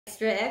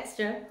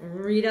extra,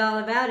 read all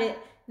about it.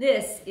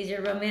 This is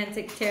your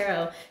romantic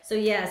tarot. So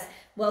yes,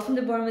 welcome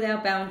to Born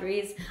Without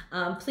Boundaries.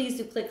 Please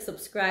do click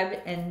subscribe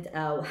and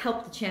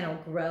help the channel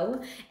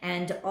grow.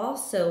 And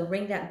also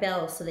ring that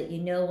bell so that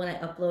you know when I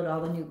upload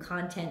all the new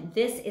content.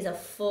 This is a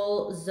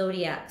full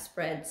zodiac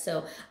spread.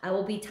 So I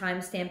will be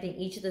time stamping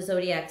each of the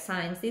zodiac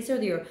signs. These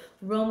are your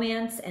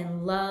romance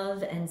and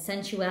love and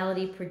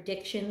sensuality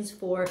predictions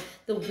for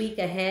the week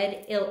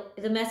ahead.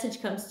 The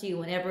message comes to you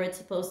whenever it's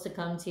supposed to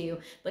come to you.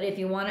 But if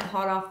you want it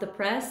hot off the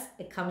press,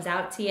 it comes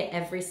out to you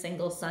every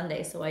single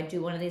Sunday. So I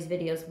do one of these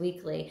videos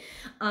weekly.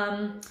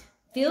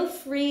 Feel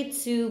free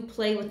to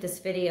play with this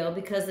video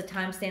because the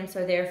timestamps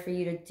are there for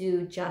you to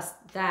do just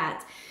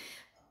that.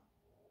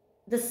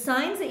 The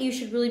signs that you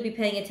should really be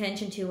paying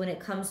attention to when it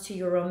comes to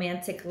your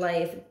romantic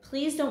life,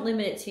 please don't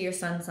limit it to your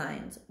sun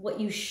signs. What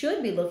you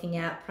should be looking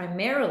at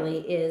primarily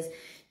is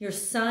your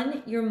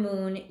sun, your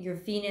moon, your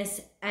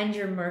Venus, and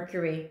your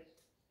Mercury.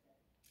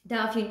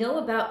 Now, if you know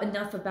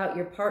enough about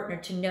your partner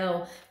to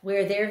know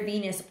where their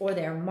Venus or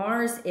their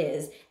Mars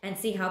is and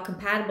see how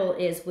compatible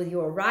it is with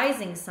your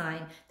rising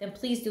sign, then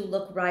please do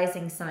look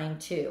rising sign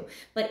too.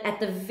 But at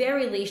the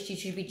very least, you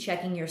should be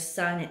checking your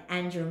sun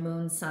and your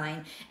moon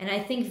sign. And I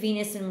think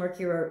Venus and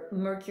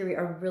Mercury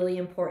are really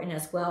important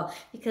as well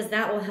because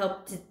that will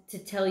help to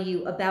tell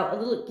you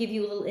about give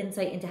you a little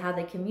insight into how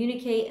they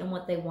communicate and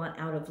what they want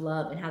out of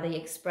love and how they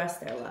express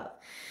their love.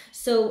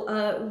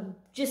 So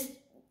just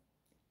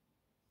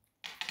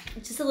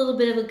a little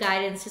bit of a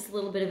guidance, just a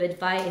little bit of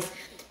advice,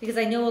 because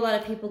I know a lot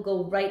of people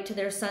go right to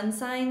their sun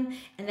sign,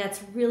 and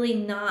that's really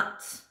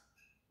not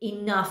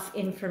enough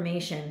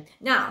information.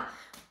 Now,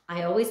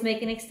 I always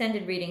make an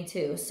extended reading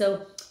too.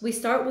 So we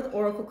start with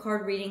oracle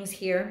card readings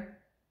here,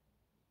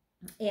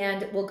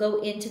 and we'll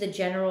go into the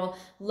general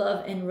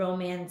love and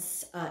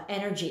romance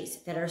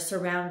energies that are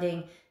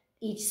surrounding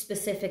each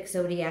specific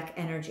zodiac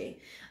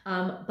energy.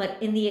 But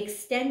in the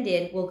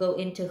extended, we'll go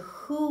into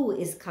who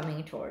is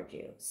coming toward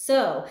you.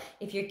 So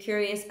if you're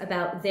curious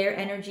about their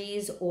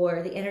energies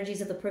or the energies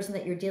of the person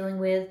that you're dealing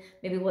with,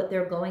 maybe what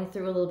they're going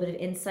through, a little bit of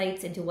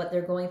insights into what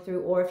they're going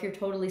through, or if you're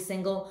totally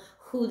single,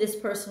 who this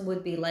person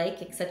would be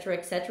like,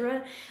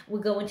 etc.,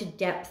 we'll go into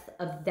depth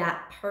of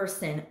that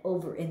person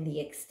over in the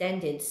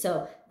extended.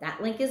 So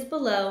that link is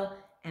below,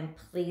 and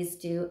please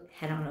do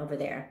head on over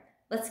there.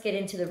 Let's get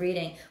into the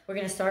reading. We're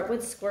going to start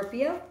with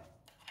Scorpio.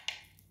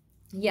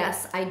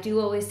 Yes, I do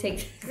always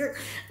take,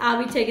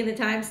 I'll be taking the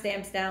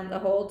timestamps down the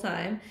whole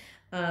time.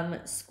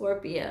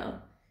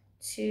 Scorpio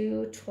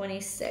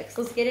 226.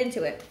 Let's get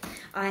into it.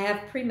 I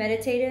have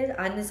premeditated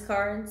on these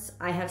cards.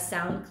 I have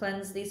sound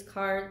cleansed these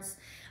cards.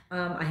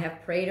 I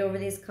have prayed over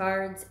these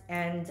cards,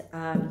 and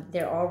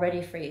they're all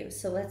ready for you.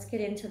 So let's get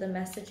into the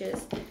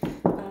messages.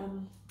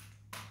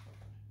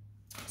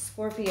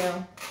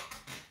 Scorpio.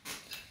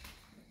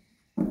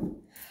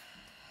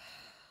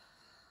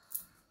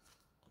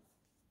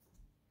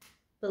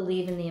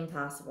 Believe in the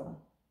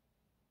impossible.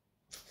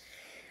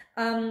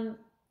 I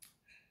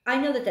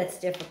know that that's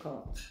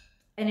difficult.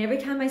 And every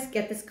time I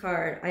get this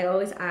card, I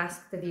always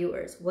ask the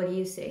viewers, what do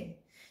you see?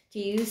 Do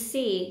you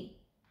see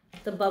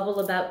the bubble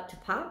about to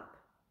pop?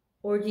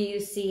 Or do you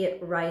see it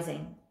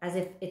rising as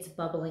if it's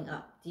bubbling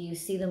up? Do you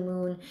see the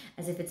moon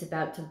as if it's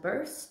about to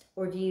burst?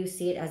 Or do you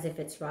see it as if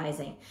it's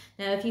rising?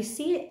 Now, if you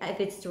see it if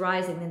it's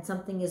rising, then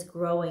something is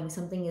growing,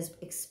 something is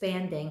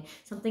expanding,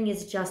 something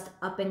is just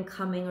up and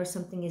coming, or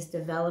something is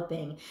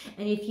developing.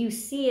 And if you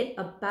see it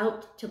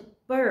about to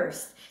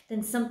burst,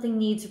 then something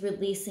needs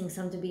releasing,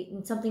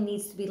 something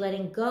needs to be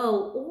letting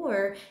go,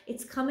 or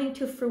it's coming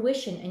to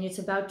fruition and it's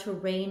about to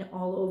rain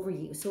all over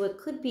you. So it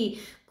could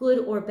be good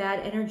or bad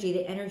energy.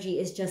 The energy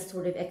is just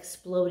sort of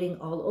exploding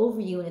all over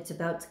you and it's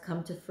about to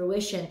come to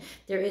fruition.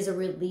 There is a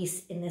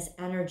release in this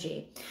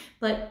energy.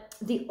 But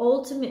the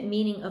ultimate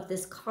meaning of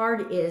this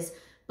card is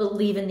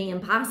believe in the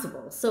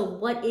impossible. So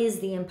what is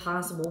the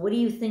impossible? What do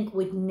you think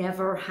would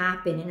never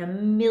happen in a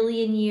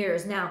million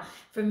years? Now,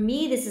 for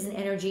me, this is an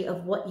energy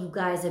of what you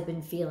guys have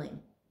been feeling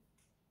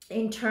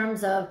in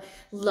terms of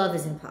love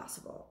is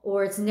impossible,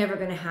 or it's never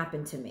going to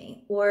happen to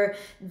me, or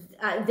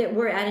that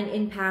we're at an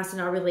impasse in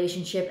our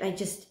relationship. I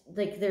just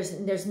like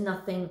there's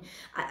nothing.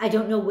 I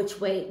don't know which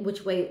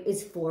way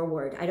is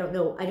forward. I don't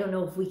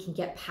know if we can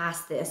get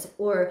past this,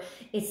 or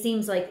it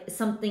seems like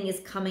something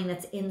is coming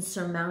that's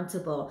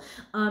insurmountable,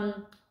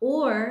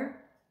 or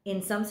in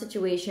some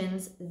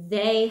situations,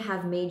 they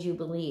have made you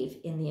believe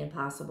in the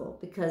impossible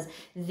because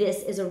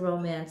this is a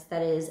romance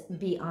that is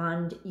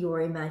beyond your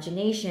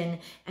imagination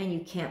and you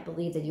can't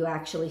believe that you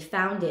actually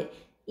found it.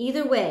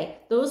 Either way,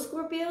 those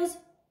Scorpios,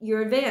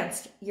 you're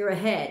advanced, you're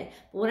ahead.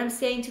 But what I'm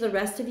saying to the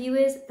rest of you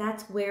is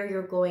that's where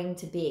you're going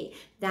to be.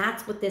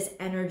 That's what this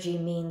energy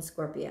means,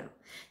 Scorpio.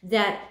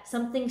 That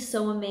something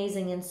so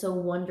amazing and so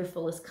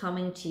wonderful is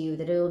coming to you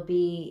that it will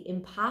be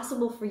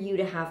impossible for you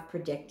to have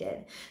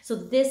predicted. So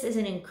this is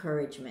an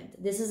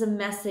encouragement. This is a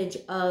message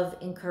of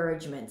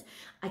encouragement.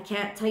 I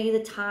can't tell you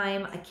the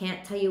time, I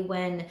can't tell you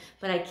when,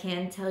 but I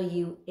can tell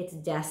you it's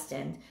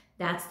destined.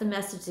 That's the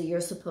message that you're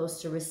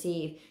supposed to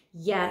receive.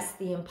 Yes,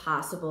 the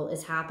impossible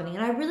is happening.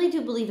 And I really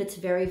do believe it's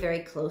very, very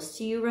close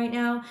to you right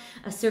now.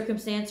 A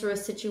circumstance or a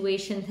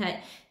situation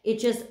that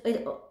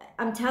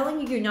I'm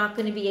telling you, you're not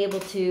going to be able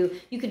to,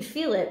 you can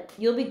feel it.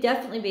 You'll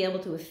definitely be able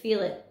to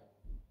feel it.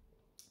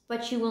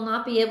 But you will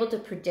not be able to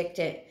predict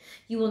it.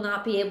 You will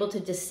not be able to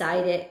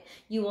decide it.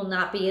 You will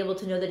not be able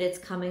to know that it's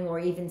coming or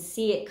even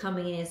see it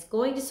coming, and it's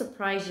going to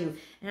surprise you.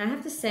 And I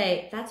have to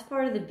say, that's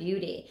part of the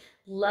beauty.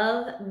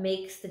 Love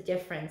makes the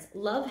difference.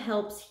 Love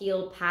helps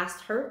heal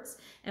past hurts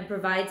and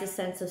provides a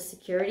sense of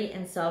security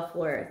and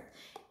self-worth.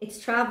 It's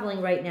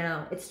traveling right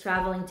now. It's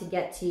traveling to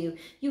get to you.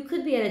 You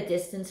could be at a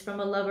distance from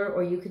a lover,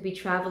 or you could be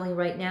traveling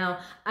right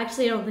now.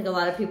 Actually, I don't think a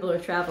lot of people are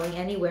traveling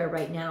anywhere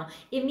right now.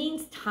 It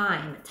means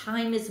time.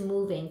 Time is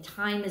moving.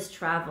 Time is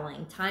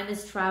traveling. Time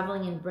is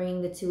traveling and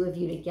bringing the two of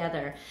you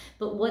together.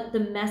 But what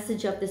the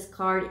message of this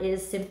card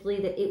is simply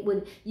that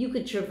you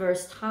could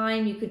traverse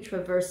time, you could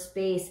traverse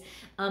space.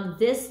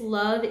 This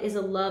love is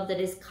a love that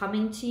is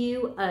coming to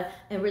you,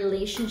 a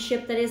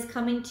relationship that is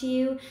coming to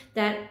you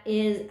that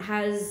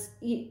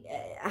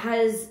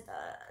has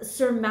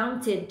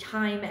surmounted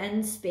time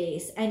and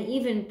space and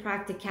even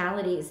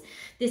practicalities.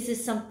 This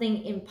is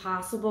something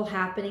impossible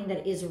happening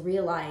that is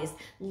realized.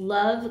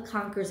 Love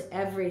conquers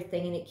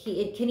everything, and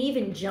it can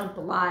even jump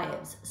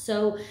lives.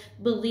 So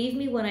believe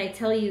me when I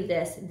tell you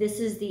this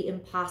is the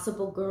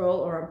impossible girl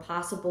or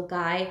impossible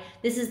guy.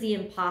 This is the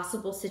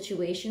impossible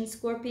situation,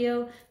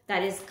 Scorpio,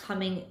 that is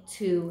coming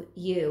to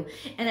you.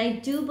 And I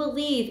do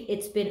believe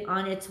it's been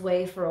on its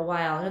way for a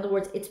while. In other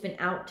words, it's been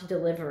out to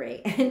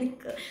delivery. And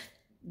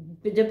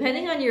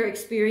depending on your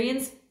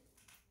experience,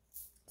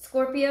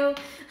 Scorpio,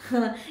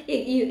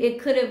 it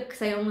could have,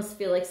 because I almost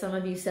feel like some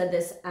of you said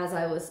this as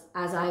I was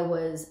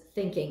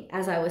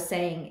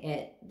saying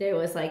it. There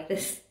was like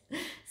this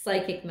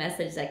psychic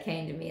message that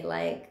came to me,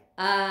 like,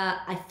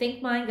 I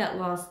think mine got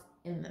lost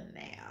in the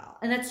mail.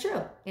 And that's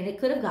true. And it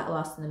could have got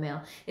lost in the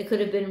mail. It could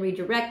have been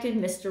redirected,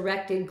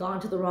 misdirected, gone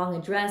to the wrong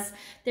address.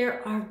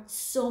 There are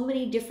so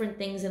many different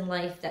things in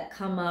life that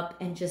come up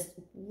and just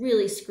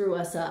really screw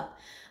us up.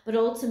 But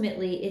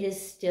ultimately, it is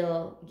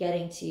still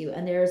getting to you.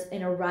 And there's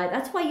an arrival.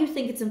 That's why you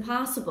think it's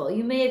impossible.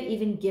 You may have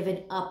even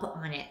given up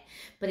on it,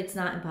 but it's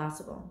not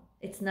impossible.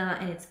 It's not,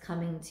 and it's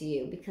coming to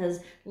you, because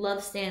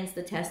love stands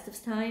the test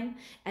of time,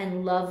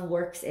 and love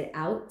works it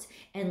out,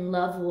 and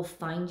love will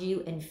find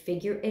you and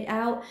figure it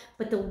out.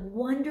 But the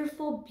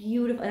wonderful,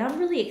 beautiful, and I'm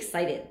really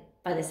excited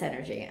by this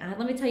energy. And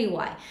let me tell you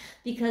why.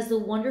 Because the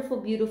wonderful,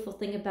 beautiful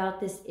thing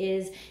about this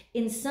is,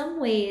 in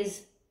some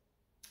ways,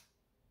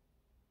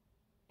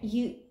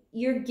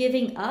 your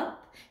giving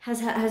up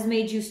has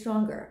made you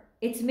stronger.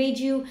 It's made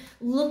you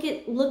look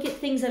at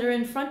things that are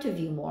in front of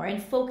you more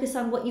and focus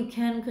on what you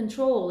can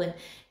control.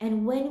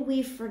 And when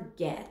we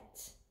forget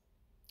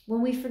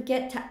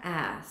to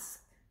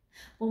ask,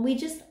 when we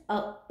just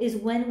is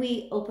when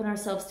we open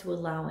ourselves to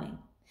allowing,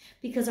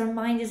 because our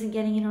mind isn't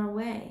getting in our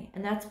way.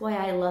 And that's why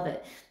I love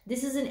it.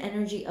 This is an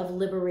energy of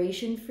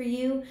liberation for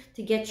you,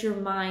 to get your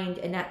mind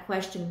and that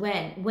question,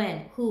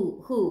 when,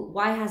 who,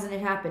 why hasn't it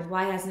happened?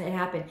 Why hasn't it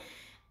happened?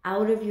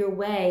 Out of your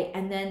way.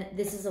 And then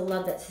this is a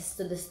love that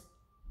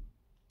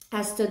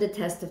has stood the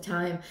test of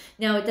time.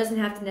 Now, it doesn't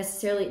have to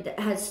necessarily, it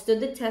has stood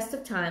the test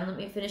of time. Let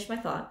me finish my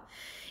thought.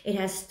 It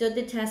has stood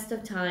the test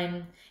of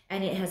time,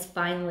 and it has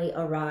finally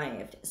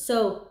arrived.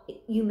 So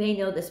you may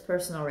know this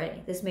person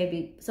already. This may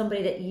be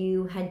somebody that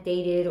you had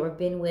dated or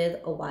been with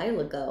a while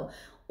ago,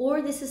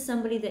 or this is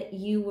somebody that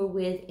you were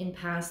with in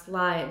past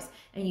lives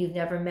and you've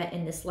never met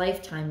in this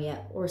lifetime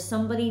yet, or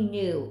somebody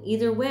new.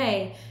 Either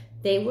way,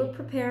 they were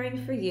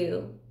preparing for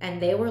you,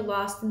 and they were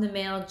lost in the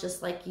mail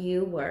just like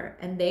you were.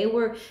 And they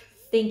were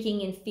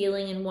thinking and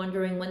feeling and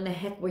wondering, when the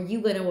heck were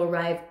you going to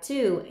arrive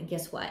too? And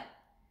guess what?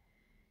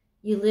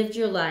 You lived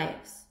your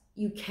lives.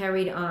 You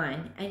carried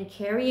on. And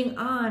carrying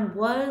on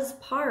was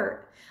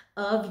part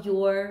of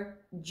your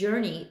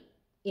journey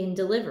in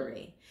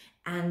delivery.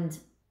 And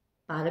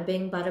bada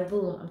bing, bada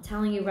boom. I'm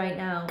telling you right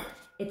now,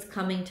 it's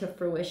coming to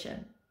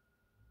fruition.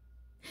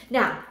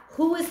 Now,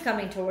 who is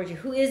coming towards you?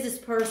 Who is this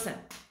person?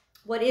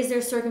 What is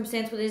their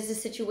circumstance? What is the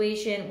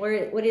situation?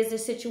 What is their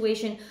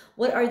situation?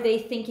 What are they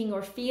thinking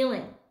or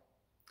feeling?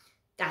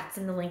 That's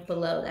in the link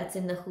below. That's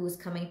in the who's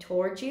coming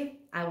towards you.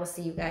 I will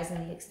see you guys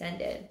in the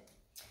extended.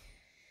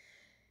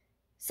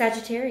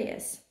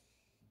 Sagittarius.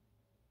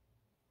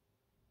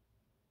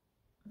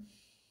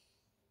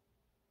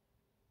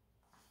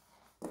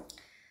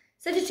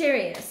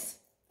 Sagittarius.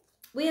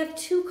 We have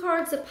two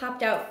cards that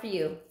popped out for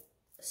you.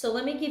 So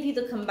let me give you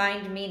the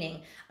combined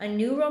meaning. A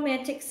new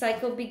romantic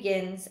cycle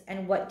begins,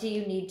 and what do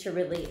you need to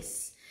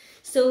release?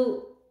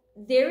 So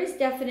there is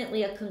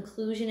definitely a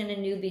conclusion and a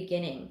new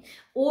beginning.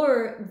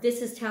 Or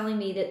this is telling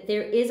me that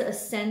there is a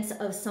sense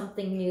of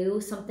something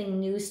new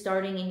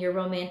starting in your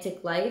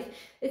romantic life.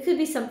 It could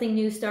be something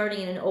new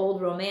starting in an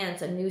old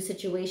romance, a new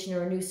situation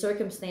or a new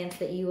circumstance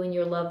that you and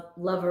your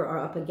lover are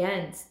up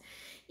against.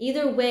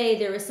 Either way,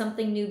 there is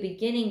something new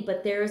beginning,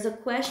 but there is a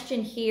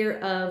question here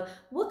of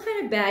what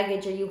kind of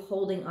baggage are you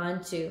holding on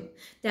to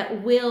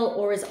that will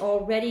or is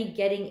already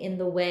getting in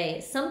the way?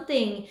 Some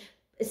kind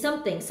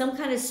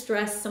of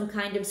stress, some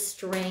kind of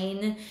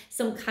strain,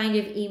 some kind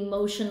of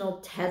emotional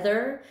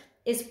tether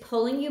is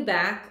pulling you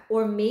back,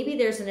 or maybe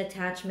there's an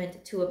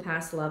attachment to a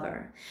past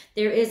lover.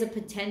 There is a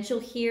potential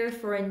here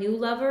for a new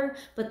lover,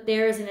 but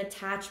there is an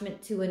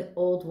attachment to an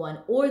old one.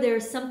 Or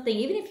there's something,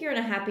 even if you're in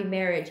a happy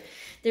marriage,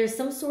 there's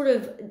some sort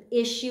of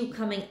issue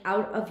coming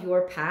out of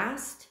your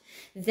past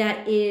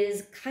that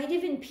is kind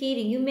of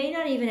impeding. You may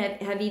not even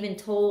have even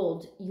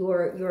told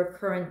your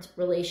current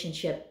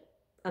relationship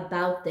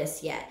about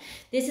this yet.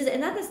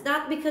 And that's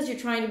not because you're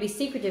trying to be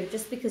secretive,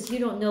 just because you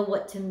don't know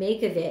what to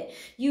make of it.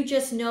 You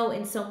just know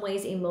in some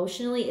ways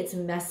emotionally it's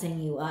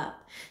messing you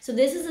up. So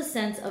this is a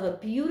sense of a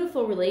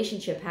beautiful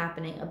relationship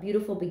happening, a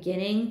beautiful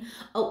beginning.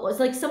 Oh,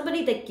 it's like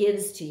somebody that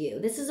gives to you.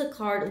 This is a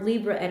card,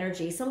 Libra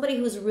energy, somebody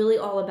who's really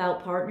all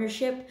about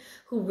partnership,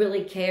 who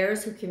really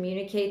cares, who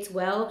communicates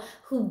well,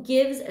 who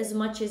gives as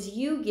much as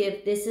you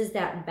give. This is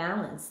that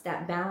balance,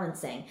 that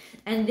balancing.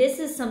 And this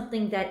is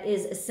something that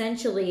is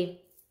essentially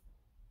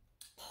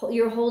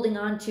you're holding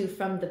on to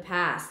from the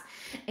past.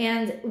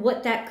 And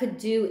what that could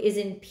do is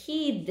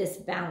impede this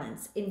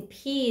balance,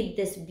 impede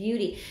this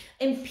beauty,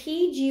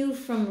 impede you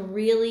from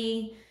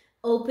really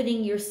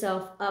opening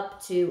yourself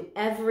up to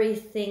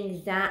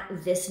everything that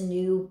this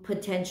new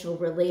potential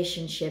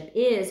relationship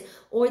is,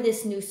 or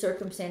this new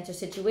circumstance or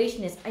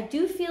situation is. I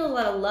do feel a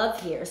lot of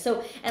love here.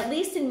 So at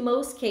least in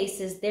most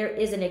cases, there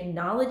is an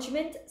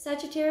acknowledgement,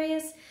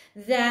 Sagittarius,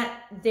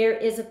 that there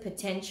is a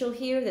potential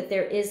here, that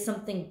there is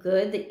something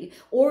good that you,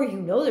 or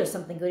you know there's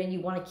something good and you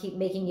want to keep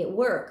making it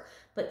work.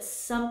 But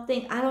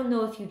something, I don't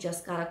know if you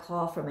just got a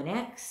call from an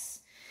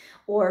ex,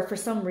 or for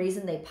some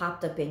reason they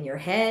popped up in your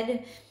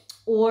head,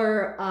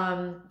 or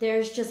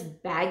there's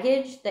just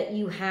baggage that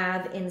you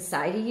have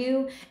inside of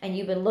you and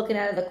you've been looking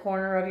out of the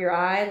corner of your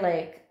eye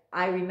like,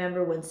 I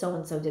remember when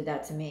so-and-so did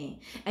that to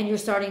me. And you're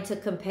starting to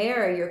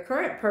compare your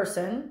current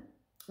person,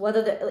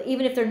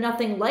 even if they're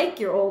nothing like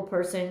your old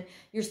person,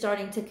 you're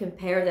starting to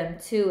compare them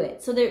to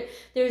it. So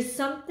there's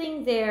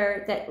something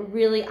there that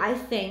really, I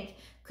think,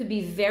 could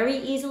be very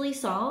easily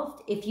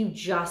solved if you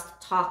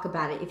just talk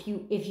about it. If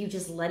you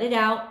just let it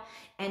out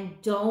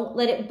and don't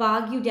let it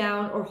bog you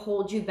down or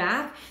hold you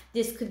back,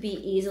 this could be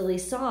easily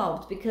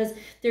solved, because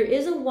there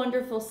is a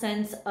wonderful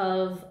sense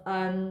of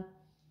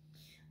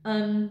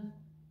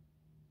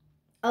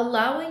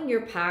allowing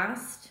your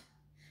past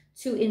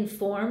to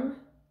inform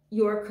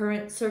your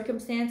current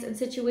circumstance and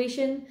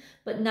situation,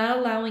 but not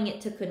allowing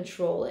it to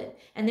control it.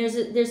 And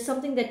there's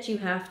something that you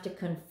have to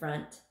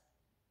confront.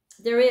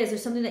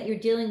 There's something that you're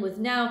dealing with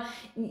now.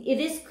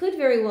 This could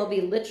very well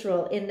be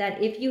literal, in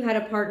that if you had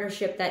a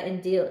partnership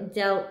that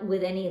dealt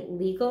with any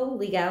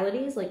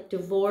legalities like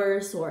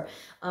divorce or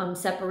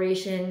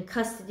separation,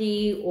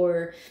 custody,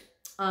 or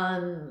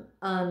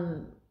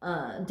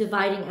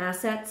dividing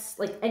assets,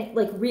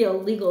 like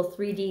real legal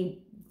 3D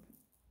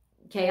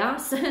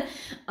chaos,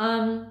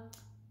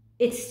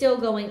 it's still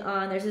going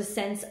on. There's a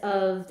sense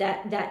of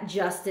that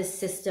justice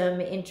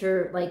system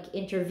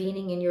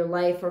intervening in your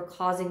life, or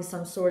causing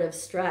some sort of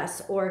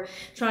stress, or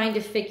trying to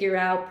figure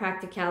out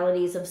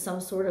practicalities of some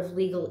sort of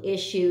legal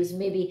issues.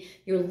 Maybe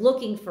you're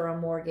looking for a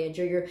mortgage,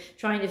 or you're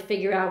trying to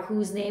figure out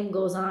whose name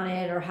goes on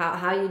it, or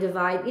how you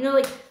divide.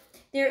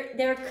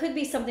 There could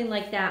be something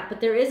like that, but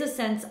there is a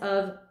sense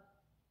of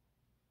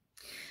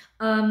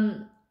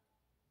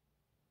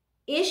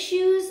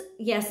issues.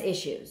 Yes,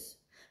 issues.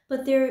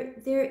 But there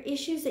are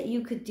issues that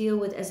you could deal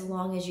with as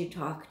long as you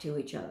talk to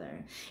each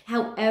other.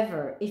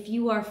 However, if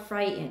you are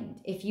frightened,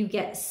 if you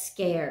get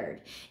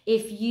scared,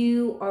 if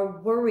you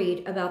are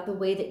worried about the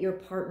way that your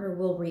partner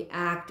will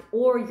react,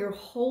 or you're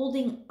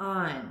holding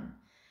on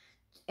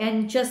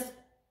and just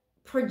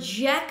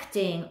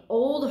projecting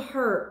old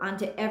hurt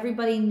onto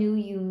everybody new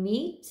you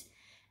meet,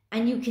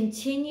 and you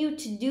continue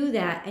to do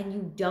that and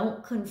you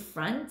don't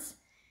confront,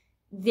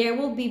 there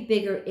will be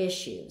bigger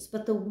issues.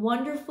 But the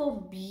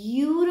wonderful,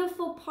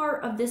 beautiful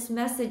part of this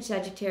message,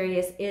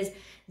 Sagittarius, is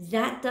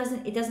that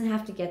it doesn't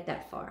have to get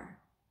that far.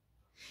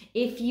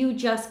 If you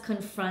just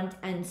confront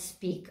and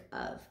speak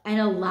of, and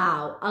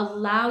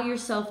allow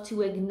yourself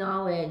to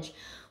acknowledge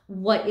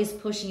what is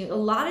pushing you. A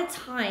lot of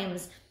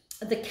times,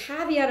 the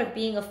caveat of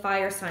being a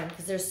fire sign,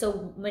 because there's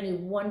so many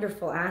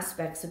wonderful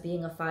aspects of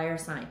being a fire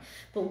sign,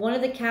 but one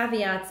of the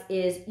caveats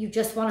is you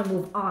just want to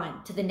move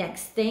on to the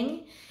next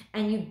thing,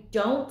 and you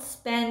don't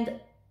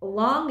spend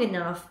long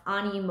enough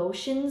on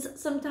emotions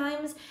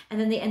sometimes, and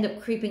then they end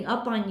up creeping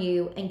up on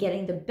you and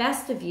getting the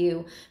best of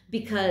you,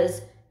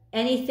 because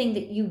anything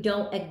that you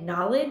don't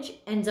acknowledge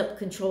ends up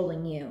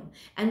controlling you.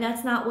 And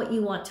that's not what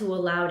you want to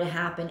allow to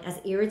happen.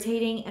 As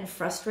irritating and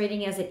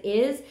frustrating as it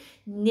is,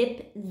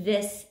 nip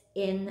this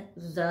in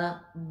the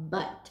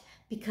butt,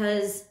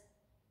 because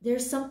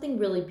there's something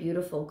really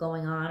beautiful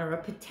going on, or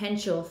a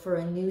potential for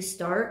a new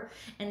start,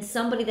 and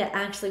somebody that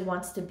actually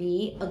wants to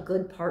be a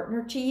good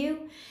partner to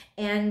you.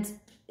 And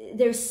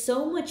there's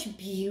so much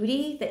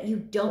beauty that you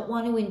don't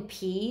want to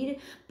impede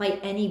by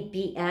any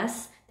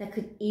BS that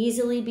could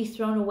easily be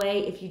thrown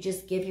away if you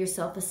just give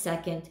yourself a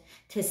second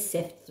to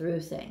sift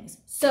through things.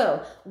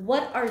 So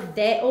what are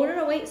they? Oh,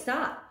 no, wait,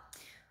 stop.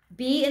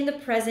 Be in the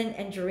present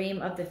and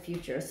dream of the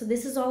future. So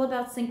this is all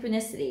about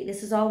synchronicity.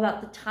 This is all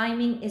about the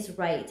timing is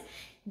right.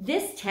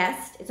 This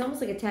test, it's almost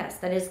like a test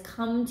that has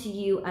come to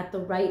you at the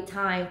right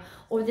time,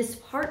 or this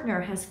partner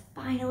has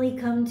finally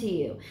come to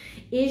you.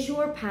 Is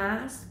your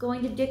past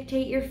going to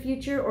dictate your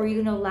future, or are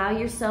you going to allow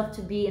yourself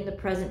to be in the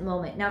present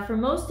moment? Now, for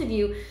most of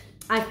you,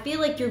 I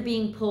feel like you're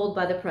being pulled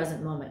by the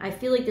present moment. I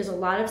feel like there's a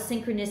lot of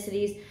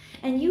synchronicities,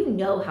 and you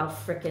know how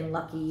freaking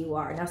lucky you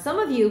are. Now, some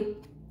of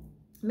you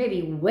may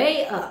be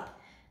way up,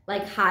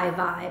 like high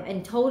vibe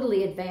and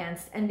totally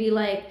advanced, and be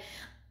like,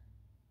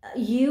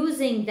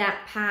 using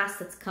that past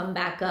that's come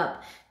back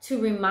up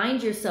to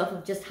remind yourself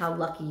of just how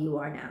lucky you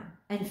are now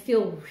and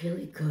feel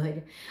really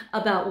good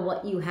about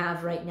what you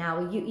have right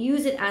now. You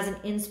use it as an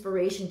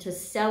inspiration to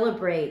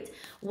celebrate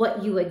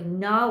what you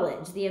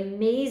acknowledge, the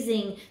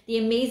amazing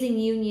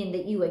union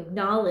that you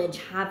acknowledge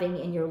having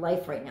in your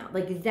life right now.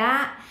 Like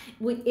that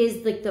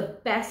is like the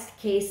best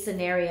case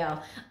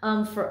scenario.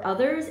 For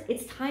others,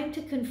 it's time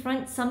to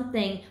confront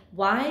something.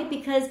 Why?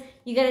 Because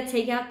you got to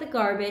take out the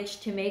garbage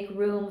to make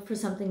room for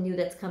something new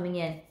that's coming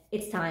in.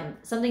 It's time.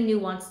 Something new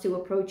wants to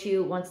approach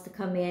you, wants to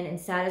come in and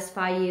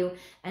satisfy you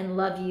and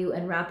love you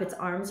and wrap its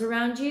arms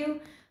around you.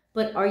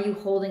 But are you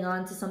holding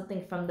on to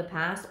something from the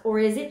past, or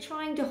is it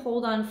trying to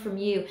hold on from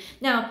you?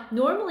 Now,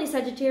 normally,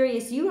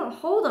 Sagittarius, you don't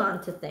hold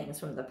on to things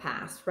from the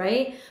past,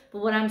 right?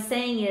 But what I'm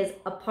saying is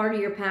a part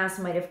of your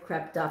past might have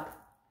crept up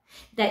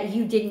that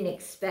you didn't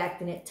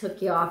expect, and it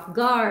took you off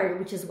guard,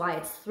 which is why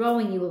it's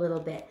throwing you a little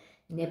bit.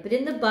 Nip it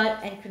in the butt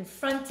and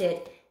confront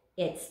it.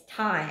 It's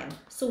time.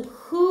 So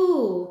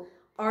who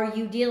are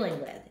you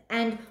dealing with?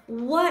 And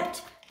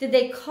what did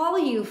they call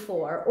you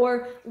for?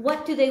 Or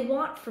what do they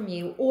want from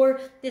you? Or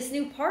this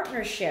new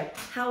partnership,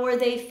 how are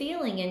they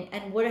feeling?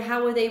 And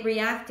how are they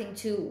reacting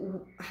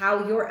to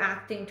how you're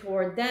acting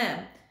toward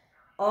them?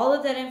 All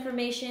of that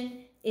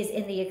information is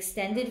in the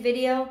extended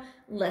video.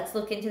 Let's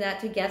look into that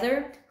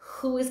together.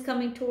 Who is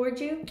coming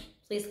towards you?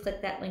 Please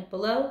click that link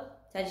below.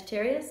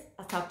 Sagittarius,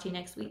 I'll talk to you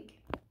next week.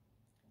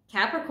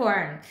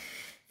 Capricorn.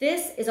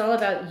 This is all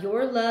about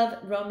your love,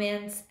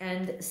 romance,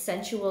 and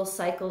sensual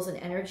cycles and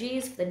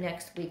energies for the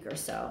next week or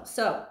so.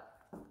 So,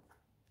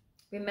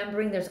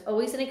 remembering there's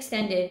always an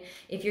extended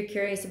if you're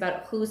curious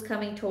about who's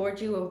coming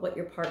towards you or what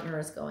your partner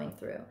is going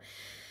through.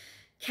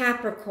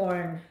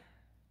 Capricorn.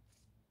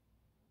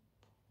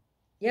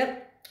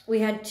 Yep, we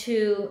had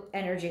two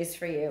energies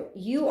for you.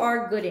 You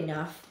are good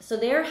enough. So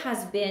there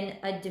has been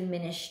a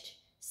diminished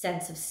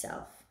sense of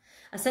self.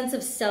 A sense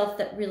of self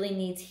that really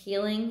needs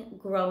healing,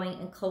 growing,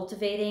 and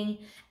cultivating,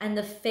 and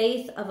the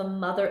faith of a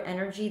mother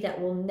energy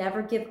that will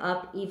never give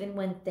up even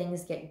when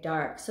things get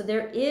dark. So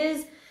there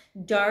is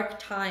dark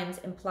times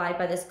implied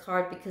by this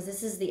card because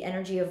this is the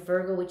energy of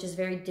Virgo, which is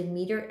very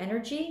Demeter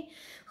energy,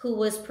 who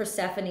was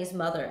Persephone's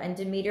mother. And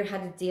Demeter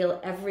had to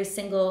deal every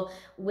single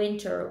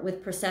winter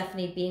with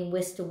Persephone being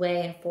whisked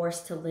away and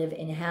forced to live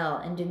in hell.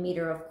 And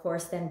Demeter, of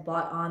course, then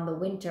brought on the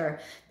winter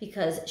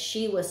because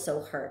she was so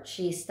hurt.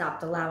 She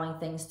stopped allowing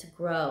things to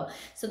grow.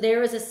 So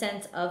there is a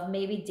sense of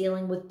maybe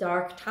dealing with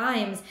dark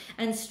times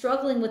and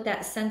struggling with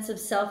that sense of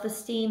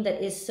self-esteem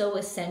that is so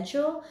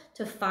essential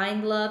to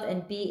find love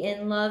and be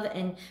in love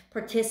and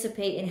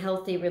participate in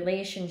healthy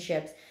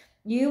relationships.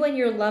 You and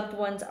your loved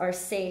ones are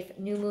safe.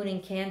 New moon in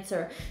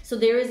Cancer. So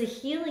there is a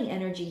healing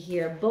energy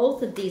here.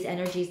 Both of these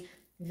energies,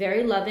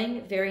 very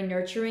loving, very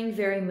nurturing,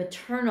 very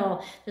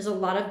maternal. There's a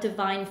lot of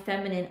divine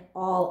feminine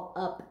all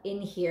up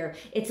in here.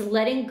 It's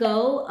letting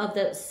go of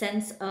the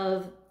sense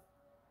of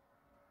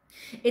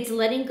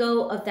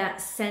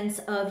that sense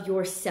of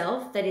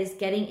yourself that is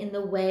getting in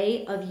the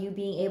way of you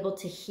being able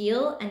to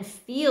heal and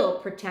feel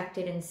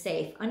protected and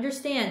safe.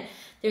 Understand,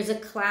 there's a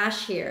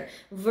clash here.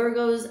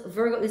 Virgo,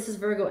 this is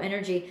Virgo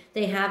energy.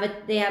 They have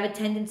a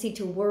tendency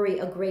to worry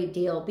a great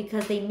deal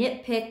because they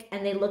nitpick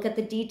and they look at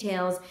the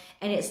details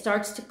and it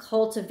starts to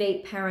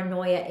cultivate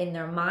paranoia in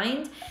their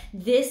mind.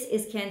 This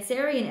is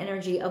Cancerian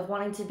energy of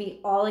wanting to be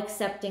all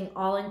accepting,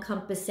 all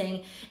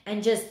encompassing,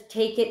 and just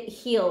take it,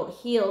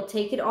 heal,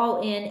 take it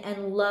all in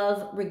and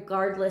love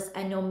regardless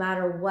and no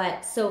matter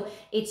what. So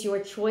it's your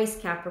choice,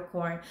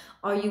 Capricorn.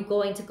 Are you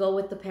going to go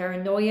with the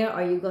paranoia?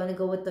 Are you going to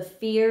go with the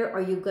fear?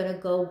 Are you going to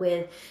go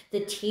with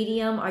the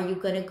tedium? Are you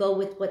going to go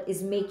with what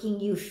is making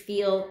you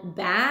feel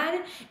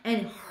bad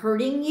and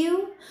hurting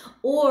you?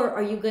 Or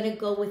are you going to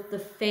go with the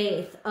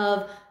faith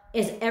of,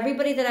 is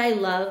everybody that I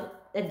love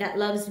and that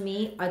loves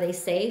me, are they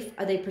safe?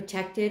 Are they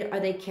protected? Are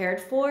they cared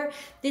for?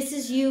 This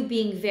is you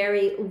being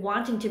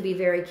wanting to be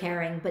very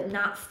caring, but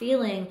not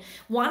feeling,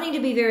 wanting to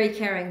be very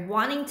caring,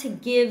 wanting to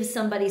give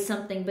somebody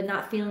something, but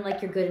not feeling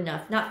like you're good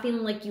enough, not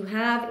feeling like you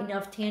have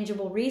enough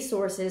tangible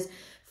resources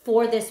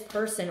for this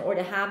person, or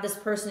to have this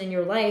person in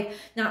your life,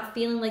 not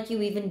feeling like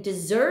you even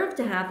deserve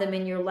to have them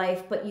in your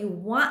life, but you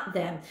want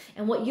them.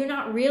 And what you're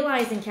not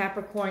realizing,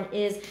 Capricorn,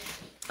 is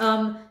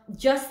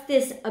just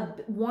this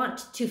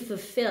want to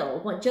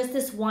fulfill, just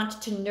this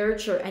want to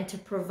nurture and to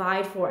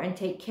provide for and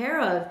take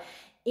care of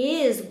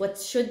is what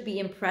should be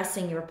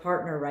impressing your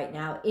partner right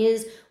now,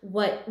 is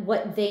what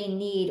they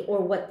need or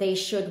what they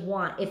should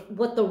want, if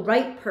what the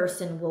right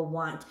person will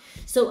want.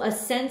 So a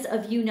sense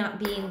of you not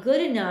being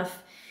good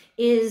enough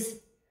is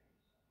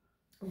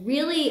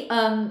really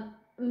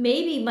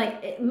maybe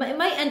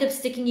might end up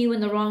sticking you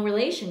in the wrong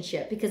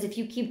relationship, because if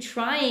you keep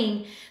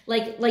trying,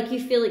 like you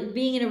feel like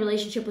being in a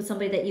relationship with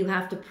somebody that you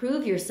have to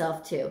prove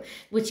yourself to,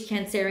 which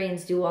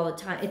Cancerians do all the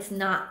time,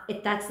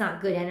 that's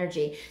not good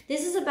energy.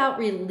 This is about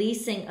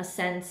releasing a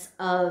sense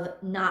of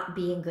not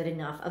being good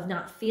enough, of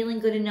not feeling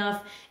good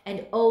enough,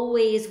 and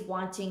always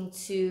wanting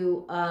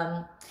to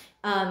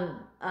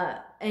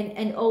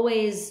and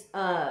always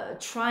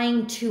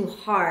trying too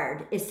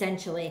hard,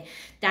 essentially.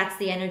 That's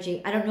the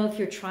energy. I don't know if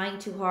you're trying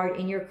too hard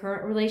in your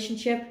current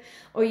relationship,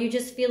 or you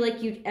just feel like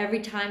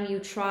every time you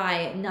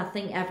try,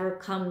 nothing ever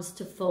comes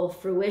to full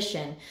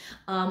fruition,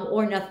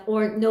 or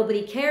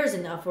nobody cares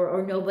enough,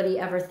 or nobody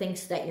ever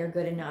thinks that you're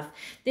good enough.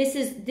 This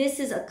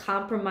is a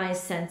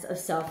compromised sense of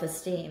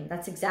self-esteem.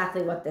 That's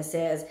exactly what this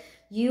is.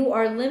 You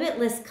are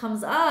limitless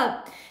comes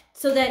up.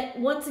 So that,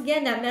 once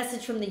again, that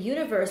message from the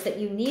universe that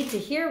you need to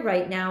hear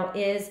right now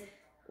is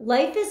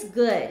life is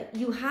good.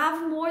 You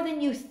have more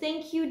than you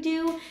think you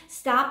do.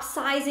 Stop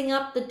sizing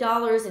up the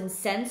dollars and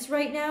cents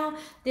right now.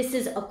 This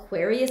is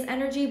Aquarius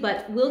energy,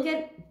 but we'll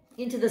get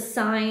into the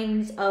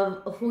signs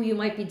of who you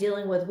might be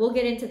dealing with. We'll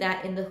get into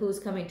that in the who's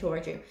coming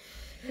towards you.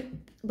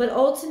 But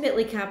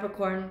ultimately,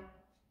 Capricorn,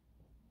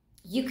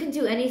 you can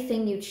do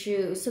anything you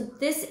choose. So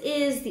this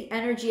is the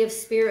energy of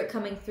spirit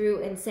coming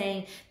through and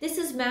saying, this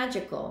is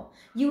magical.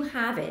 You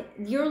have it.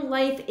 Your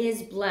life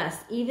is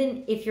blessed,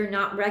 even if you're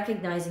not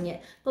recognizing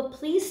it. But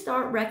please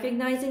start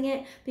recognizing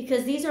it,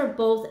 because these are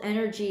both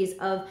energies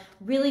of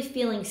really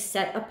feeling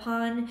set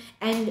upon,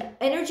 and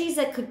energies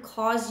that could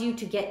cause you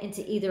to get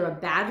into either a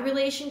bad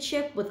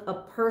relationship with a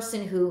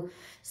person who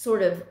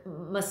sort of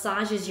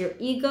massages your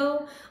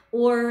ego,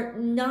 or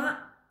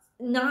not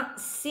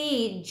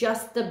see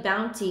just the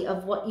bounty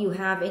of what you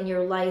have in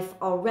your life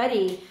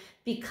already,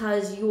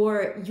 because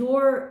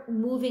you're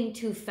moving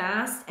too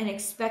fast and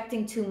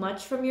expecting too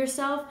much from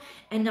yourself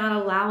and not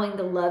allowing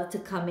the love to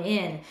come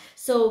in.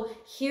 So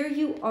here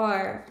you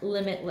are,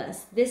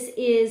 limitless. This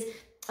is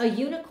a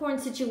unicorn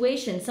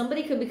situation.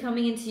 Somebody could be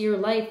coming into your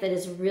life that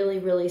is really,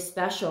 really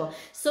special.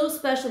 So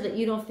special that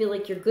you don't feel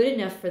like you're good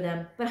enough for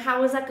them. But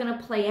how is that going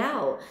to play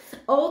out?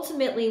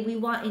 Ultimately, we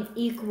want an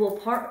equal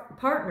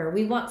partner.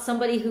 We want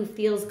somebody who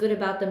feels good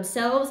about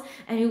themselves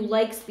and who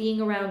likes being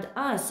around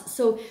us.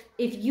 So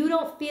if you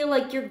don't feel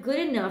like you're good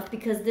enough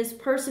because this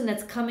person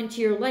that's come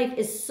into your life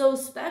is so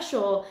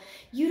special,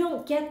 you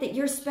don't get that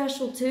you're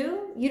special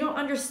too. You don't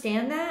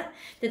understand that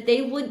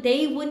they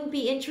wouldn't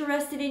be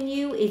interested in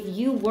you if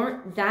you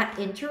weren't that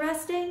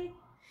interesting.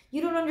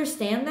 You don't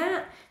understand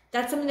that.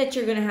 That's something that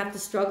you're going to have to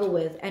struggle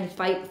with and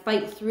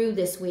fight through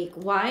this week.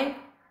 Why?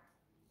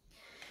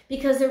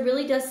 Because there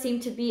really does seem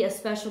to be a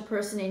special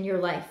person in your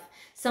life.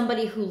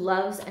 Somebody who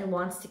loves and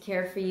wants to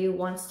care for you,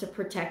 wants to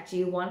protect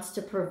you, wants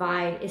to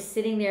provide, is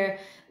sitting there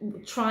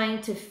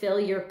trying to fill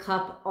your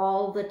cup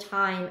all the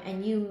time,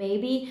 and you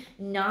maybe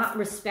not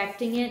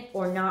respecting it,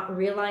 or not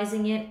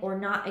realizing it, or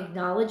not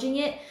acknowledging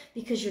it,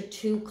 because you're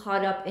too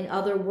caught up in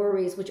other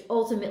worries, which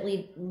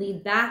ultimately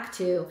lead back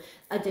to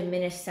a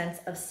diminished sense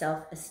of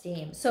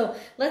self-esteem. So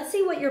let's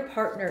see what your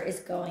partner is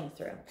going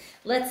through.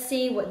 Let's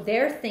see what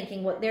they're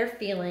thinking, what they're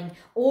feeling,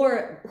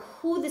 or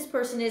who this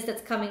person is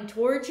that's coming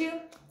towards you.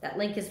 That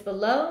link is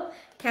below.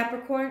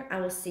 Capricorn,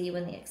 I will see you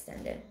in the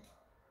extended.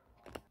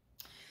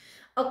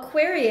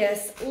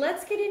 Aquarius,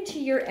 let's get into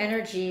your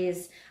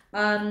energies.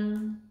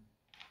 Really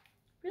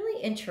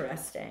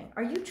interesting.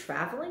 Are you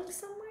traveling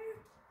somewhere?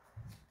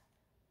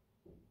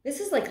 This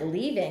is like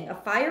leaving. A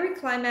fiery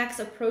climax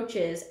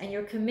approaches and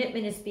your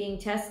commitment is being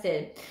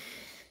tested.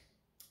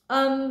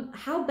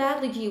 How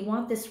badly do you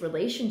want this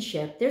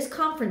relationship? There's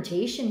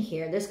confrontation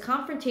here. There's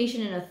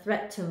confrontation and a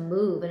threat to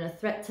move and a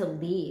threat to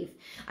leave.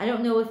 I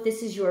don't know if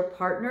this is your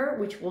partner,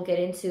 which we'll get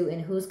into in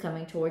who's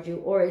coming towards you,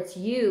 or it's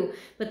you,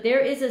 but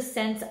there is a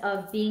sense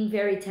of being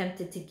very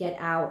tempted to get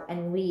out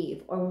and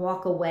leave or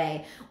walk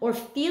away, or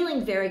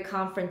feeling very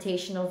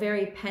confrontational,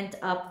 very pent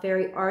up,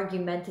 very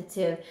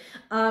argumentative,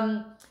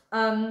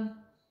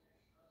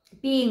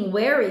 being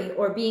wary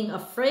or being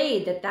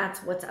afraid that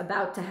that's what's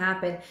about to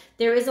happen.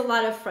 There is a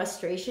lot of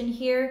frustration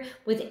here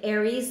with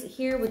Aries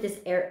here, with this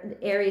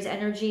Aries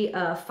energy.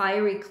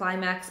 Fiery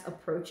climax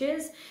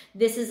approaches.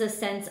 This is a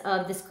sense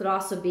of, this could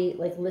also be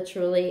like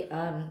literally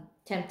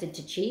tempted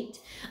to cheat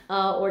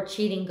or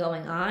cheating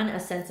going on, a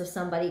sense of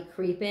somebody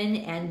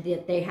creeping and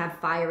that they have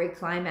fiery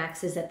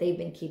climaxes that they've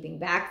been keeping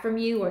back from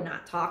you or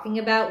not talking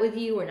about with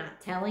you or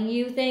not telling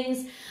you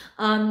things,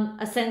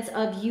 a sense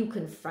of you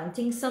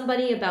confronting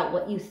somebody about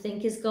what you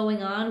think is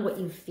going on, what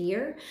you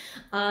fear,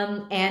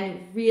 and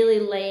really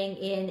laying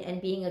in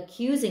and being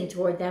accusing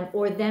toward them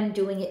or them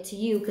doing it to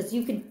you, because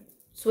you can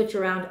switch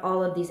around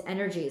all of these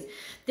energies.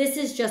 This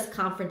is just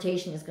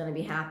confrontation is going to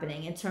be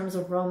happening in terms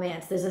of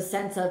romance. There's a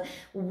sense of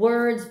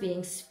words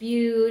being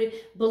spewed,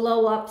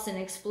 blow-ups and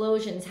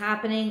explosions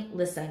happening.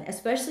 Listen,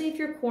 especially if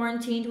you're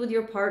quarantined with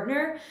your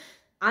partner,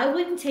 I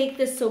wouldn't take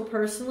this so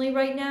personally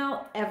right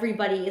now.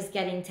 Everybody is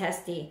getting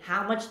testy.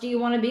 How much do you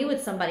want to be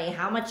with somebody?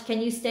 How much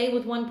can you stay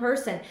with one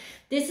person?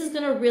 This is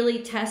going to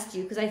really test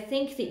you, because I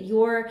think that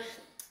your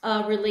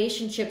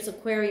relationships,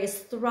 Aquarius,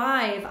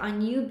 thrive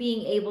on you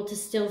being able to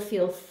still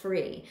feel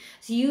free.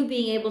 So you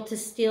being able to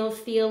still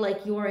feel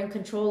like you're in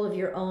control of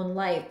your own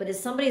life. But if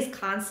somebody's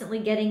constantly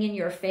getting in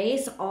your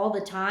face all the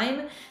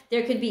time,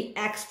 there could be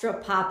extra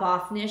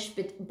pop-offness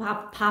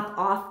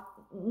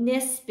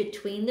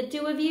between the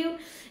two of you,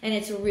 and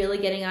it's really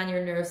getting on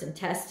your nerves and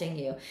testing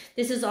you.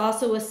 This is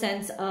also a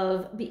sense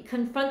of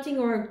confronting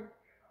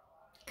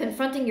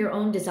your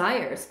own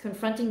desires,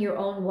 confronting your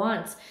own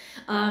wants,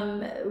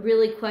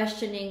 really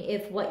questioning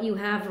if what you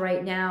have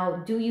right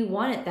now, do you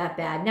want it that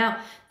bad? Now,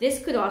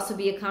 this could also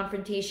be a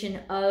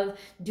confrontation of,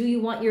 do you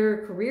want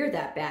your career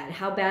that bad?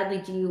 How badly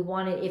do you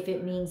want it if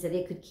it means that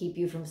it could keep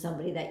you from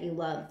somebody that you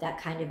love, that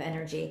kind of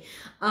energy.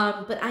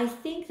 But I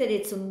think that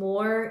it's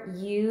more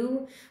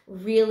you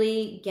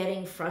really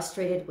getting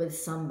frustrated with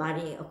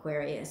somebody,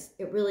 Aquarius.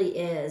 It really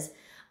is.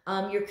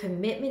 Your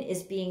commitment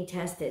is being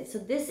tested. So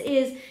this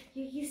is,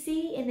 you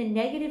see in the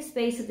negative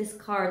space of this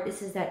card,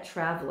 this is that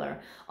traveler,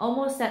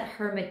 almost that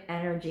hermit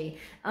energy.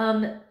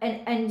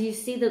 And you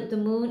see that the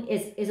moon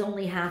is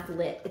only half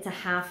lit. It's a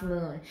half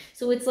moon.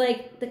 So it's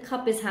like the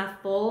cup is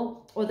half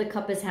full or the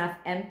cup is half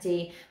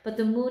empty, but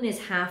the moon is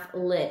half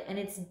lit. And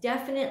it's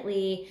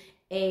definitely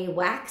a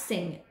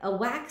waxing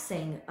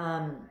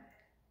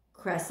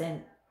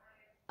crescent,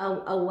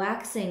 a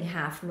waxing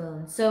half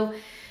moon. So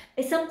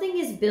if something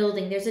is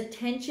building, there's a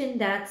tension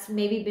that's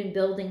maybe been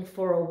building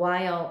for a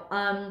while.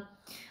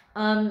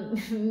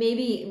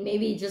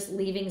 Maybe just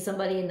leaving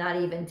somebody and not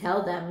even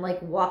tell them,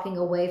 like walking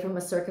away from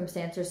a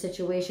circumstance or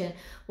situation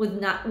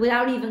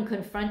without even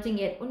confronting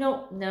it.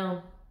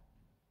 No,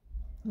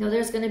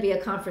 there's going to be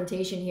a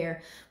confrontation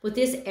here. With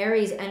this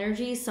Aries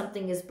energy,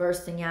 something is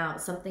bursting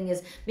out. Something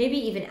is, maybe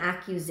even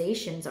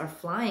accusations are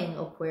flying,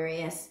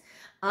 Aquarius.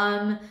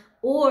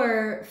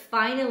 Or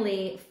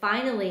finally,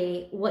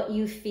 what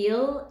you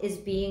feel is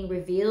being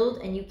revealed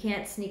and you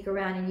can't sneak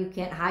around and you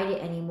can't hide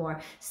it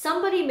anymore.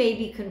 Somebody may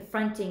be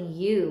confronting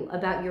you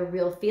about your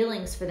real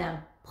feelings for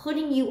them,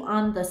 putting you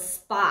on the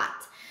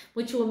spot,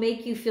 which will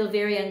make you feel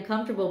very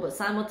uncomfortable. But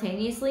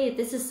simultaneously, if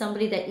this is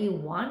somebody that you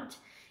want,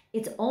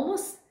 it's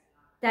almost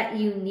that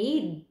you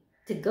need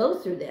to go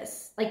through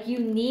this. Like you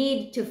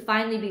need to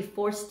finally be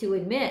forced to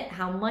admit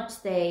how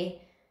much they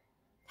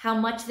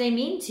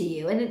mean to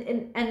you.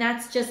 And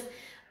that's just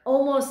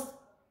almost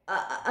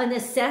a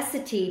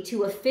necessity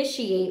to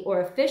officiate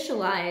or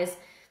officialize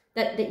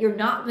that you're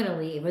not going to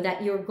leave, or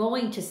that you're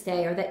going to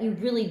stay, or that you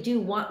really do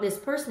want this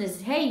person.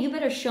 Is, hey, you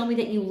better show me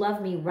that you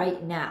love me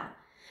right now,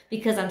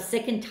 because I'm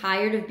sick and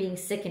tired of being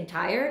sick and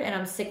tired, and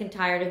I'm sick and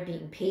tired of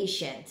being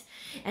patient.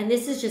 And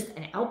this is just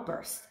an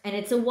outburst. And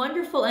it's a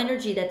wonderful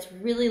energy that's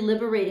really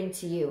liberating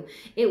to you.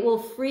 It will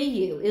free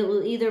you. It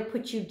will either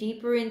put you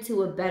deeper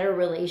into a better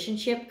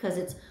relationship because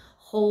it's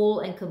whole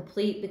and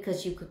complete,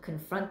 because you could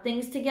confront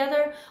things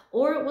together,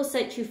 or it will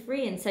set you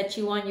free and set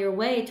you on your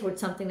way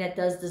towards something that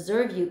does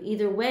deserve you.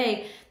 Either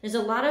way, there's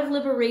a lot of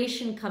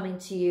liberation coming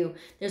to you.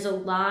 There's a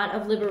lot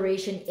of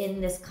liberation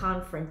in this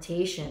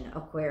confrontation,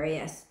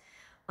 Aquarius.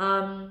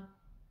 Hold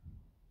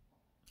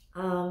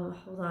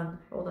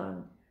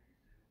on.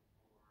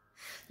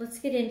 Let's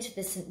get into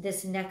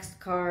this next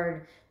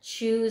card.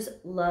 Choose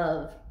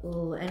love.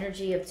 Ooh,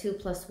 energy of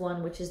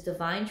 2+1, which is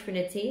divine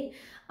trinity,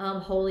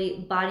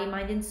 holy body,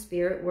 mind, and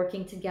spirit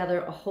working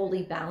together, a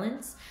holy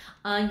balance.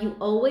 You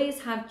always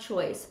have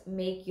choice.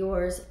 Make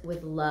yours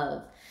with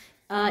love.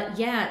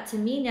 Yeah, to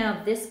me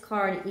now, this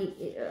card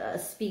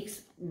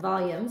speaks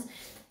volumes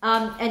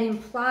and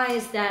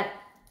implies that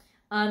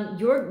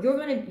you're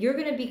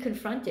gonna be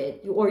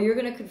confronted, or you're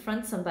gonna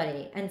confront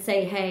somebody and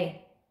say, hey,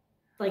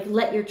 like,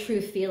 let your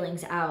true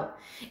feelings out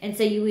and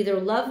say, you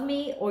either love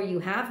me or you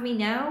have me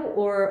now,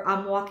 or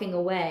I'm walking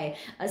away.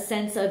 A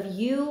sense of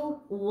you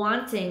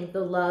wanting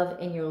the love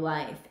in your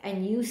life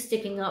and you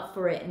sticking up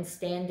for it and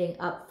standing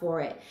up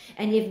for it.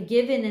 And if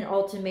given an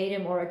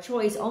ultimatum or a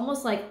choice,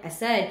 almost like I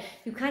said,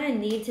 you kind of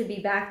need to be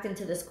backed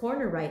into this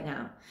corner right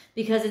now,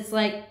 because it's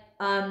like,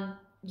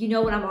 you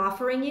know what I'm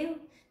offering you?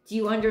 Do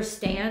you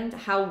understand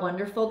how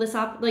wonderful this,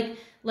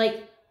 like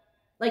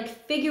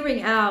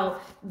figuring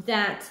out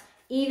that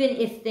even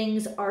if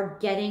things are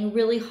getting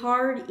really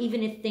hard,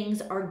 even if things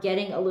are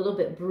getting a little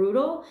bit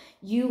brutal,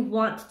 you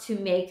want to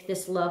make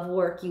this love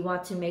work. You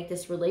want to make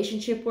this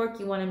relationship work.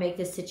 You want to make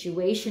this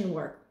situation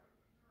work.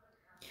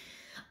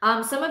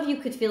 Some of you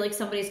could feel like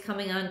somebody's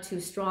coming on too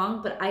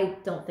strong, but I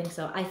don't think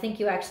so. I think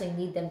you actually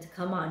need them to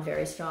come on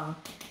very strong.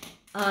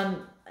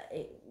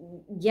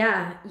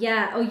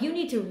 Yeah. Oh, you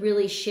need to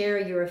really share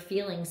your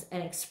feelings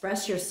and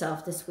express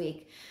yourself this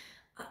week.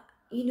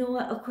 You know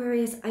what,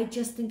 Aquarius, I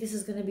just think this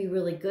is going to be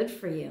really good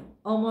for you.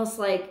 Almost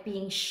like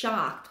being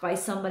shocked by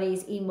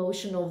somebody's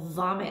emotional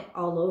vomit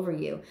all over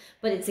you.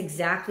 But it's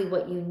exactly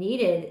what you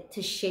needed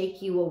to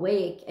shake you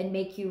awake and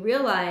make you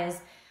realize,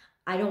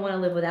 I don't want to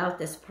live without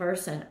this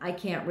person. I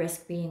can't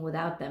risk being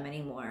without them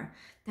anymore.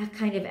 That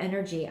kind of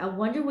energy. I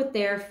wonder what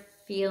they're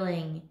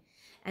feeling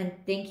and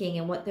thinking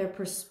and what their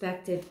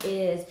perspective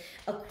is.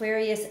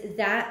 Aquarius,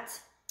 that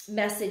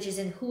message is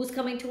in Who's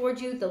Coming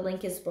Towards You. The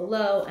link is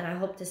below, and I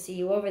hope to see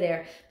you over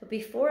there. But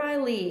before I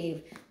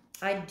leave,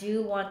 I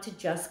do want to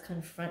just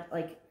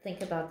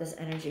think about this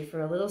energy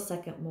for a little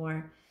second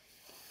more.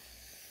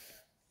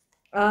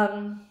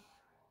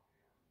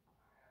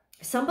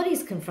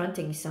 Somebody's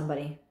confronting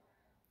somebody.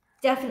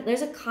 Definitely,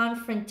 there's a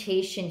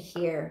confrontation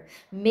here.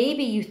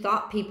 Maybe you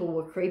thought people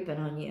were creeping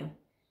on you.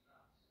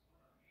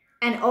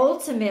 And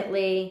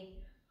ultimately,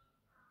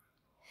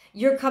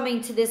 you're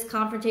coming to this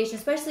confrontation,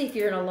 especially if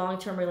you're in a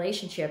long-term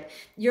relationship.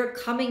 You're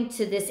coming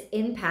to this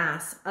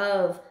impasse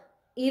of,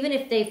 even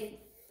if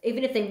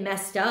they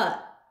messed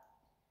up,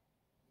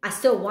 I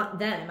still want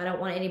them. I don't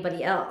want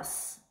anybody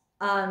else.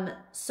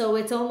 So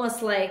it's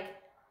almost like,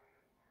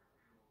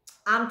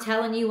 I'm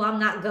telling you, I'm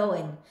not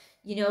going.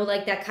 You know,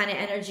 like that kind of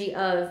energy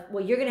of,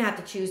 well, you're going to have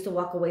to choose to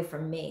walk away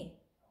from me.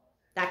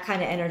 That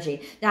kind of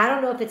energy. Now, I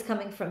don't know if it's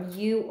coming from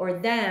you or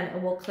them,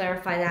 and we'll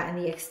clarify that in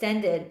the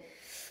extended.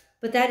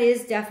 But that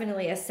is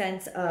definitely a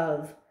sense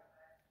of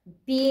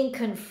being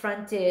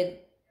confronted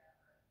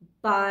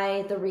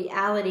by the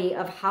reality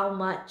of how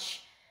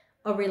much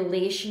a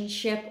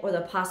relationship or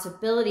the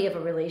possibility of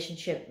a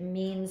relationship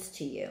means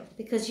to you.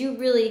 Because you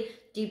really,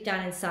 deep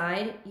down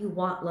inside, you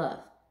want love.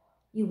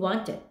 You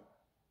want it.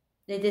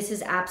 This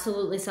is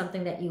absolutely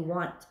something that you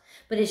want.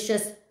 But it's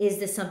just, is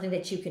this something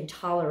that you can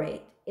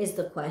tolerate, is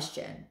the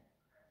question.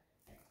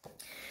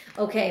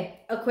 Okay,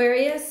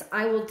 Aquarius,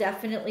 I will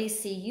definitely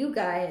see you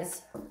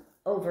guys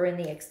over in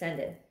the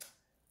extended.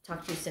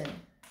 Talk to you soon.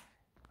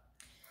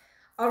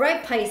 All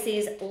right,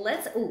 Pisces,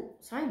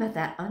 sorry about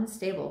that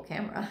unstable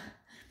camera.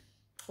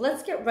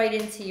 Let's get right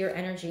into your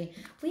energy.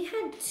 We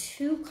had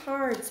 2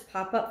 cards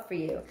pop up for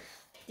you.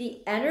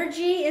 The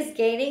energy is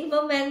gaining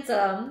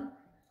momentum,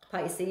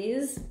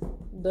 Pisces.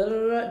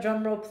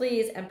 Drum roll,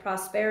 please. And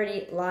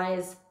prosperity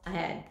lies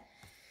ahead.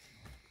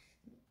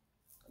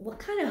 What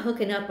kind of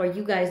hooking up are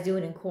you guys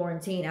doing in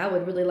quarantine? I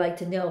would really like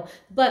to know.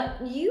 But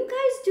you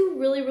guys do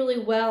really, really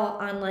well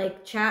on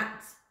like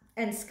chats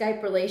and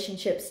Skype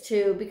relationships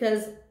too,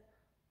 because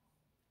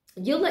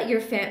you'll let your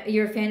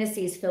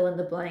fantasies fill in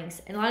the blanks.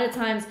 And a lot of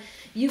times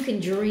you can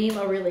dream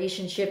a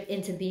relationship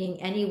into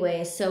being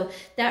anyway. So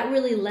that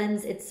really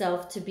lends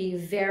itself to be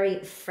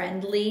very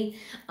friendly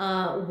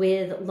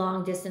with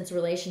long distance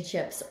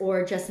relationships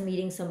or just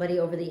meeting somebody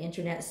over the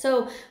internet.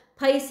 So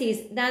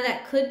Pisces, now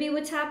that could be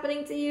what's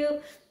happening to you.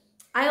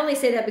 I only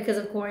say that because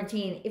of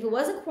quarantine. If it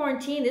wasn't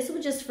quarantine, this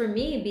would just for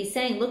me be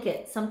saying, look,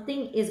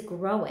 something is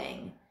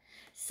growing.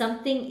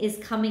 Something is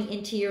coming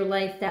into your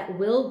life that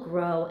will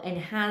grow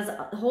and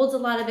holds a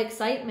lot of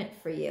excitement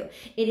for you.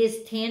 It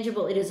is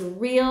tangible. It is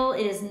real.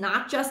 It is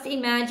not just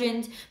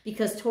imagined,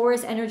 because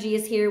Taurus energy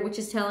is here, which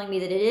is telling me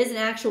that it is an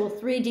actual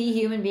 3D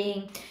human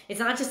being. It's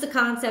not just a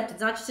concept.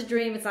 It's not just a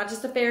dream. It's not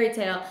just a fairy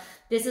tale.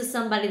 This is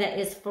somebody that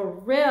is for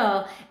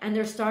real, and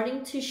they're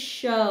starting to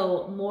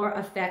show more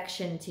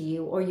affection to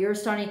you, or your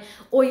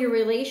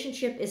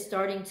relationship is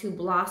starting to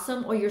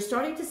blossom, or you're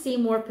starting to see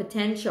more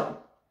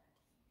potential.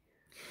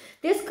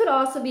 This could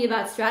also be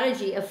about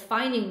strategy of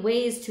finding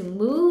ways to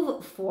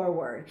move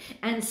forward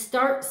and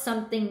start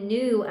something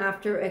new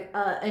after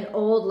an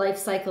old life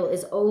cycle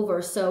is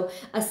over. So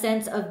a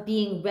sense of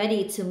being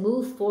ready to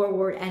move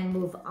forward and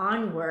move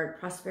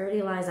onward.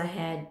 Prosperity lies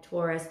ahead,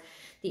 Taurus.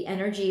 The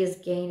energy is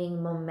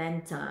gaining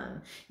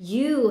momentum.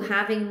 You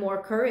having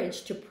more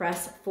courage to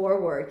press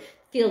forward.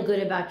 Feel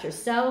good about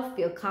yourself,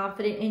 feel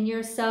confident in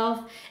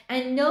yourself,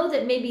 and know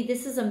that maybe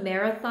this is a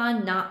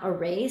marathon, not a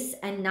race,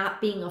 and not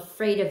being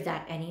afraid of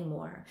that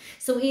anymore.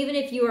 So even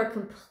if you are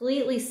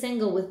completely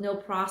single with no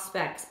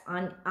prospects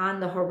on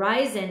the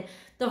horizon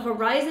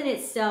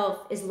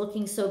itself is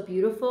looking so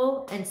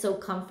beautiful and so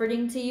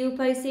comforting to you,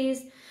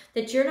 Pisces,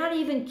 that you're not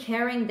even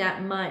caring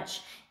that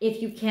much if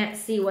you can't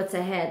see what's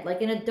ahead.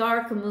 Like in a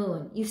dark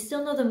moon, you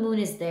still know the moon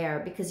is there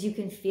because you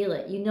can feel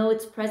it. You know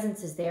its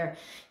presence is there.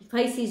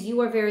 Pisces, you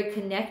are very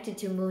connected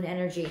to moon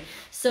energy.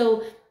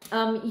 So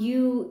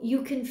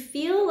you can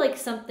feel like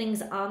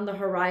something's on the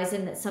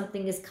horizon, that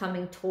something is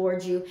coming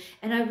towards you.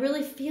 And I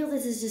really feel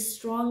this is a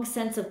strong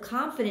sense of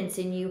confidence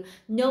in you,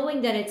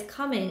 knowing that it's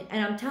coming.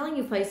 And I'm telling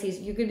you, Pisces,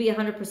 you could be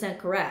 100%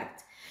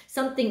 correct.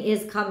 Something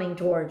is coming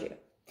towards you.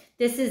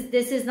 This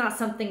is not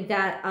something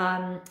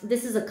that,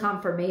 this is a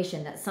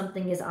confirmation that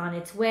something is on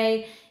its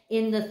way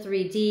in the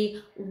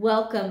 3D.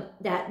 Welcome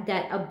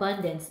that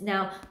abundance.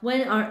 Now,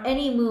 when our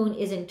any moon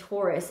is in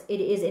Taurus,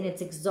 it is in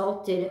its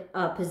exalted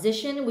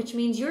position, which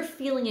means you're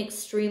feeling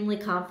extremely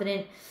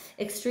confident,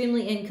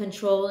 extremely in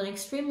control, and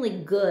extremely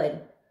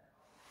good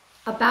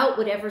about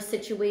whatever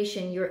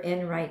situation you're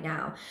in right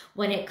now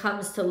when it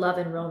comes to love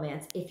and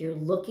romance. If you're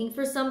looking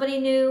for somebody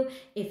new,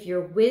 if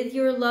you're with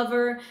your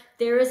lover,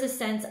 there is a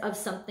sense of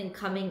something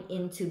coming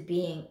into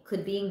being.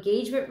 Could be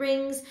engagement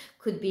rings,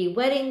 could be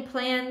wedding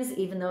plans,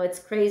 even though it's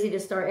crazy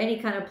to start any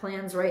kind of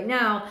plans right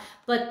now,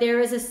 but there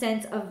is a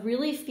sense of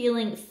really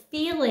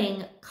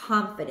feeling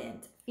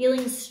confident,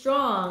 feeling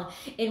strong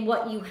in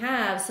what you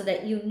have, so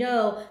that you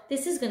know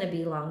this is going to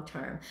be long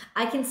term.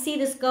 I can see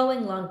this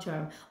going long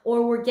term,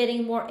 or we're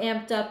getting more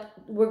amped up.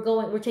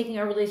 We're taking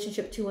our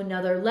relationship to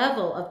another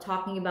level of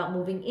talking about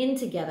moving in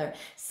together.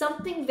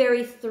 Something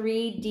very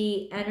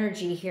 3D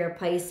energy here,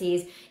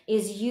 Pisces,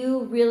 is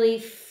you really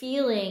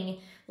feeling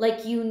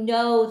like you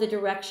know the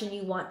direction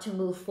you want to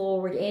move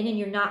forward in, and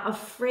you're not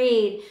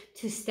afraid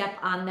to step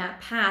on that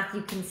path.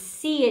 You can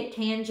see it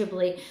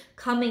tangibly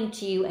coming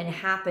to you and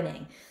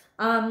happening.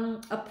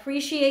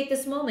 Appreciate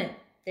this moment.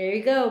 There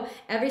you go.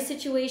 Every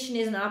situation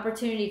is an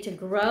opportunity to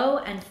grow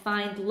and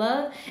find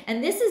love.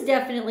 And this is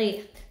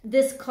definitely,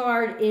 this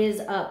card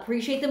is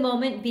appreciate the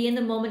moment, be in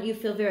the moment. You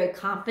feel very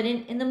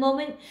confident in the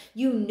moment.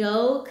 You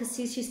know, because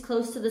she's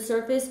close to the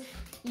surface,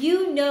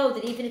 you know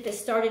that even if it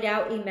started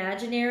out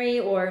imaginary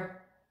or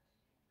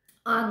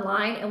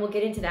online, and we'll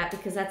get into that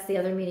because that's the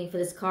other meaning for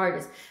this card,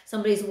 is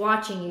somebody's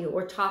watching you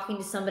or talking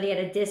to somebody at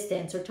a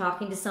distance or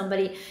talking to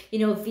somebody, you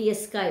know, via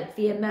Skype,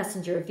 via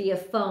Messenger, via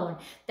phone.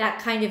 That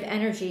kind of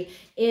energy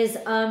is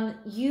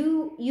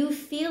you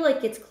feel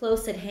like it's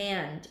close at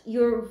hand.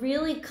 You're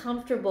really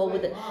comfortable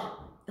with it.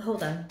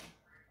 Hold on.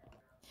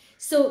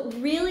 So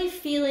really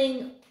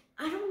feeling,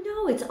 I don't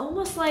know, it's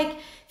almost like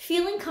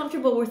feeling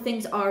comfortable where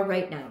things are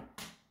right now.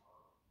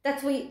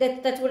 That's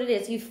what it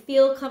is. You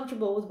feel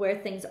comfortable with where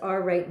things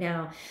are right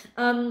now.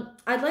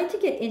 I'd like to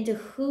get into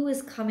who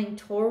is coming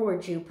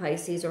towards you,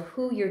 Pisces, or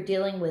who you're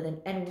dealing with,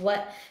 and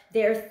what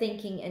they're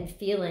thinking and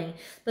feeling.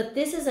 But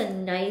this is a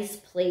nice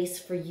place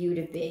for you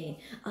to be.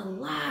 A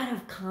lot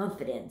of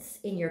confidence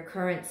in your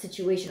current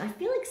situation. I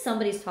feel like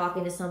somebody's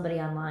talking to somebody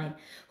online.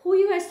 Who are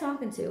you guys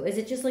talking to? Is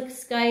it just like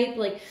Skype?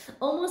 Like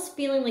almost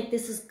feeling like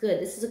this is good.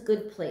 This is a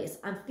good place.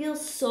 I feel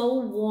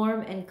so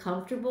warm and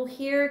comfortable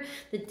here.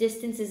 The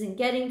distance isn't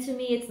getting to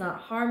me. It's not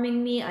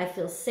harming me. I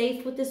feel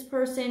safe with this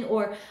person,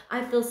 or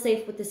I feel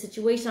safe with the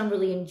situation. I'm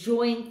really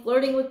enjoying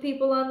flirting with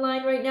people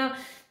online right now.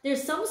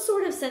 There's some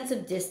sort of sense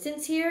of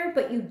distance here,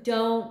 but you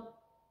don't,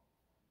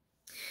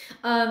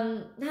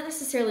 not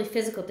necessarily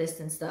physical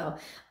distance though.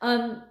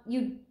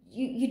 You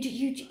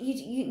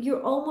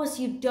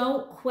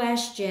don't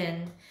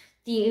question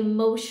the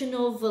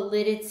emotional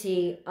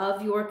validity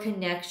of your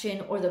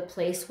connection or the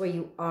place where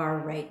you are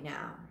right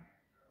now.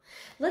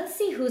 Let's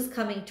see who's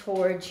coming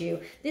towards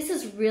you. This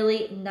is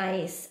really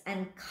nice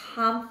and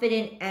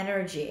confident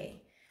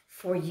energy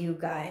for you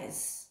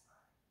guys.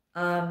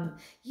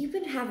 You've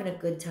been having a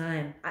good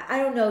time. I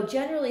don't know,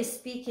 generally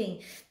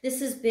speaking, this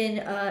has been,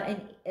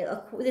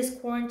 this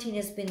quarantine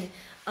has been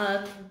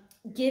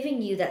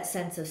giving you that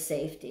sense of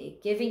safety,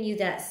 giving you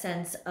that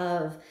sense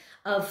of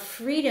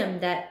freedom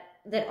that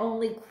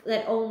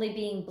only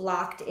being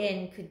blocked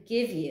in could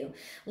give you,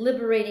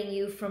 liberating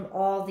you from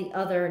all the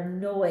other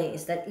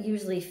noise that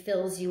usually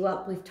fills you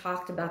up. We've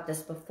talked about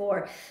this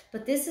before,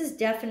 but this is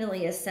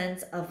definitely a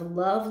sense of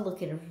love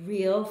looking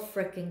real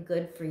freaking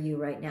good for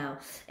you right now.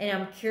 And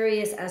I'm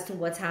curious as to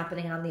what's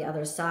happening on the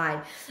other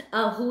side.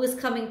 Who is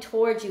coming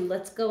towards you?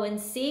 Let's go and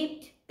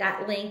see.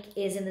 That link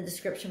is in the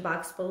description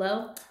box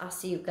below. I'll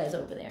see you guys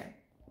over there.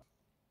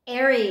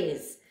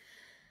 Aries.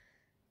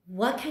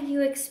 What can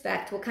you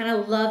expect? What kind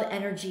of love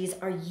energies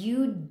are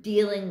you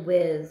dealing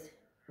with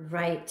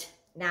right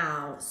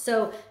now?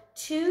 So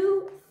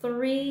 2,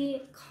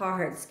 3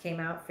 cards came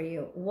out for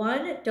you.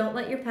 1, don't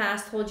let your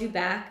past hold you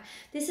back.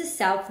 This is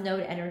South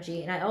Node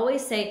energy. And I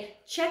always say,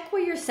 check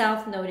where your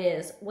South Node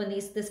is when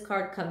this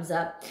card comes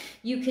up.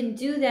 You can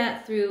do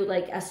that through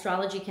like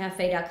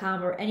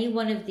astrologycafe.com or any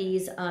one of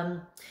these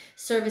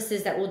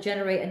services that will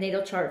generate a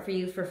natal chart for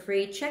you for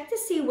free. Check to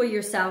see where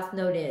your South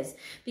Node is,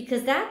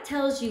 because that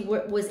tells you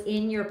what was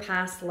in your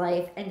past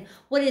life and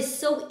what is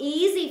so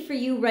easy for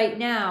you right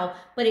now,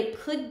 but it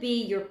could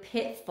be your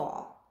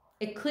pitfall.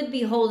 It could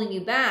be holding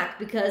you back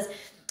because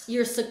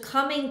you're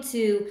succumbing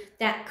to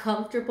that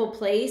comfortable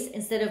place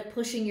instead of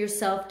pushing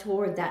yourself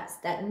toward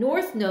that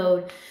North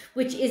Node,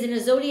 which is in a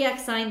zodiac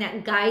sign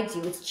that guides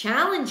you. It's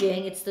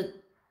challenging. It's the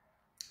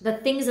the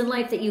things in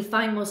life that you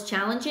find most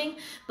challenging.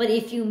 But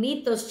if you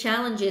meet those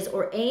challenges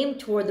or aim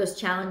toward those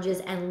challenges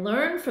and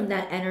learn from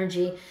that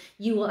energy,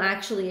 you will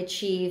actually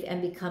achieve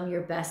and become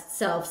your best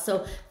self.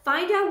 So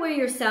find out where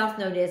your South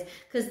Node is,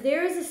 because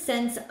there is a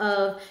sense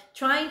of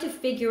trying to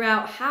figure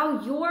out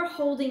how you're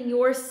holding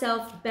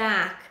yourself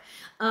back,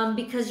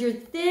 because you're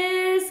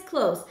this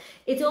close.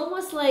 It's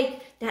almost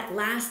like that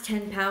last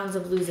 10 pounds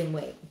of losing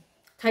weight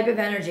type of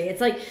energy.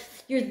 It's like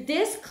you're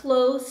this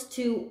close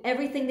to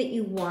everything that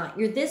you want.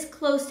 You're this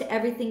close to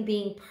everything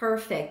being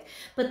perfect.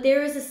 But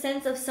there is a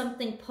sense of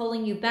something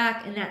pulling you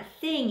back, and that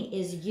thing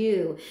is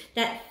you.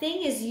 That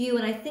thing is you,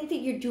 and I think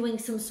that you're doing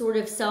some sort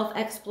of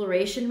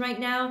self-exploration right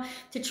now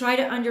to try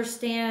to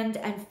understand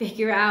and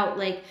figure out,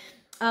 like,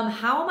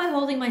 how am I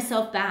holding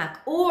myself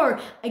back? Or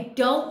I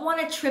don't want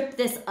to trip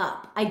this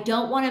up. I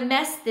don't want to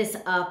mess this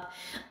up.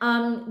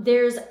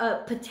 There's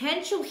a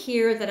potential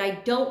here that I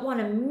don't want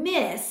to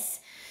miss.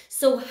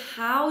 So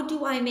how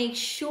do I make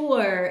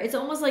sure? It's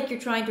almost like you're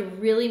trying to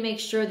really make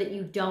sure that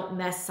you don't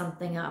mess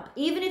something up.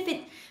 Even if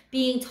it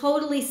being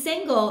totally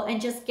single and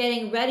just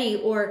getting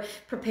ready or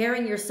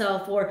preparing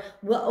yourself or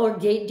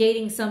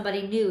dating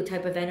somebody new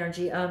type of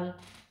energy.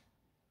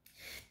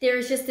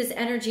 There's just this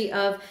energy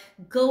of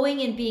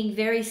going and being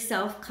very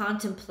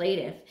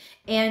self-contemplative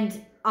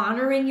and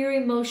honoring your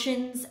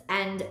emotions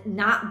and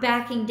not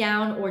backing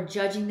down or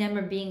judging them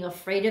or being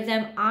afraid of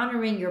them,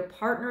 honoring your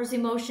partner's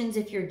emotions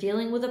if you're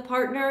dealing with a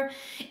partner,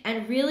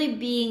 and really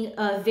being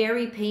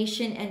very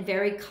patient and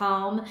very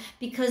calm,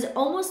 because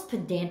almost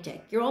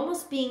pedantic. You're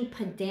almost being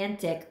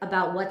pedantic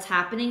about what's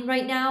happening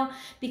right now,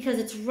 because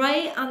it's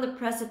right on the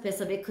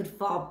precipice of it could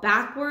fall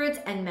backwards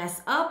and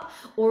mess up,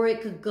 or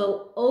it could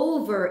go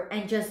over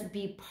and just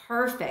be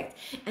perfect.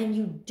 And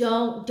you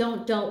don't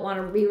want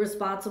to be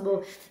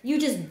responsible. You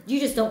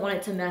just don't want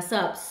it to mess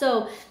up.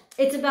 So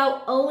it's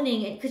about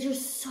owning it, because you're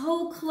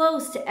so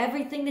close to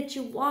everything that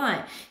you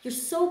want. You're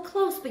so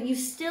close, but you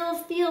still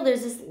feel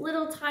there's this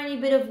little tiny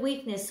bit of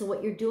weakness. So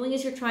what you're doing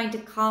is you're trying to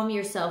calm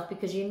yourself,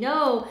 because you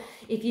know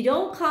if you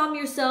don't calm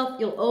yourself,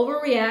 you'll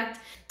overreact,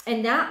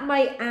 and that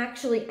might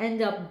actually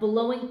end up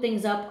blowing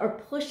things up or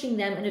pushing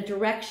them in a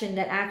direction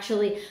that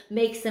actually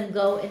makes them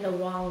go in the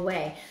wrong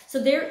way.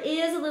 So there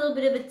is a little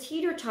bit of a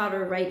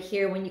teeter-totter right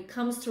here when it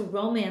comes to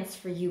romance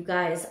for you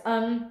guys.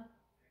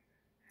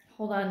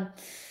 Hold on.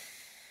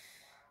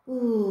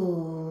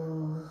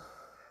 Ooh.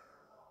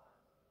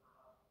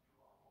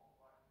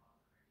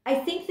 I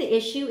think the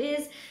issue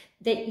is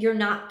that you're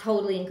not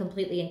totally and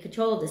completely in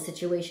control of the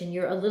situation.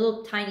 You're a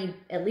little tiny,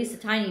 at least a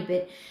tiny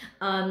bit,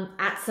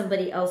 at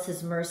somebody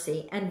else's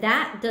mercy. And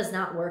that does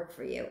not work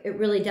for you. It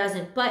really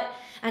doesn't. But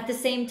at the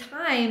same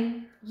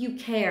time, you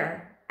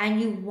care. And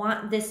you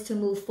want this to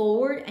move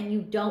forward, and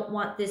you don't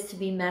want this to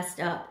be messed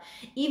up.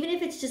 Even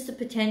if it's just a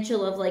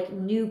potential of like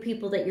new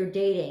people that you're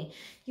dating,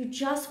 you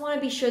just want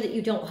to be sure that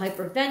you don't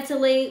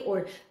hyperventilate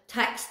or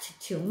text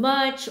too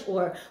much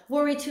or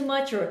worry too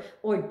much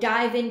or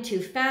dive in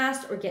too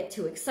fast or get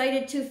too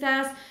excited too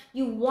fast.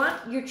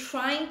 You're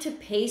trying to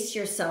pace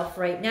yourself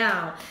right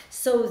now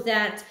so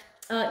that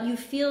you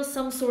feel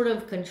some sort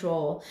of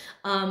control,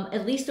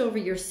 at least over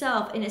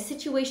yourself, in a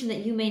situation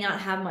that you may not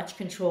have much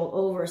control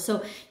over.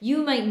 So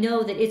you might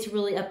know that it's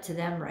really up to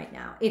them right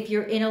now. If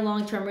you're in a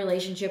long-term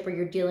relationship or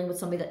you're dealing with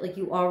somebody that like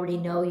you already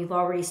know, you've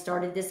already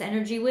started this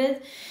energy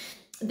with,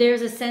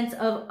 there's a sense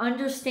of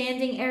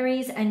understanding,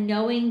 Aries, and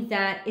knowing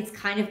that it's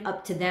kind of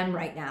up to them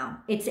right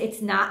now.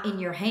 It's not in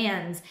your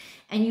hands,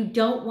 and you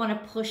don't want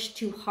to push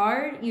too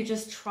hard. You're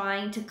just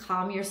trying to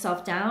calm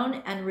yourself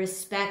down and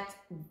respect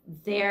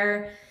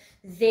their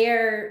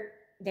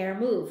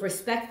move,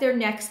 respect their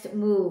next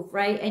move,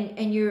 right?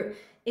 And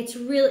it's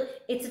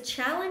a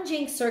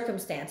challenging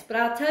circumstance, but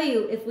I'll tell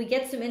you, if we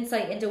get some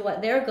insight into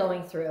what they're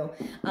going through,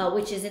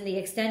 which is in the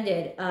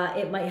extended,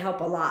 it might help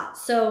a lot.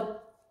 So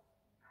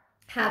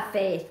have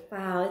faith.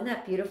 Wow, isn't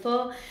that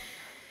beautiful?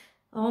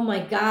 Oh my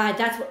God,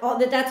 that's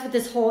what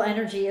this whole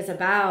energy is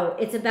about.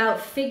 It's about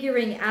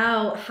figuring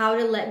out how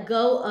to let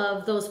go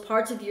of those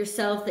parts of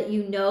yourself that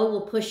you know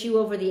will push you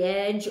over the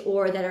edge,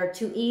 or that are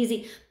too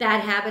easy,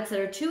 bad habits that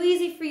are too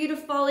easy for you to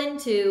fall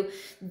into,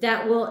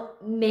 that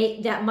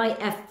might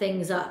F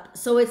things up.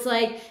 So it's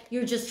like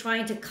you're just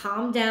trying to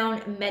calm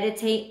down,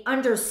 meditate,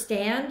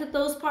 understand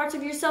those parts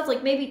of yourself,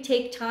 like maybe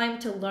take time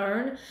to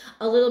learn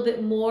a little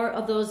bit more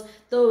of those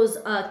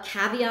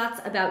caveats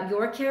about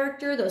your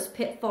character, those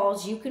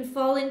pitfalls you can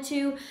fall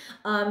into,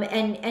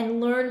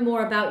 and learn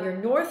more about your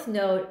North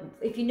Node.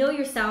 If you know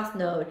your South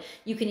Node,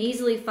 you can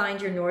easily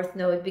find your North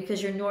Node,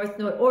 because your North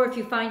Node, or if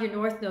you find your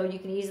North Node, you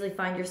can easily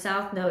find your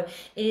South Node.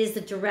 It is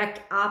the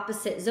direct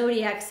opposite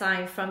zodiac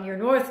sign from your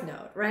North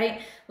Node,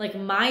 right? Like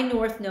my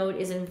North Node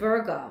is in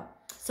Virgo.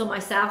 So my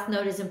South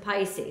Node is in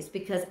Pisces,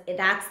 because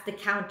that's the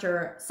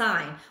counter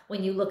sign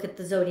when you look at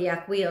the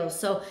zodiac wheel.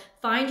 So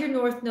find your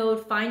North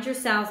Node, find your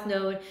South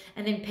Node,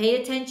 and then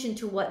pay attention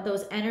to what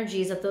those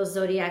energies of those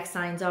zodiac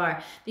signs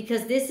are.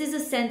 Because this is a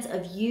sense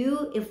of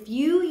you, if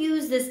you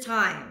use this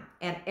time,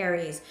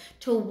 Aries,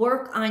 to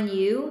work on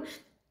you,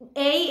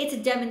 A, it's a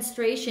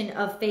demonstration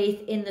of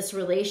faith in this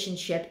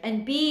relationship.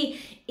 And B,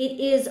 it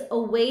is a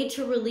way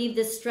to relieve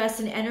the stress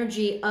and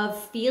energy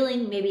of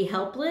feeling maybe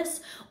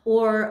helpless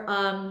or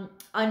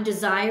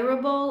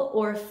undesirable,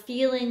 or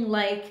feeling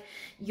like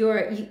you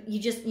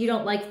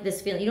don't like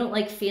this feeling. You don't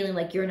like feeling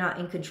like you're not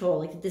in control,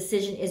 like the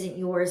decision isn't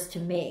yours to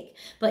make,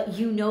 but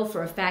you know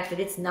for a fact that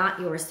it's not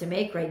yours to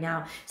make right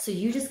now. So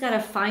you just got to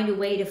find a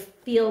way to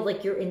feel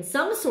like you're in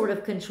some sort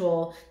of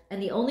control.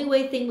 And the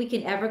only thing we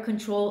can ever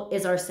control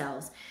is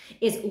ourselves,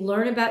 is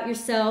learn about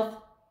yourself.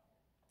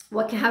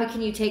 How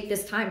can you take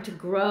this time to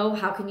grow?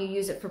 How can you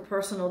use it for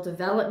personal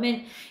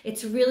development?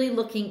 It's really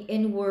looking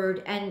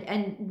inward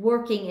and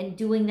working and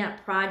doing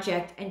that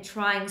project and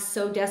trying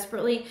so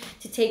desperately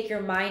to take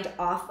your mind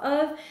off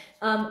of,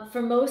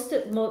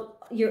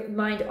 your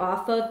mind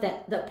off of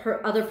the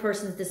other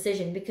person's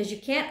decision, because you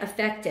can't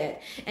affect it.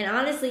 And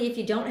honestly, if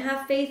you don't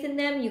have faith in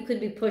them, you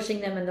could be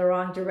pushing them in the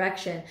wrong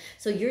direction.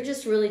 So you're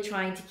just really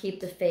trying to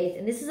keep the faith.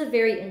 And this is a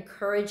very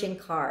encouraging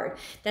card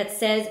that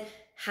says,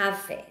 have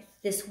faith.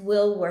 This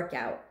will work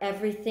out.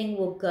 Everything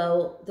will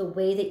go the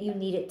way that you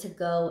need it to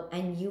go,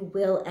 and you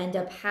will end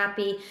up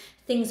happy.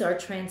 Things are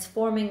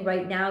transforming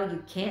right now.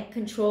 You can't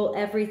control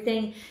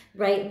everything.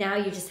 Right now,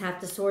 you just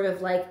have to sort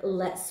of like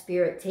let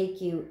spirit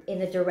take you in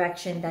the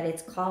direction that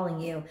it's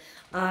calling you.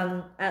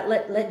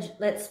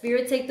 Let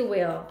spirit take the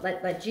wheel.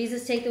 Let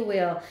Jesus take the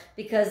wheel,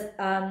 because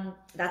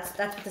that's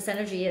what this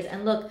energy is.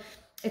 And look,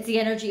 it's the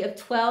energy of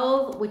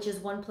 12, which is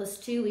 1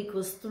 +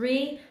 2 =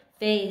 3.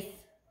 Faith.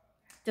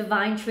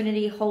 Divine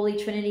Trinity,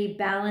 Holy Trinity,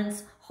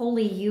 balance,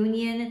 holy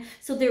union.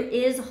 So there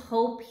is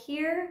hope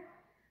here.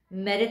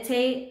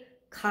 Meditate,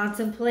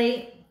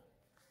 contemplate,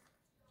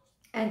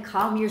 and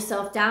calm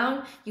yourself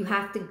down. You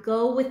have to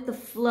go with the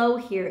flow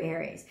here,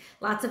 Aries.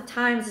 Lots of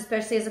times,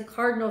 especially as a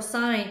cardinal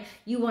sign,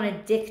 you want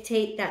to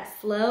dictate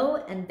that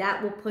flow, and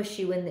that will push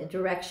you in the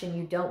direction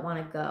you don't want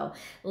to go.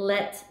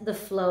 Let the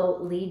flow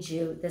lead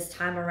you this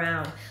time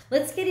around.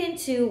 Let's get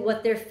into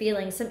what they're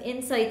feeling, some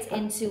insights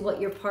into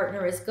what your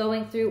partner is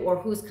going through or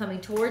who's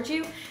coming towards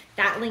you.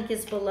 That link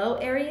is below,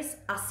 Aries.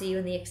 I'll see you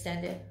in the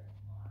extended.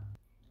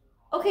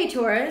 Okay,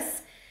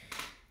 Taurus.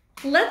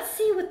 Let's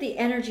see what the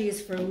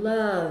energies for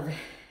love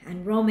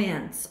and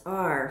romance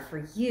are for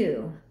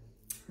you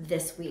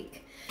this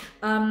week.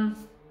 Wow,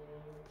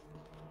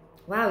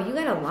 you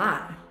got a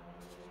lot.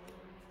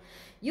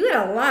 You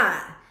got a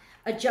lot.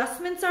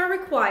 Adjustments are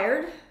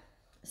required.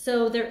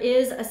 So there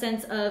is a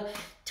sense of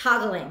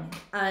toggling,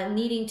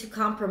 needing to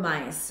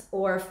compromise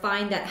or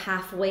find that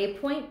halfway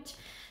point.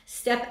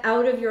 Step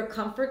out of your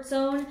comfort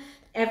zone.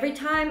 Every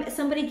time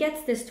somebody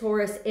gets this,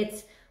 Taurus,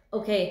 it's,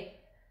 okay,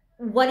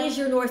 what is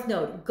your North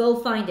Node? Go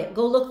find it.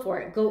 Go look for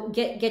it. Go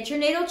get your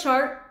natal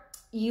chart.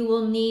 You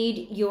will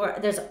need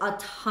there's a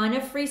ton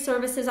of free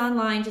services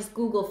online. Just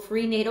Google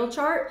free natal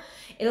chart.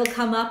 It'll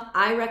come up.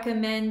 I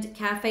recommend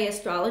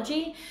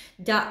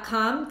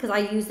cafeastrology.com because I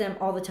use them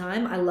all the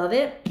time. I love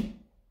it.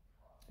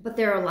 But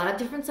there are a lot of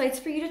different sites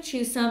for you to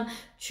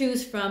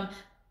choose from.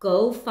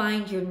 Go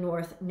find your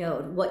North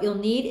Node. What you'll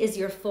need is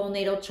your full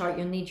natal chart.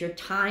 You'll need your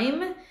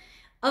time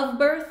of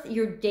birth,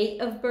 your date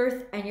of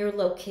birth, and your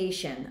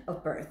location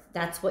of birth.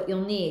 That's what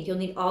you'll need. You'll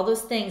need all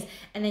those things,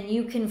 and then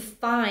you can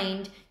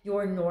find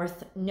your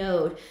North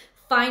Node.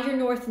 Find your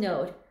North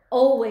Node.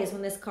 Always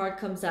when this card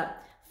comes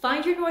up,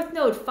 find your North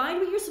Node. Find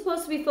what you're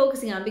supposed to be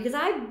focusing on, because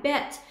I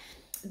bet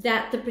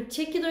that the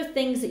particular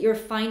things that you're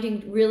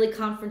finding really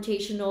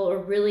confrontational or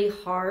really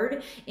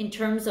hard in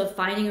terms of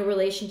finding a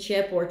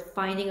relationship or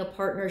finding a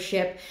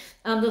partnership,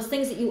 those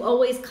things that you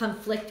always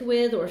conflict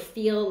with or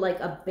feel like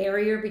a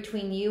barrier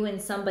between you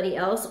and somebody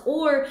else,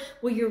 or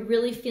where you're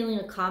really feeling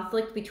a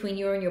conflict between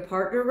you and your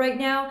partner right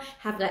now,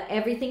 have got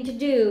everything to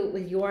do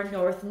with your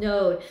North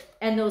Node.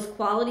 And those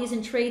qualities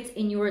and traits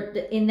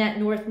in that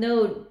North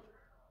Node,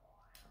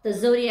 the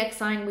zodiac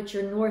sign which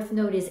your North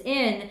Node is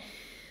in,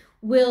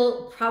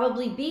 will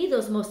probably be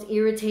those most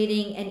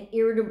irritating and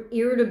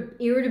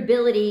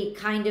irritability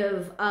kind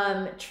of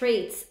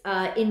traits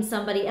in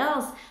somebody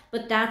else.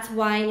 But that's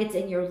why it's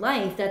in your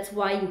life. That's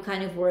why you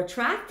kind of were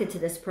attracted to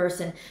this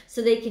person,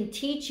 so they can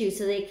teach you,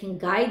 so they can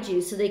guide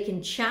you, so they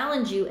can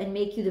challenge you and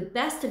make you the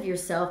best of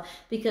yourself.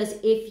 Because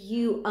if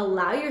you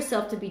allow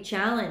yourself to be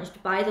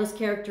challenged by those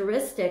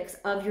characteristics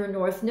of your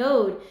North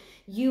Node,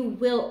 you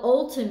will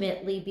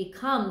ultimately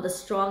become the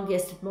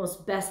strongest,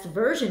 most best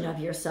version of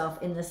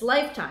yourself in this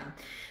lifetime.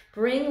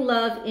 Bring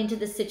love into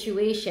the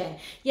situation.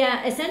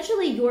 Yeah,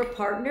 essentially your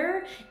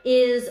partner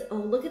is, oh,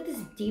 look at this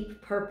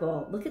deep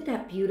purple. Look at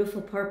that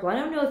beautiful purple. I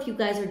don't know if you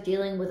guys are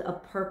dealing with a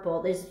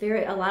purple. There's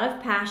a lot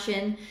of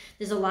passion.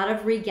 There's a lot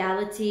of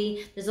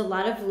regality. There's a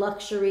lot of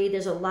luxury.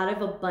 There's a lot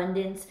of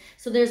abundance.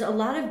 So there's a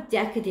lot of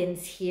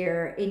decadence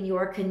here in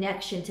your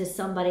connection to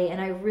somebody. And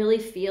I really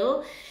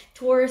feel,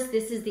 Taurus,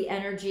 this is the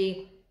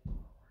energy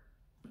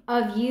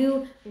of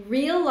you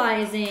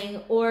realizing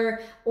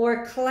or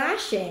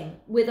clashing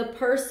with a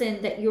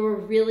person that you're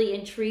really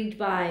intrigued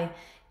by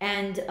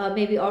and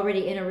maybe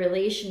already in a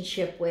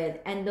relationship with.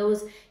 And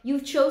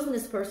you've chosen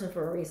this person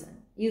for a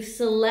reason. You've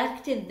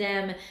selected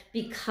them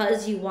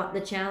because you want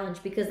the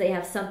challenge, because they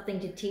have something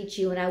to teach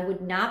you. And I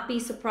would not be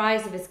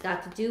surprised if it's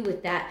got to do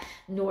with that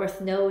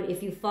North Node.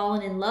 If you've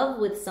fallen in love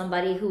with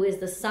somebody who is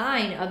the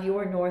sign of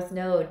your North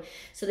Node,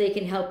 so they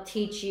can help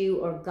teach you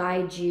or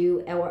guide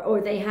you,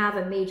 or they have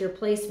a major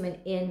placement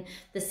in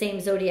the same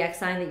zodiac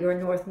sign that your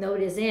North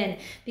Node is in,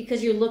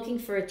 because you're looking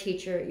for a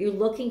teacher. You're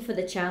looking for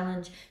the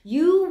challenge.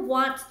 You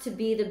want to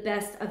be the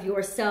best of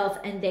yourself,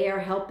 and they are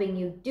helping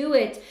you do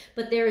it.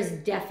 But there is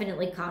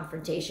definitely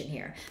confrontation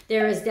here.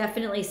 There is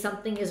definitely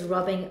something is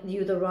rubbing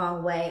you the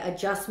wrong way.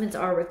 Adjustments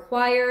are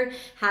required,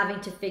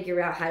 having to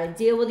figure out how to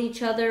deal with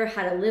each other,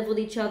 how to live with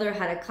each other,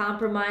 how to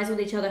compromise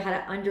with each other, how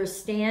to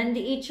understand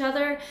each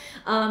other.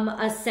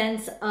 A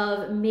sense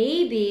of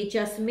maybe,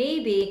 just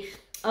maybe,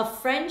 a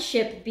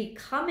friendship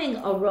becoming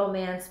a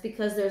romance,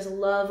 because there's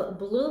love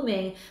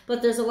blooming,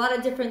 but there's a lot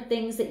of different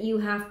things that you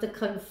have to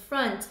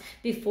confront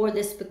before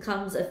this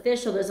becomes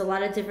official. There's a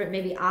lot of different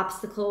maybe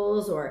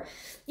obstacles, or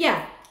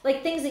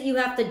like things that you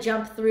have to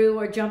jump through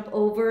or jump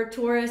over,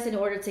 Taurus, in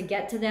order to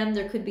get to them.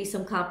 There could be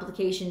some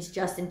complications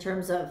just in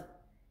terms of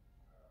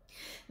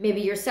maybe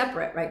you're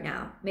separate right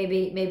now.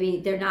 Maybe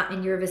they're not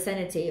in your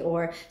vicinity,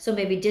 or so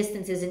maybe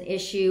distance is an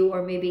issue,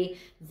 or maybe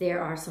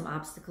there are some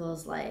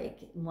obstacles like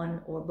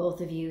one or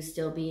both of you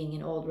still being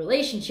in old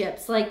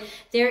relationships. Like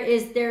there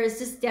is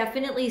just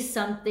definitely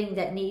something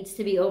that needs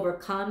to be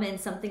overcome, and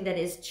something that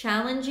is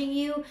challenging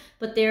you,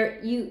 but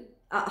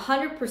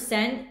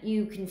 100%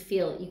 you can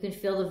feel the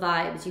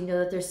vibes. You know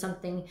that there's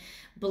something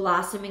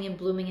blossoming and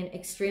blooming and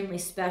extremely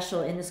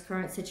special in this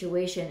current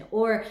situation.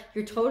 Or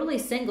you're totally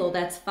single,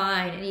 that's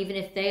fine. And even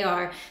if they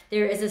are,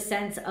 there is a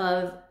sense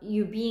of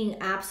you being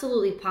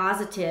absolutely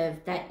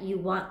positive that you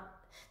want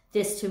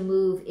this to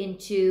move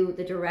into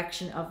the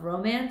direction of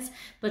romance,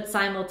 but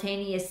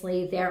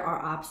simultaneously there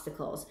are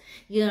obstacles,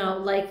 you know,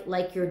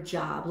 like your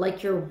job,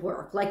 like your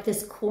work, like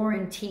this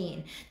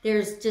quarantine.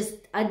 There's just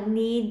a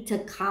need to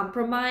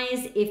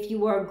compromise if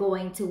you are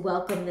going to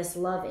welcome this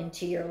love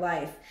into your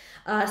life.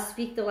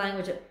 Speak the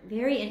language of,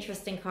 very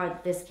interesting card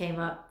that this came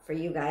up for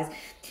you guys.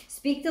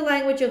 Speak the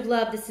language of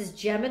love. This is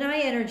Gemini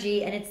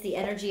energy, and it's the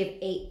energy of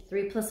 8.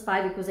 3 +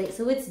 5 = 8.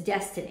 So it's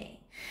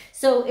destiny.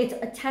 So it's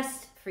a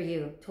test for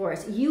you,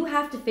 Taurus. You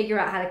have to figure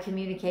out how to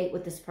communicate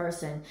with this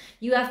person.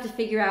 You have to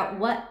figure out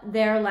what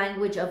their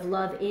language of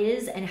love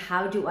is and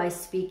how do I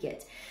speak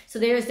it. So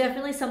there is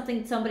definitely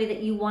somebody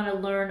that you want to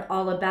learn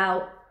all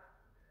about,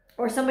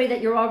 or somebody that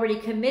you're already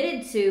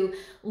committed to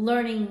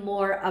learning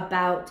more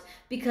about,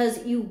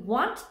 because you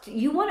want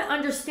to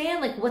understand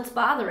like what's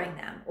bothering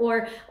them,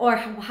 or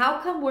how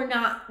come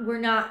not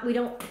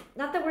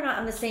that we're not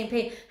on the same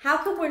page, how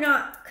come we're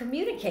not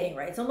communicating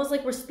right? It's almost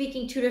like we're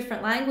speaking two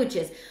different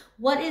languages.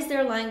 What is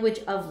their language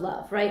of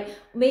love, right?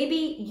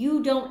 Maybe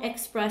you don't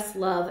express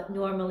love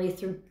normally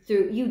through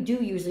you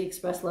do usually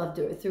express love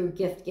through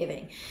gift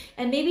giving.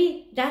 And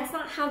maybe that's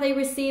not how they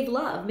receive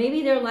love.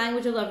 Maybe their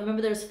language of love,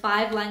 remember there's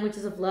 5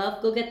 languages of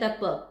love. Go get that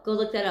book. Go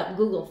look that up.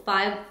 Google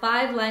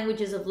 5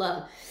 languages of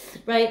love,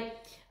 right?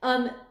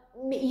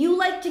 You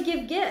like to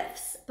give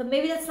gifts, but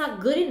maybe that's not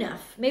good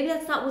enough. Maybe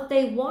that's not what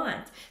they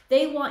want.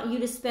 They want you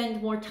to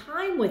spend more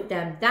time with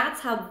them.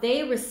 That's how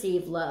they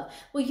receive love.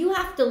 Well, you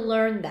have to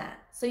learn that.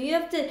 So you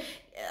have to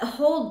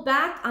hold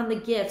back on the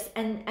gifts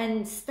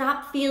and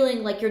stop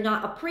feeling like you're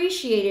not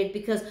appreciated,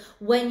 because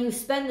when you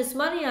spend this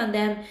money on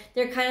them,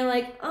 they're kind of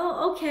like,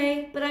 oh,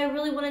 okay, but I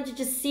really wanted to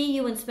just see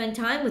you and spend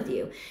time with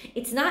you.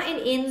 It's not an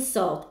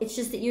insult. It's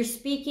just that you're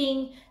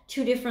speaking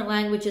 2 different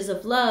languages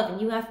of love, and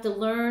you have to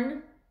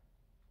learn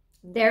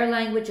their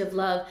language of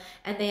love,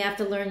 and they have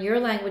to learn your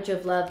language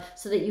of love,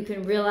 so that you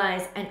can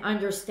realize and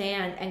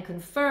understand and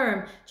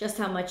confirm just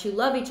how much you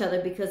love each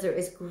other, because there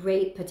is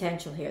great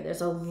potential here.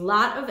 There's a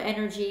lot of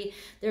energy,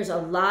 there's a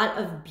lot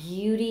of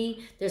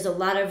beauty, there's a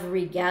lot of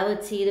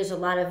regality, there's a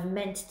lot of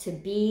meant to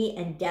be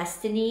and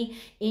destiny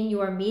in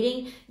your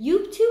meeting.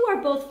 You two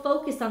are both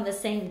focused on the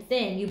same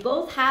thing. You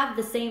both have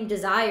the same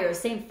desires,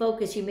 same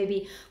focus. You may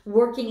be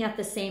working at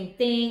the same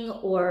thing,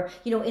 or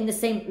in the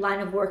same line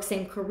of work,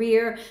 same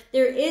career.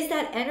 There is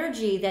that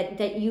energy that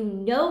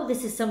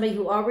this is somebody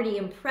who already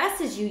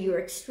impresses you. You're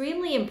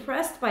extremely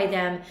impressed by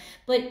them,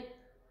 but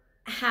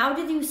how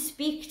do you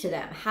speak to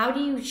them? How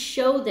do you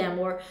show them,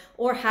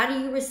 or how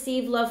do you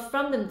receive love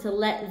from them to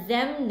let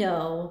them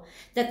know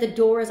that the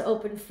door is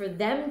open for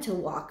them to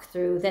walk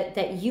through,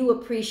 that you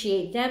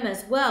appreciate them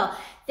as well?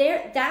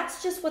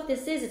 That's just what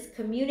this is. It's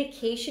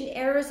communication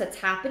errors that's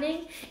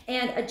happening,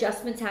 and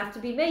adjustments have to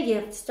be made. You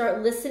have to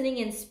start listening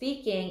and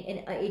speaking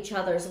in each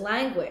other's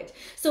language.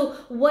 So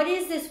what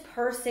is this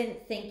person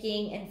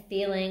thinking and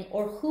feeling,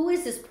 or who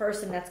is this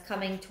person that's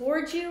coming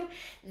towards you?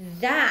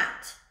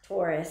 That,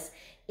 Taurus,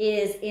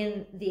 is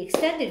in the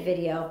extended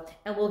video,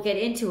 and we'll get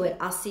into it.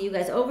 I'll see you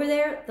guys over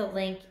there. The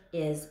link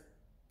is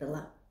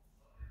below.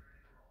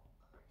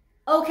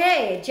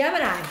 Okay,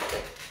 Gemini.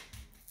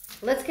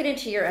 Let's get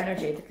into your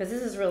energy, because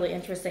this is really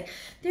interesting.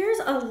 There's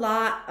a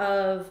lot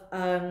of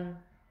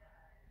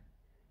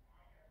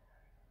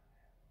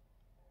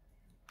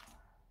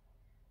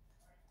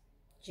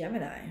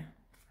Gemini.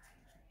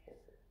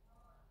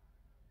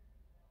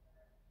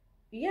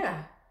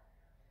 Yeah.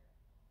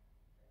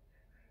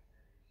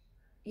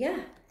 Yeah,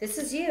 this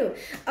is you.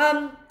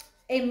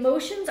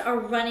 Emotions are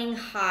running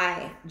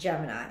high,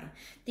 Gemini.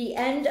 The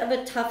end of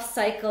a tough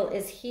cycle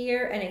is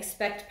here, and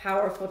expect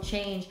powerful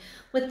change.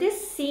 What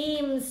this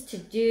seems to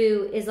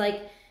do is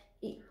like,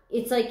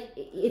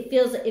 it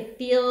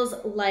feels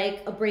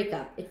like a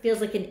breakup. It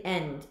feels like an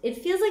end.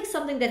 It feels like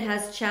something that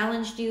has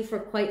challenged you for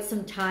quite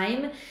some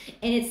time,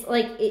 and it's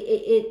like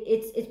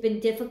it's been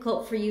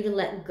difficult for you to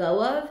let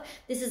go of.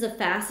 This is a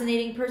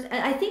fascinating person.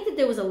 I think that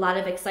there was a lot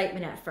of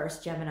excitement at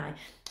first, Gemini,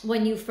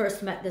 when you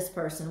first met this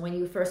person, when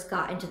you first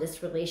got into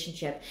this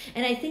relationship.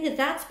 And I think that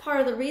that's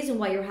part of the reason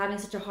why you're having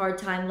such a hard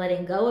time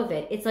letting go of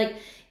it. It's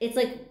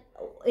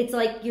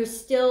like you're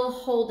still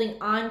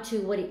holding on to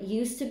what it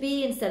used to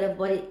be instead of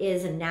what it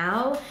is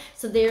now.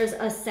 So there's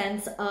a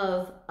sense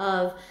of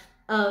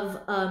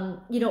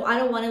you know, I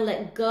don't want to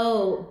let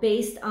go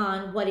based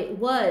on what it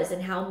was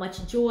and how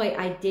much joy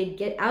I did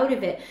get out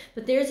of it.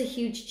 But there's a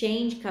huge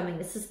change coming.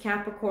 This is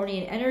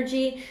Capricornian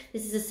energy.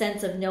 This is a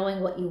sense of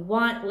knowing what you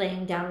want,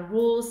 laying down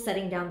rules,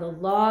 setting down the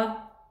law.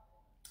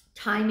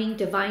 Timing,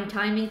 divine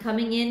timing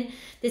coming in.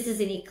 This is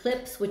an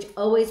eclipse, which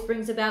always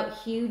brings about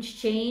huge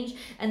change.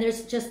 And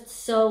there's just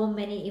so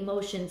many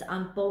emotions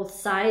on both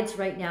sides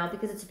right now,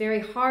 because it's very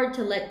hard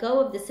to let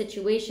go of the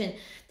situation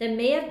that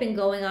may have been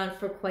going on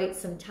for quite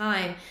some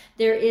time.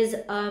 There is,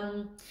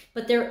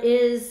 but there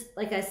is,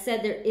 like I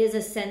said, there is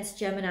a sense,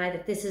 Gemini,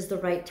 that this is the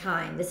right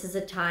time. This is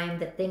a time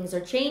that things are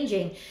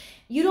changing.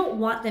 You don't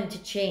want them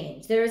to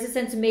change. There is a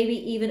sense maybe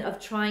even of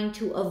trying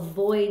to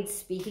avoid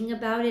speaking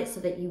about it so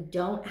that you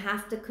don't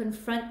have to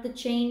confront the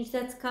change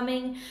that's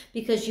coming,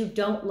 because you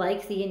don't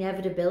like the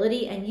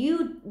inevitability, and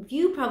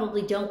you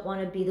probably don't want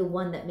to be the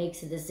one that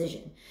makes a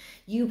decision.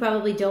 You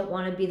probably don't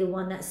want to be the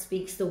one that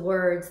speaks the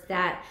words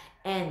that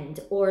end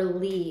or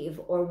leave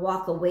or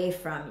walk away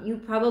from. You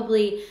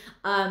probably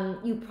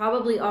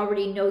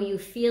already know you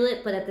feel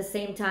it, but at the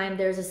same time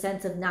there's a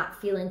sense of not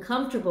feeling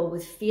comfortable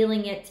with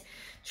feeling it,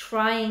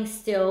 trying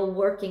still,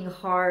 working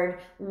hard,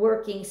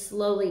 working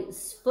slowly,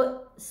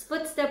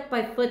 footstep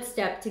by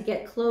footstep to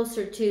get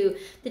closer to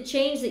the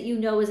change that you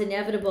know is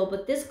inevitable.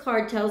 But this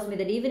card tells me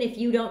that even if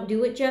you don't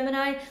do it,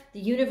 Gemini,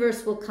 the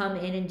universe will come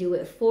in and do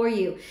it for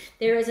you.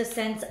 There is a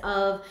sense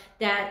of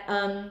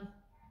that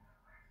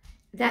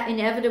that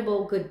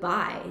inevitable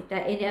goodbye,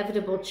 that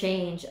inevitable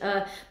change.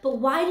 But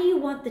why do you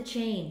want the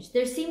change?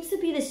 There seems to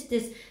be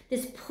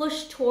this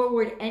push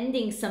toward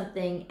ending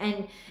something,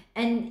 and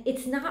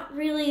it's not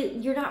really,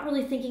 you're not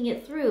really thinking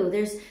it through.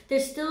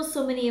 There's still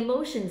so many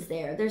emotions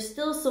there. There's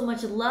still so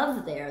much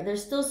love there.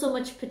 There's still so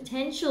much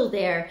potential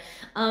there.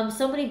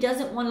 Somebody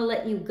doesn't want to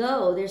let you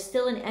go. There's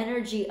still an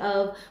energy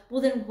of,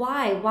 well, then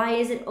why? Why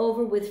is it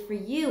over with for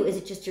you? Is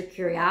it just your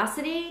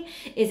curiosity?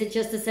 Is it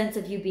just a sense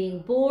of you being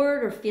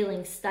bored or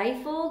feeling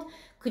stifled?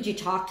 Could you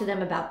talk to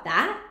them about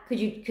that? Could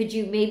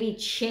you maybe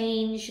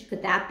change?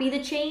 Could that be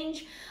the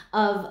change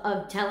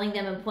of telling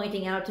them and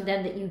pointing out to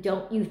them that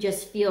you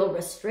just feel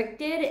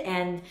restricted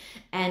and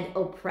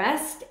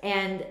oppressed,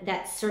 and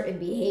that certain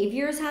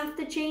behaviors have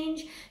to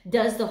change?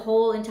 Does the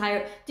whole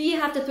entire, do you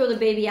have to throw the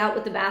baby out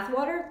with the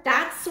bathwater?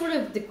 That's sort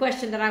of the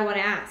question that I want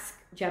to ask,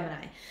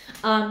 Gemini.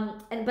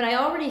 But I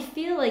already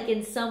feel like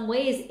in some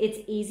ways it's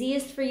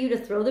easiest for you to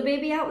throw the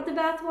baby out with the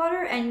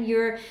bathwater, and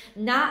you're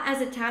not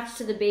as attached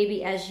to the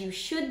baby as you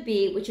should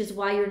be, which is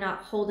why you're not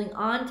holding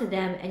on to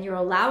them and you're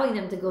allowing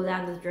them to go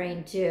down the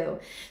drain too.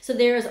 So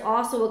there is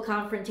also a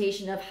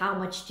confrontation of how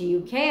much do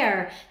you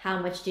care? How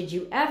much did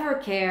you ever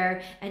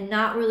care? And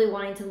not really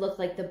wanting to look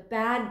like the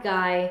bad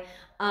guy,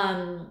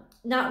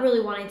 not really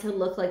wanting to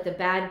look like the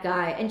bad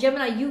guy. And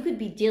Gemini, you could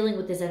be dealing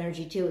with this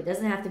energy too. It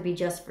doesn't have to be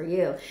just for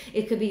you.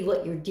 It could be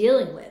what you're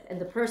dealing with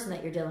and the person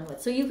that you're dealing with.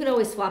 So you can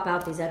always swap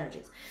out these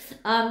energies.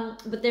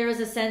 But there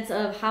is a sense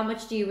of how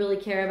much do you really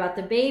care about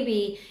the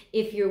baby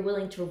if you're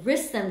willing to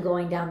risk them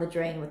going down the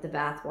drain with the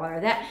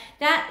bathwater.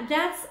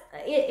 That's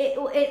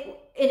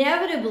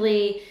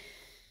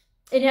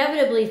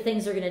inevitably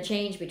things are going to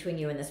change between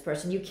you and this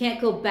person. You can't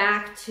go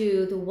back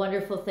to the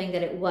wonderful thing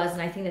that it was. And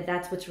I think that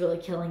that's what's really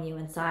killing you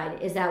inside,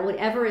 is that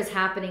whatever is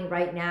happening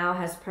right now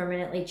has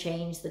permanently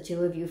changed the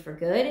two of you for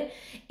good.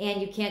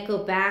 And you can't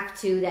go back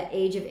to that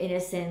age of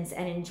innocence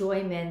and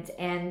enjoyment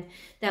and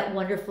that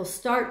wonderful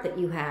start that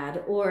you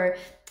had, or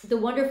the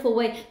wonderful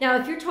way. Now,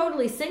 if you're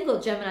totally single,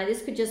 Gemini,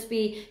 this could just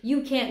be,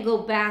 you can't go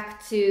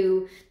back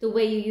to the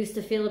way you used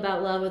to feel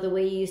about love or the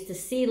way you used to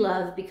see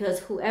love, because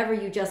whoever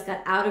you just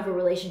got out of a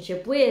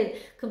relationship with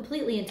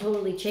completely and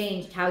totally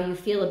changed how you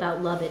feel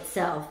about love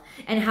itself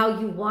and how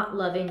you want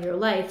love in your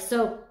life.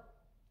 So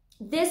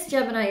this,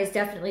 Gemini, is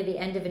definitely the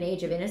end of an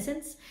age of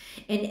innocence,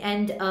 an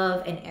end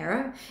of an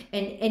era,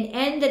 an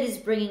end that is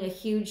bringing a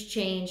huge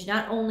change,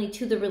 not only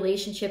to the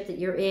relationship that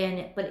you're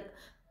in,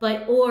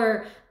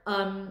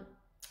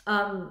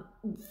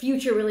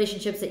 future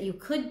relationships that you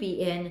could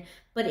be in,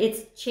 but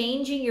it's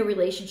changing your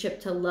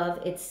relationship to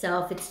love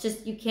itself. It's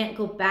just, you can't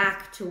go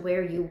back to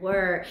where you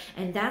were.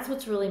 And that's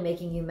what's really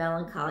making you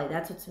melancholy.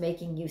 That's what's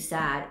making you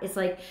sad. It's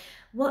like,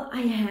 what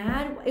I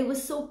had, it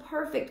was so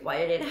perfect. Why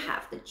did it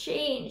have to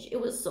change?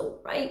 It was so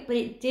right, but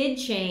it did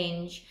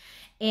change,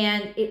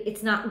 and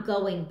it's not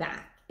going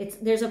back.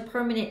 There's a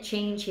permanent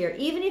change here.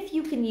 Even if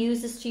you can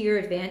use this to your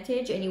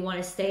advantage and you want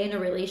to stay in a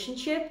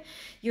relationship,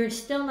 you're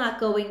still not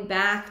going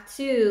back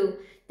to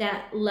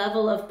that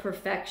level of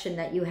perfection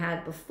that you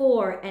had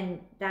before, and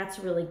that's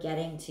really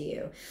getting to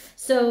you.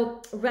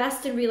 So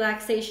rest and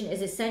relaxation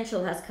is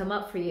essential, has come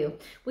up for you.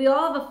 We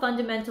all have a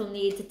fundamental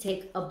need to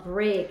take a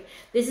break.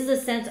 This is a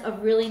sense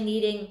of really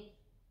needing,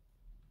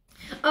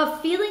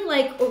 of feeling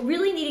like, or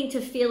really needing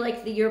to feel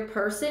like your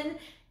person,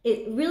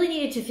 it really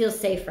needed to feel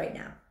safe right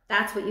now.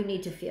 That's what you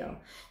need to feel.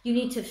 You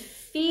need to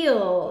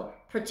feel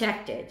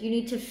protected. You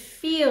need to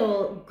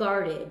feel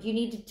guarded. You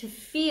need to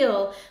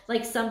feel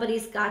like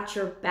somebody's got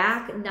your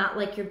back, not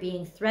like you're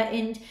being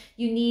threatened.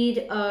 You need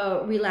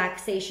a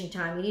relaxation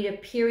time. You need a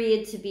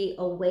period to be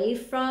away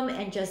from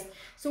and just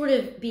sort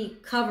of be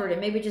covered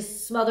and maybe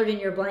just smothered in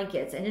your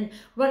blankets and then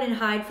run and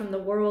hide from the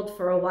world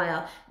for a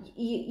while.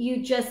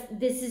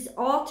 This is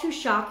all too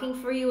shocking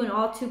for you and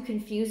all too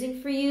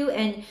confusing for you.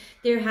 And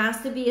there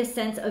has to be a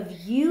sense of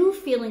you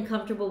feeling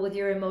comfortable with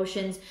your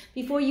emotions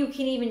before you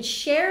can even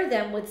share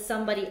them with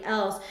somebody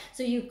else.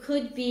 So you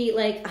could be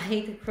like, I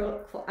hate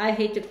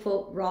to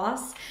quote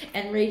Ross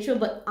and Rachel,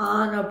 but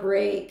on a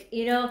break,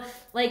 you know,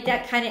 like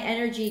that kind of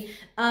energy.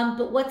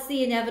 But what's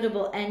the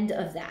inevitable end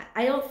of that?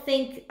 I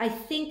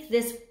think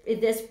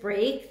this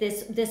break,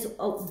 this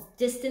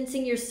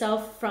distancing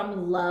yourself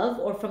from love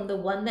or from the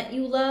one that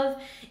you love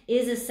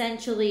is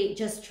essentially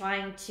just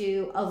trying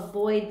to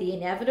avoid the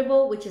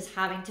inevitable, which is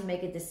having to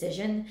make a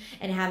decision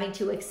and having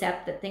to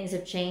accept that things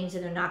have changed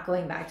and they're not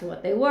going back to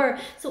what they were.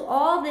 So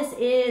all this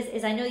is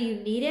I know you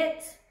need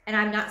it, and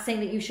I'm not saying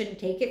that you shouldn't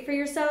take it for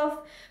yourself,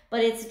 but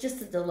it's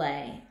just a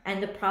delay.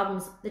 And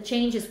the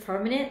change is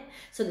permanent,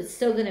 so it's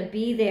still going to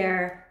be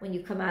there when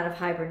you come out of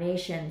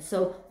hibernation.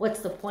 So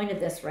what's the point of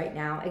this right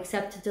now,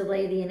 except to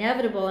delay the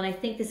inevitable? And I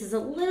think this is a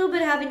little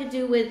bit having to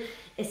do with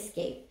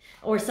escape,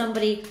 or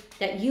somebody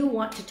that you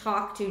want to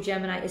talk to,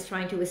 Gemini, is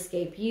trying to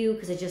escape you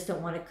because they just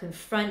don't want to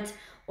confront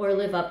or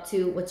live up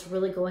to what's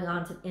really going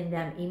on in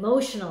them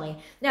emotionally.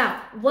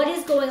 Now, what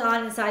is going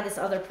on inside this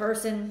other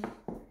person?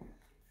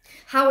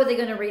 How are they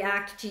going to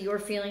react to your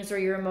feelings or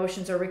your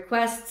emotions or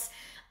requests?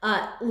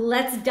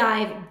 Let's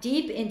dive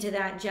deep into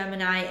that,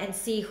 Gemini, and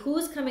see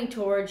who's coming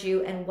towards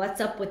you and what's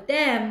up with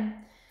them.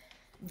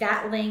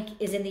 That link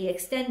is in the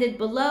extended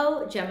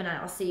below. Gemini,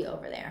 I'll see you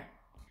over there.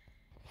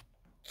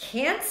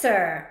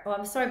 Cancer. Oh,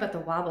 I'm sorry about the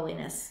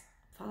wobbliness.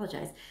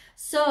 Apologize.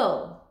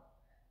 So,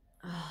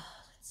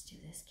 let's do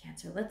this,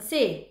 Cancer. Let's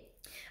see.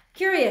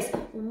 Curious,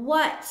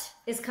 what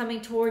is coming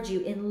towards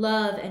you in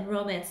love and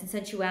romance and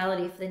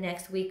sensuality for the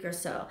next week or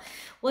so?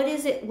 What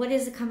is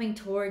it coming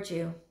towards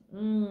you?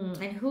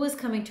 And who is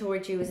coming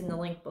towards you is in the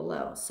link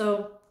below.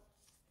 So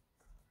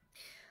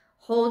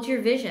hold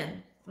your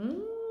vision.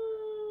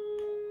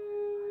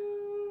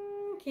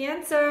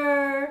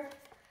 Cancer.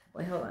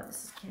 Wait, hold on.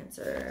 This is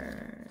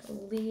Cancer.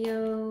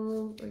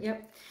 Leo.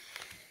 Yep.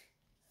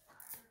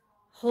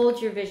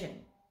 Hold your vision.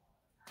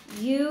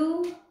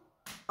 You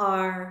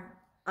are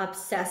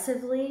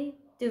obsessively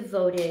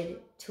devoted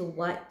to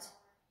what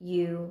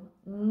you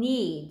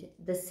need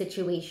the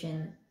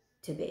situation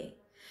to be.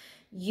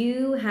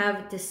 You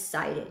have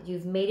decided,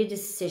 you've made a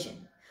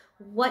decision.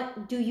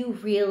 What do you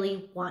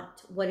really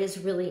want? What is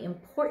really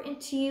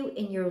important to you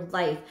in your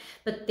life?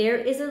 But there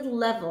is a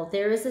level,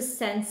 there is a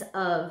sense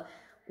of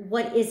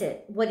what is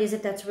it? What is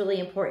it that's really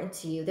important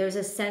to you? There's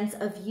a sense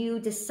of you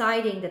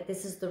deciding that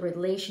this is the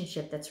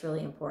relationship that's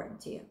really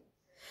important to you,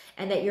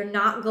 and that you're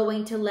not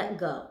going to let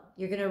go.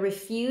 You're going to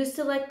refuse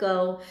to let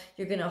go.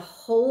 You're going to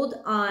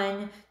hold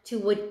on to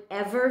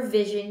whatever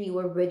vision you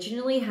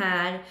originally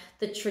had,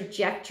 the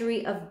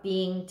trajectory of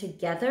being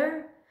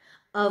together,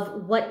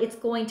 of what it's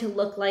going to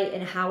look like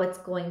and how it's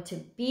going to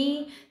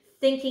be,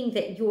 thinking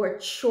that your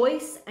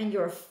choice and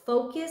your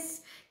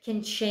focus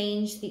can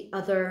change the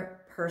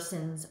other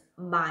person's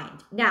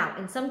mind. Now,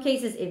 in some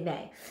cases it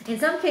may. In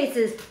some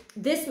cases,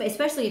 this may,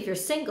 especially if you're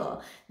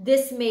single,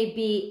 this may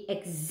be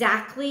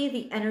exactly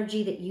the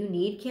energy that you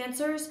need,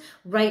 Cancers.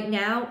 Right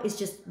now is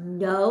just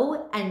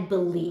know and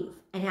believe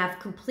and have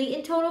complete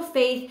and total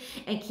faith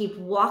and keep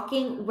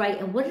walking right.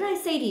 And what did I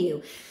say to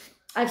you?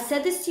 I've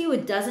said this to you a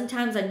dozen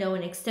times, I know,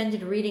 in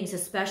extended readings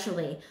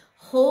especially.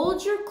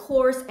 Hold your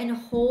course and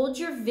hold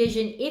your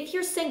vision if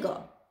you're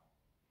single,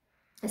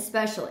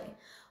 especially.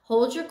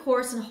 Hold your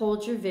course and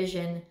hold your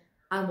vision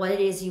on what it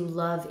is you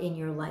love in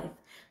your life.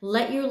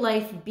 Let your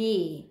life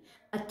be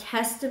a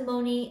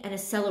testimony and a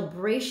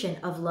celebration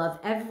of love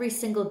every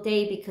single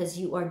day, because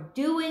you are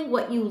doing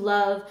what you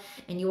love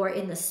and you are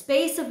in the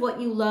space of what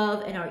you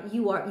love, and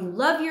you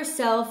love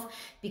yourself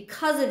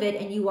because of it,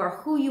 and you are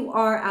who you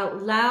are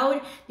out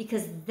loud,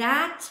 because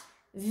that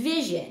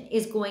vision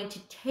is going to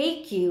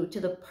take you to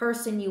the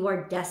person you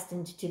are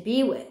destined to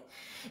be with.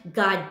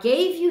 God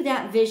gave you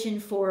that vision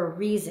for a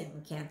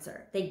reason,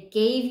 Cancer. They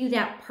gave you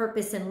that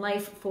purpose in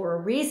life for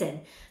a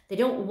reason.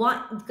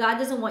 God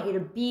doesn't want you to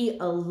be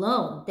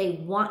alone.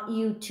 They want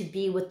you to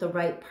be with the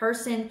right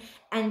person,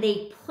 and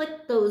they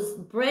put those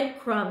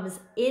breadcrumbs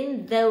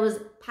in those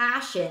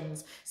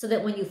passions so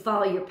that when you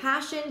follow your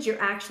passions,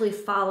 you're actually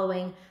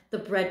following the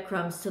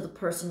breadcrumbs to the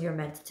person you're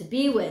meant to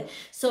be with.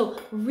 So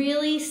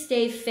really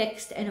stay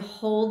fixed and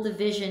hold the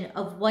vision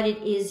of what it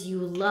is you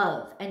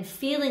love and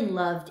feeling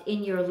loved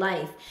in your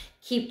life.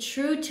 Keep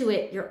true to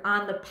it. You're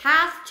on the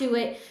path to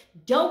it.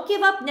 Don't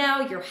give up now.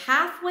 You're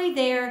halfway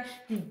there.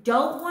 You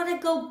don't want to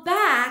go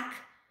back.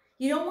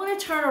 You don't want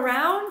to turn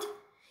around.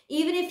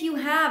 Even if you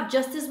have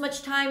just as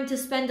much time to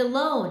spend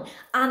alone,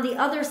 on the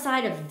other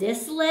side of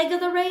this leg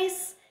of the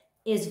race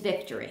is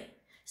victory.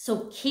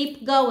 So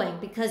keep going,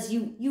 because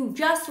you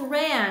just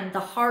ran the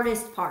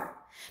hardest part,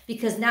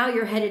 because now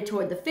you're headed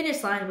toward the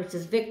finish line, which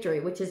is victory,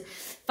 which is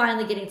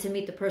finally getting to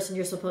meet the person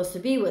you're supposed to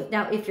be with.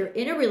 Now, if you're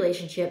in a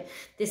relationship,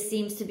 this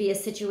seems to be a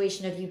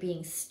situation of you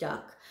being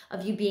stuck,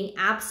 of you being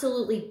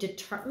absolutely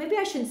determined. Maybe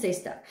I shouldn't say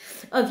stuck,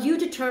 of you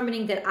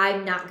determining that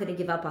I'm not going to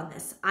give up on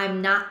this.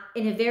 I'm not,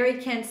 in a very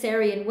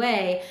Cancerian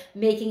way,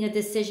 making a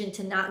decision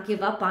to not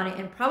give up on it,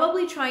 and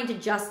probably trying to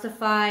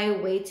justify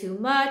way too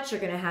much.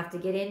 You're going to have to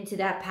get into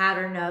that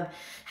pattern of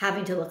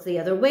having to look the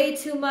other way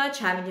too much,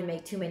 having to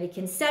make too many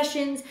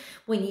concessions.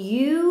 When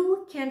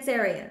you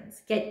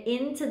Cancerians get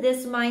into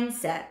this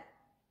mindset,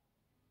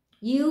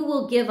 you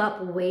will give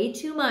up way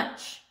too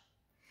much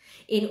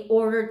in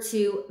order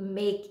to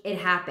make it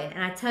happen.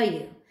 And I tell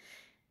you,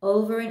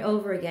 over and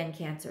over again,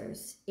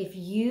 Cancers, if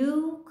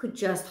you could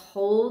just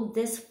hold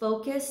this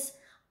focus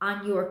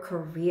on your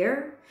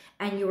career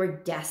and your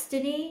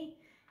destiny,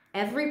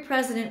 every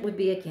president would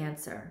be a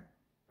Cancer.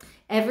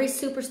 Every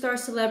superstar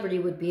celebrity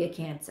would be a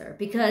Cancer.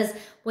 Because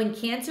when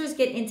Cancers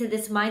get into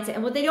this mindset,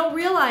 and what they don't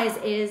realize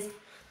is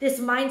this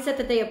mindset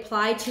that they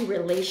apply to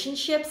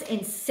relationships,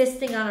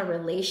 insisting on a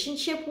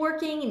relationship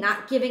working,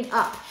 not giving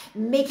up,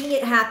 making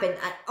it happen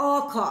at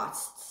all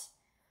costs.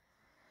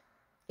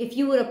 If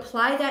you would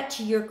apply that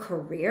to your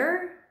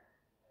career,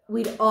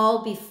 we'd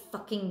all be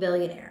fucking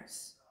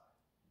billionaires.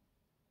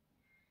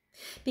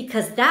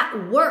 Because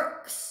that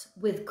works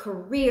with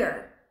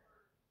career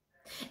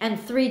and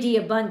 3D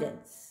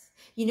abundance.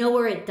 You know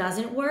where it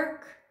doesn't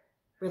work?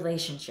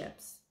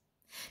 Relationships.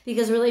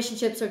 Because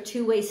relationships are a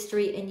two-way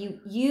street, and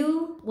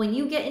when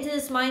you get into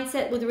this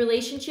mindset with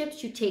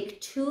relationships, you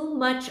take too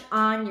much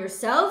on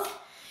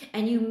yourself,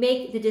 and you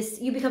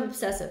become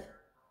obsessive.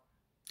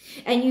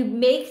 And you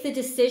make the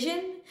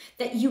decision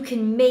that you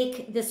can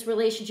make this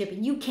relationship,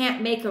 and you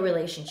can't make a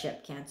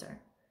relationship, Cancer.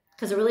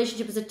 Because a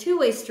relationship is a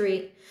two-way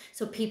street,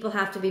 so people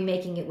have to be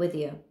making it with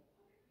you.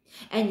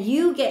 And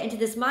you get into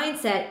this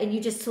mindset and you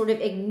just sort of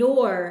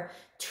ignore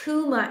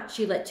too much.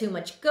 You let too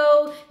much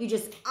go.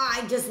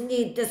 I just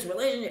need this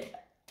relationship.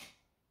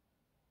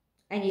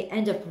 And you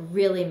end up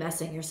really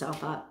messing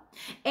yourself up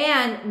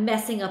and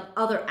messing up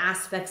other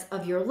aspects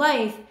of your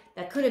life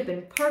that could have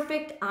been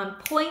perfect, on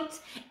point,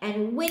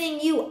 and winning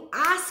you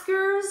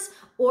Oscars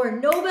or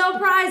Nobel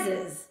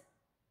Prizes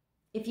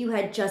if you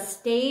had just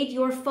stayed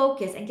your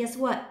focus. And guess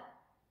what?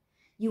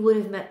 You would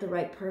have met the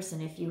right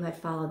person if you had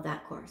followed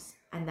that course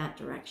and that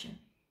direction.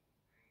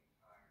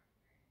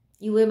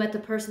 You would have met the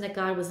person that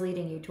God was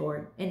leading you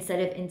toward,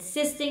 instead of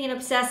insisting and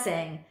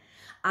obsessing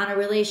on a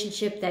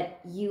relationship that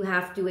you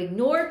have to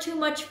ignore too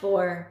much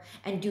for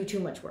and do too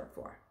much work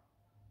for.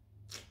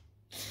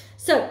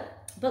 So,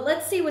 but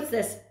let's see what's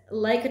this.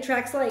 Like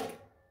attracts like.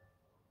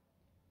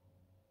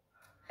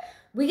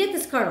 We get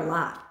this card a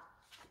lot.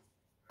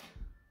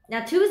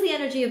 Now, 2 is the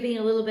energy of being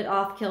a little bit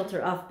off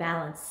kilter, off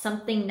balance,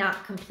 something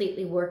not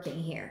completely working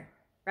here,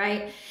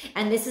 right?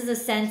 And this is a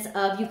sense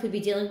of, you could be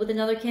dealing with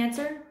another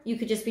Cancer. You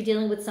could just be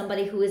dealing with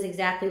somebody who is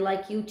exactly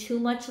like you, too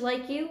much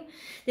like you.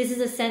 This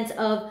is a sense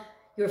of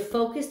your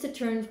focus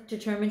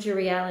determines your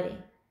reality.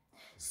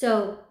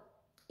 So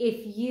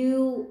if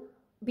you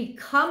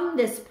become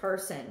this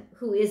person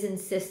who is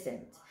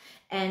insistent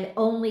and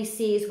only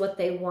sees what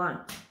they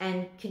want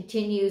and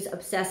continues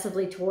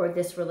obsessively toward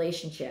this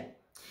relationship,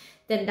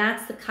 then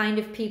that's the kind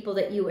of people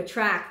that you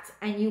attract,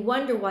 and you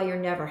wonder why you're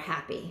never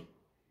happy.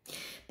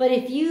 But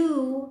if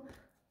you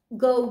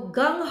go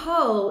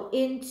gung-ho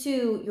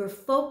into your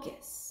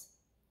focus,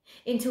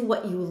 into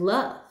what you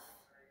love,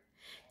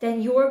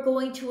 then you're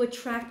going to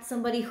attract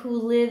somebody who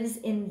lives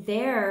in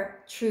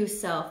their true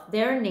self,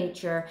 their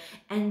nature,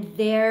 and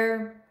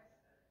their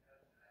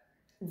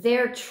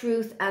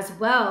truth as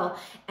well.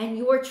 And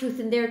your truth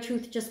and their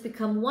truth just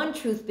become one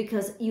truth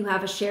because you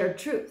have a shared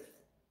truth.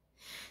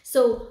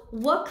 So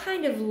what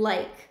kind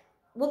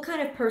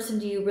of person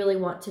do you really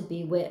want to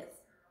be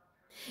with?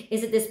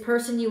 Is it this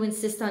person you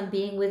insist on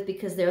being with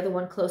because they're the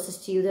one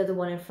closest to you, they're the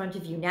one in front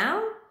of you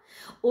now?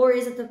 Or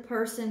is it the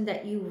person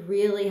that you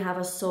really have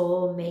a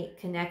soulmate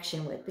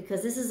connection with?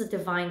 Because this is a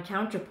divine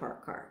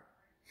counterpart card.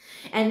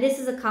 And this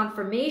is a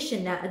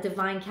confirmation that a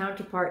divine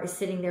counterpart is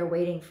sitting there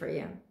waiting for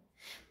you.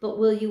 But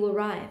will you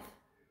arrive?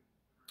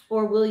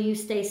 Or will you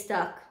stay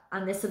stuck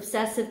on this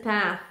obsessive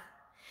path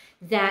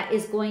that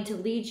is going to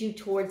lead you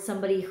towards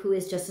somebody who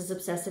is just as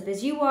obsessive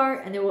as you are,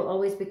 and there will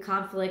always be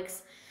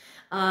conflicts.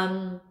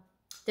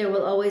 There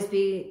will always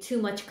be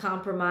too much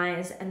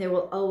compromise, and there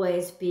will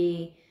always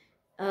be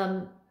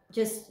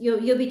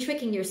you'll be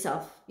tricking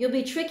yourself. You'll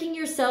be tricking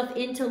yourself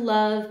into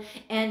love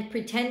and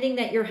pretending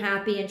that you're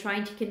happy and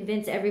trying to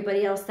convince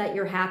everybody else that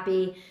you're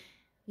happy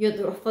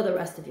for the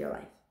rest of your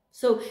life.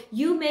 So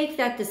you make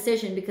that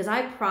decision, because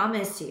I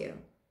promise you,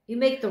 you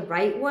make the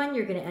right one,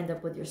 you're going to end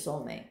up with your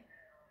soulmate.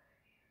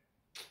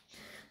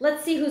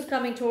 Let's see who's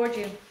coming towards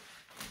you.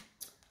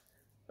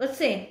 Let's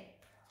see.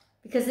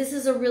 Because this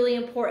is a really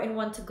important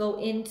one to go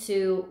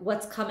into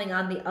what's coming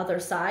on the other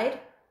side.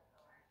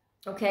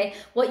 Okay?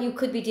 What you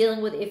could be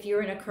dealing with if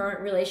you're in a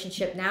current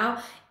relationship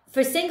now.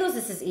 For singles,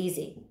 this is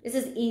easy. This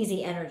is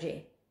easy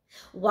energy.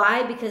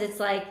 Why? Because it's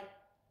like,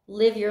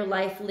 live your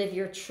life, live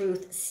your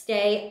truth,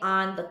 stay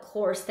on the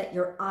course that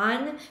you're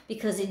on,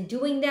 because in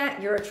doing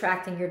that, you're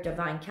attracting your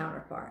divine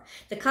counterpart.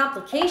 The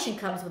complication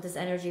comes with this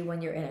energy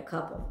when you're in a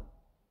couple.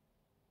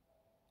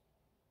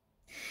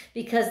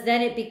 Because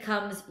then it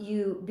becomes,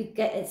 you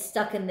get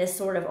stuck in this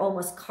sort of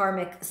almost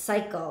karmic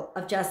cycle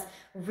of just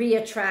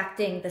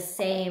re-attracting the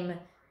same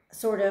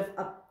sort of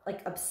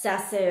like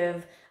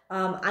obsessive,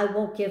 I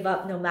won't give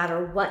up no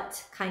matter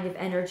what kind of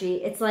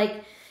energy. It's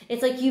like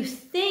you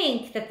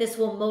think that this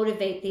will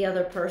motivate the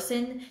other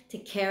person to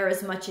care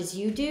as much as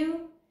you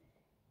do.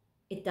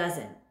 It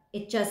doesn't.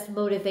 It just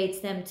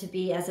motivates them to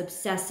be as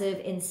obsessive,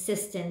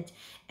 insistent,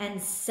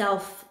 and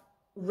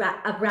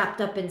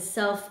wrapped up in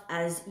self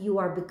as you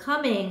are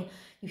becoming.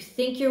 You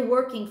think you're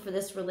working for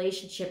this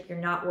relationship. You're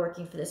not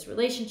working for this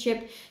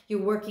relationship.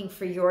 You're working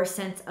for your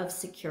sense of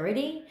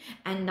security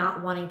and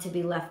not wanting to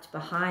be left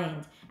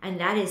behind. And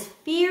that is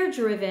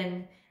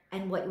fear-driven,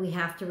 and what we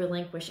have to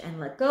relinquish and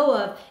let go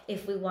of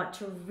if we want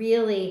to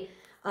really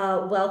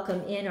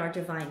welcome in our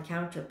divine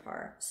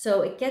counterpart.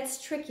 So it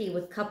gets tricky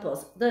with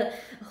couples.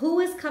 Who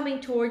is coming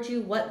towards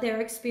you, what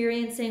they're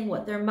experiencing,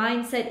 what their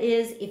mindset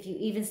is, if you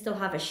even still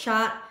have a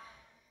shot.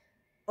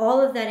 All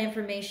of that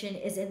information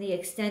is in the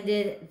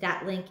extended.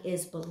 That link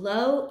is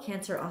below.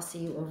 Cancer, I'll see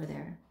you over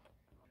there.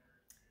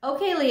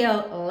 Okay,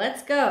 Leo,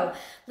 let's go.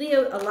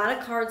 Leo, a lot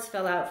of cards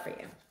fell out for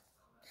you.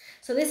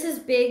 So this is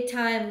big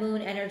time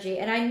moon energy.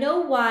 And I know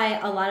why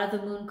a lot of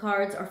the moon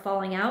cards are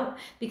falling out,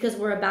 because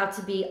we're about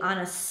to be on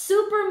a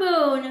super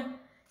moon,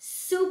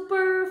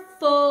 super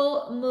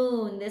full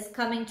moon this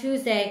coming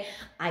Tuesday.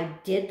 I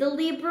did the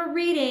Libra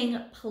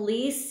reading.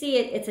 Please see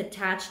it. It's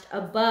attached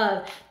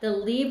above. The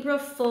Libra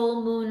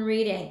full moon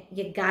reading.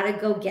 You gotta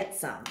go get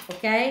some,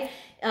 okay?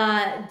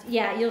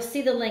 Yeah, you'll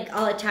see the link.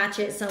 I'll attach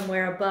it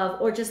somewhere above,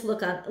 or just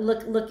look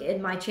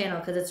in my channel,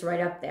 because it's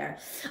right up there.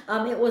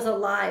 It was a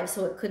live,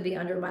 so it could be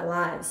under my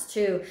lives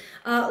too.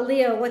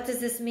 Leo, what does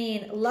this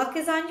mean? Luck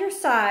is on your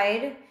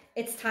side.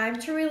 It's time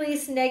to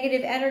release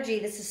negative energy.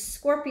 This is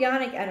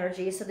scorpionic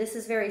energy. So this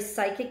is very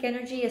psychic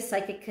energy, a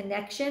psychic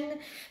connection,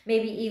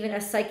 maybe even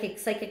a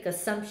psychic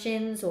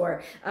assumptions,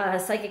 or a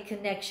psychic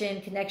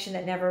connection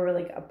that never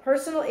really, a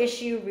personal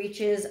issue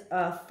reaches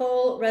a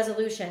full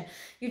resolution.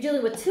 You're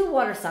dealing with two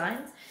water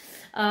signs.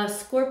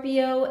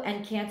 Scorpio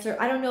and Cancer.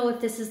 I don't know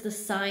if this is the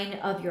sign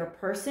of your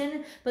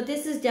person, but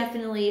this is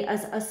definitely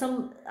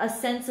a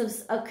sense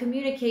of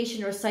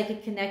communication or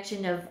psychic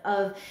connection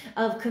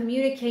of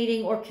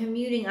communicating or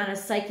commuting on a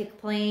psychic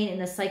plane, in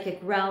the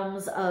psychic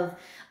realms of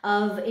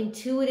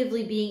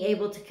intuitively being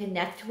able to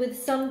connect with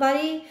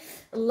somebody.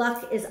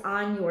 Luck is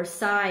on your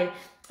side.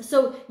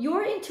 So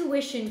your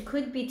intuition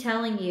could be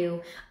telling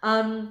you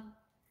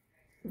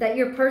that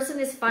your person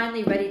is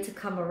finally ready to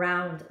come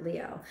around,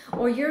 Leo.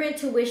 Or your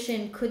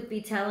intuition could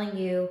be telling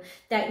you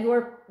that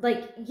you're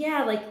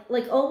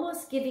like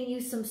almost giving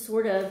you some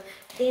sort of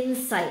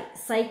insight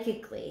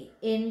psychically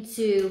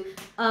into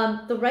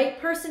the right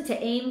person to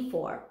aim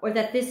for, or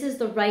that this is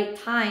the right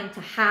time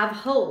to have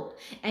hope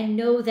and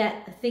know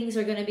that things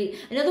are going to be,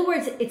 in other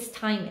words, it's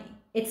timing.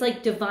 It's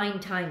like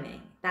divine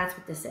timing. That's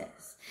what this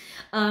is.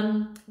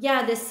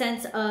 Yeah, this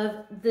sense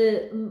of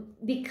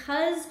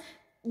because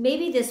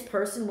maybe this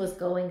person was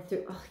going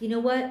through, you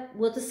know what?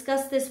 We'll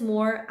discuss this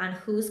more on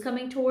who's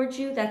coming towards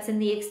you. That's in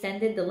the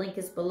extended. The link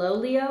is below,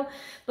 Leo.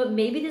 But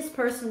maybe this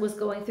person was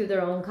going through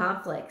their own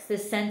conflicts.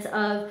 This sense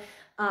of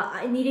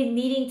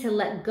needing to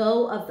let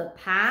go of the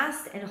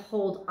past and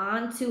hold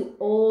on to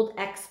old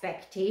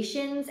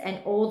expectations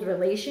and old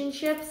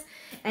relationships,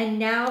 and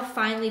now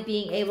finally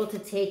being able to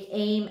take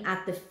aim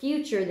at the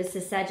future. This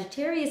is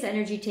Sagittarius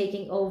energy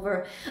taking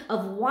over,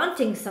 of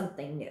wanting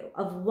something new,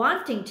 of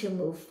wanting to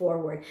move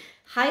forward.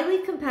 Highly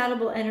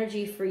compatible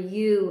energy for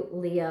you,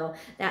 Leo.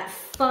 That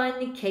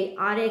fun,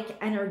 chaotic,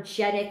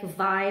 energetic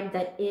vibe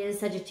that is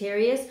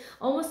Sagittarius.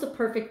 Almost a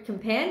perfect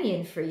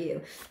companion for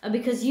you,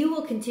 because you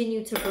will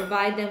continue to provide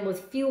provide them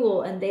with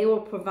fuel, and they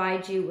will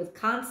provide you with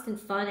constant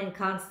fun and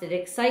constant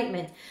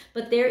excitement.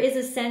 But there is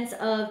a sense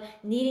of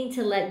needing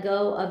to let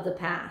go of the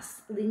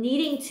past,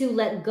 needing to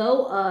let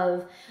go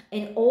of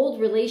an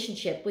old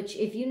relationship, which,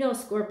 if you know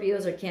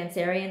Scorpios or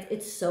Cancerians,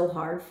 it's so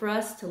hard for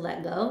us to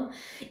let go.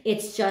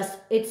 It's just,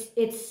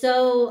 it's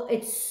so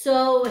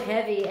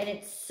heavy, and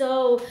it's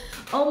so,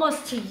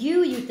 almost to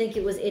you, you think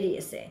it was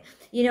idiocy.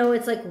 You know,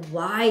 it's like,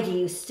 why do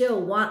you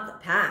still want the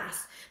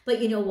past?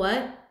 But you know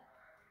what?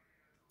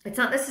 It's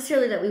not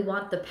necessarily that we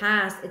want the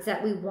past. It's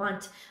that we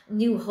want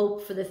new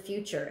hope for the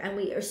future. And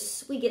we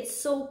get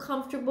so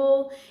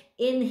comfortable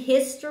in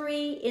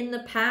history, in the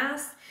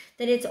past,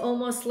 that it's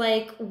almost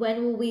like,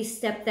 when will we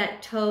step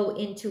that toe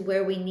into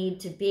where we need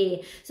to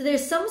be? So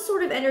there's some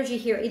sort of energy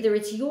here. Either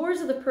it's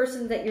yours or the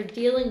person that you're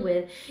dealing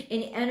with,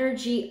 an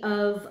energy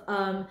of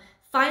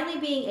finally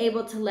being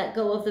able to let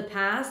go of the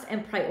past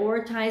and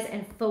prioritize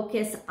and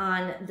focus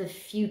on the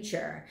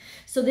future.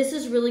 So this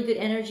is really good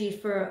energy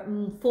for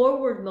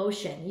forward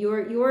motion.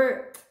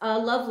 Your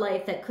love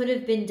life that could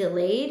have been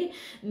delayed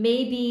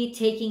may be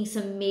taking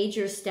some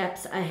major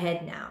steps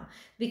ahead now,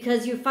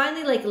 because you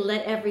finally like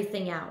let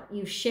everything out.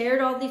 You've shared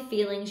all the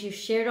feelings, you've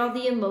shared all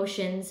the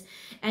emotions,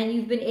 and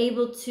you've been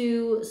able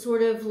to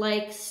sort of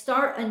like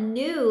start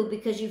anew,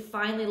 because you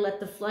finally let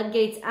the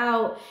floodgates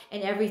out,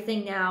 and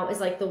everything now is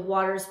like the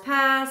water's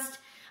passed,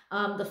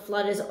 the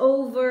flood is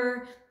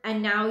over,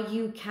 and now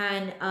you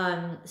can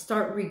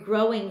start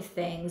regrowing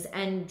things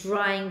and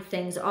drying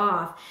things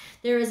off.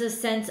 There is a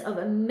sense of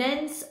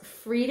immense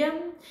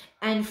freedom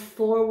and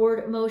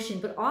forward motion,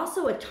 but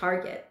also a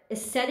target.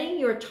 Is setting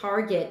your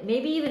target,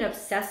 maybe even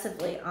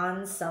obsessively,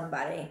 on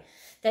somebody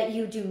that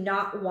you do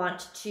not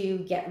want to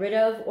get rid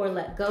of or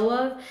let go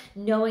of,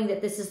 knowing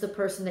that this is the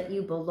person that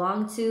you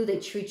belong to, they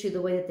treat you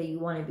the way that you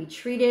want to be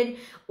treated,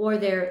 or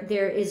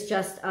there is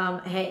just,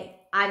 hey,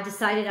 I've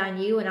decided on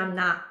you, and I'm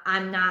not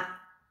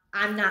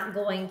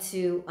going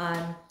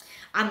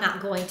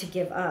to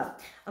give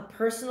up. A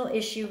personal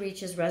issue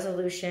reaches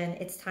resolution.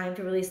 It's time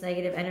to release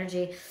negative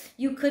energy.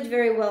 You could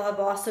very well have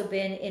also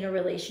been in a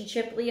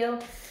relationship, Leo,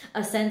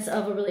 a sense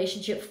of a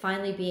relationship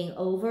finally being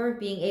over,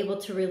 being able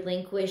to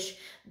relinquish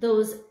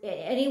those,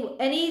 any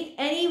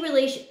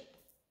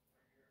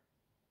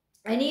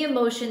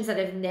emotions that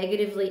have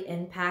negatively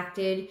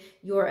impacted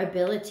your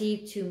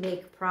ability to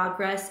make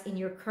progress in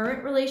your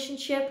current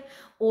relationship,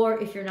 or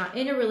if you're not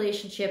in a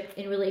relationship,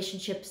 in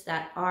relationships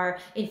that are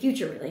in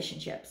future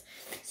relationships.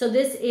 So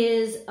this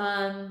is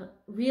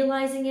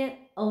realizing it,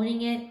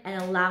 owning it,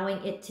 and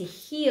allowing it to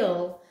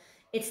heal.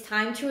 It's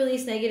time to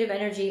release negative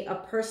energy. A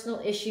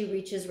personal issue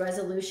reaches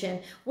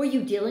resolution. Were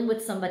you dealing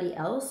with somebody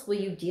else? Were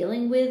you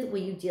dealing with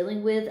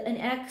an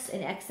ex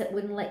that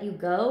wouldn't let you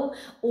go?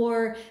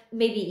 Or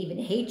maybe even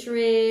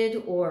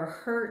hatred or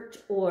hurt,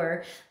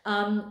 or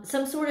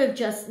some sort of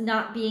just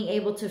not being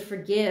able to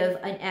forgive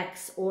an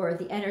ex or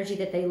the energy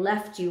that they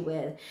left you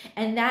with.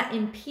 And that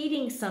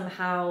impeding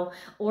somehow,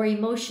 or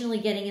emotionally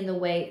getting in the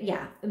way.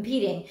 Yeah,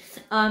 impeding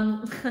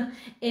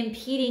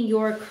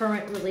your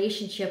current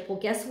relationship. Well,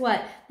 guess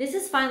what? This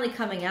is finally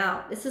coming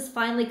out. This is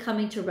finally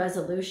coming to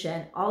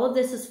resolution. All of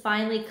this is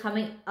finally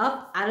coming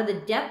up out of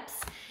the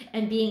depths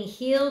and being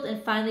healed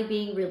and finally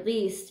being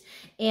released.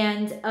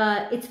 And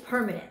it's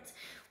permanent.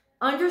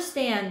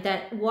 Understand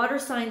that water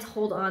signs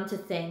hold on to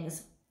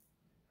things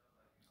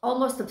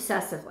almost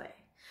obsessively.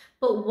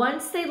 But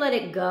once they let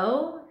it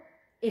go,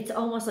 it's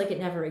almost like it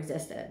never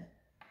existed.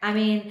 I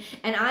mean,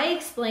 and I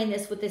explain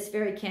this with this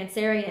very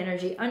Cancerian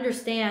energy.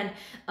 Understand,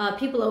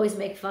 people always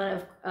make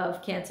fun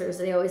of Cancers.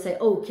 They always say,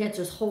 oh,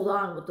 Cancers hold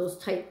on with those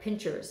tight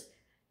pinchers.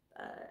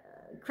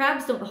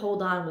 Crabs don't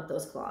hold on with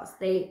those claws.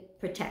 They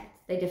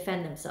protect. They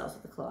defend themselves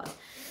with the claws.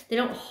 They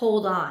don't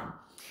hold on.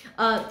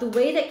 The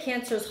way that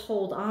Cancers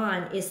hold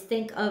on is,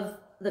 think of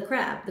the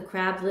crab. The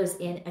crab lives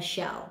in a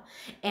shell.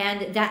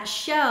 And that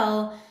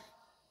shell,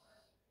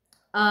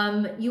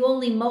 you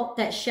only molt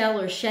that shell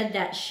or shed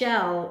that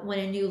shell when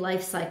a new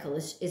life cycle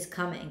is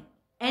coming.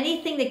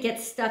 Anything that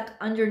gets stuck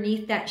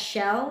underneath that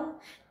shell,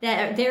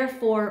 that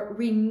therefore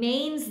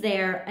remains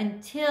there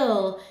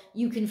until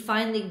you can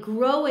finally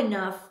grow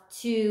enough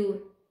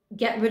to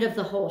get rid of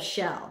the whole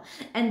shell.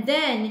 And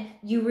then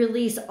you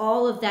release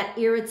all of that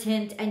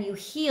irritant and you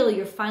heal.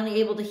 You're finally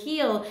able to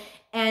heal.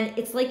 And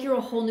it's like you're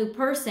a whole new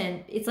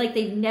person. It's like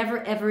they've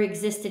never ever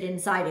existed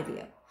inside of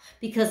you.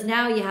 Because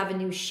now you have a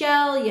new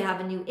shell, you have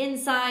a new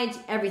inside,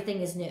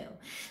 everything is new.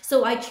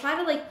 So I try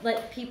to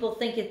let people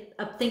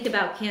think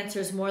about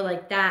Cancers more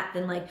like that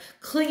than like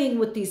clinging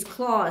with these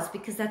claws,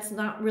 because that's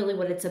not really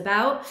what it's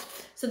about.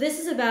 So this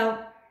is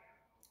about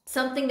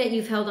something that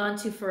you've held on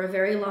to for a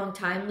very long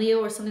time, Leo,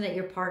 or something that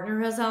your partner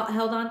has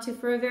held on to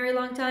for a very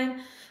long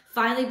time.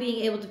 Finally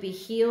being able to be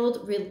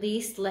healed,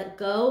 released, let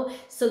go,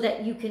 so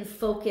that you can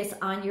focus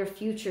on your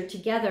future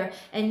together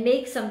and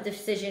make some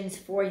decisions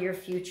for your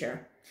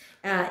future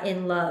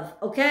in love.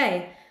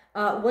 Okay,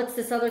 what's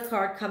this other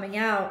card coming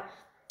out?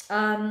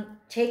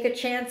 Take a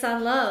chance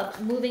on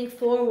love, moving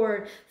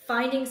forward,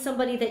 finding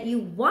somebody that you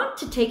want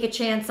to take a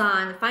chance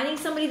on, finding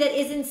somebody that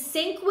is in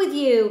sync with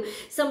you,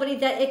 somebody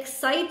that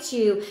excites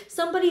you,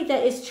 somebody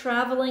that is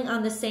traveling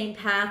on the same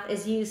path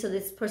as you. So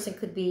this person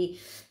could be,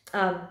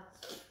 I'm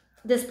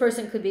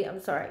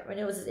sorry, my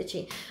nose is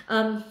itchy.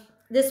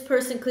 This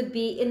person could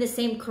be in the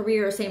same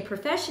career or same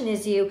profession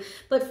as you,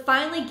 but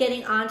finally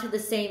getting onto the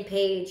same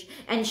page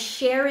and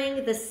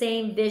sharing the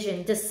same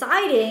vision,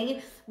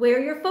 deciding where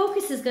your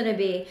focus is going to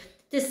be,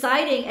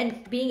 deciding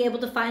and being able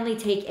to finally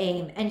take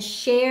aim and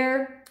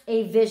share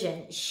a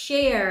vision,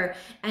 share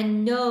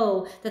and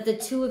know that the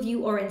two of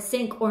you are in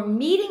sync, or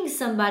meeting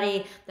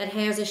somebody that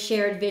has a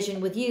shared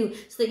vision with you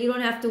so that you don't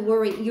have to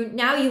worry.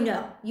 Now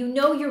you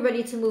know you're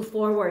ready to move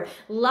forward.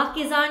 Luck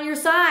is on your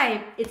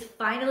side. It's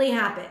finally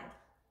happened.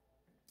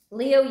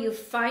 Leo, you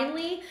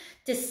finally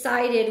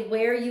decided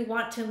where you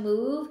want to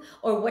move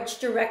or which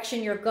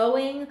direction you're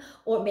going,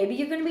 or maybe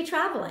you're going to be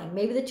traveling.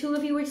 Maybe the two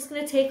of you are just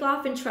going to take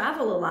off and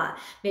travel a lot.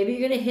 Maybe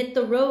you're going to hit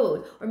the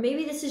road, or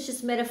maybe this is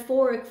just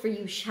metaphoric for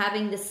you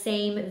having the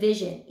same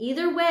vision.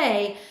 Either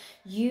way,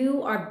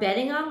 you are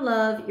betting on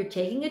love. You're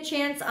taking a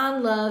chance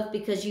on love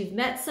because you've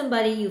met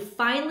somebody. You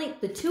finally,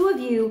 the two of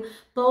you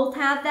both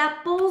have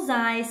that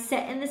bullseye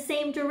set in the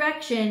same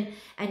direction.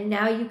 And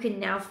now you can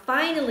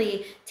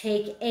finally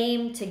take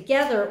aim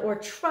together, or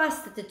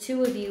trust that the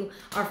two of you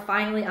are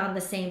finally on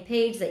the same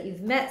page, that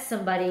you've met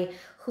somebody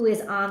who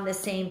is on the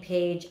same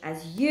page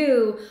as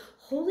you.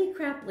 Holy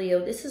crap, Leo,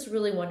 this is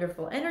really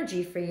wonderful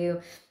energy for you.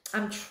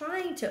 I'm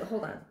trying to,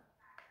 hold on.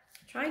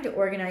 Trying to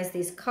organize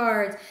these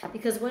cards,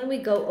 because when we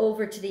go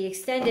over to the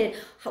extended,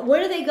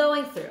 what are they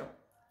going through?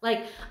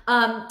 Like,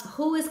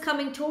 who is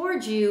coming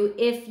towards you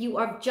if you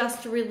are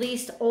just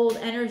released old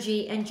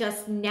energy and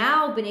just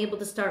now been able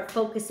to start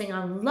focusing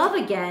on love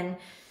again?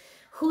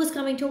 Who is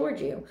coming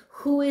towards you?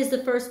 Who is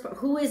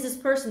this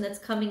person that's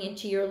coming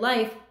into your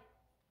life?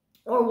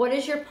 Or what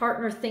is your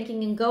partner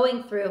thinking and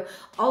going through?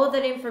 All of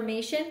that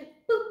information,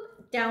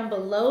 boop, down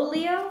below,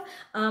 Leo.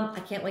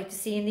 I can't wait to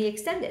see in the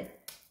extended.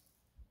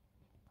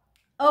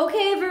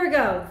 Okay,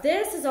 Virgo,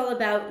 this is all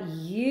about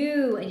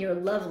you and your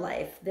love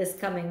life this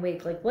coming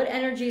week. Like, what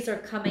energies are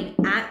coming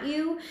at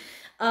you?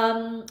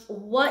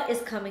 What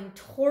is coming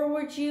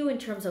towards you in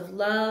terms of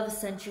love,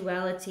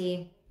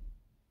 sensuality,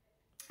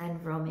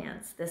 and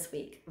romance this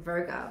week,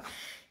 Virgo?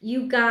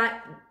 You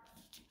got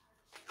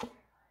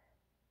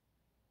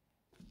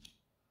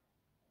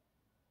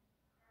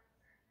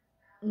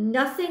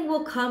nothing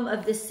will come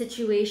of this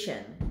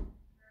situation.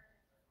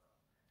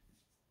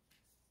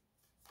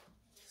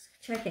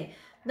 Checking.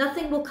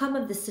 Nothing will come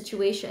of this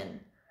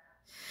situation.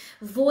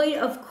 Void,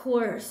 of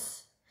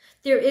course.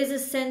 There is a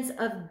sense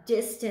of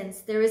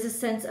distance. There is a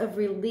sense of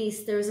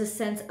release. There is a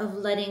sense of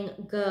letting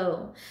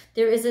go.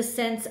 There is a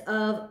sense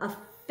of a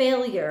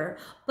failure.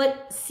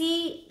 But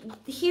see,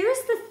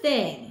 here's the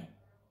thing.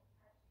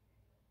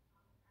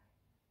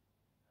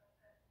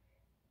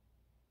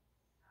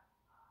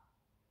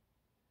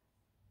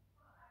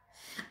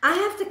 I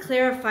have to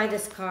clarify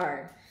this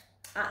card.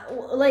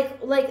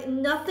 Like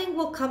nothing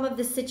will come of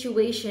the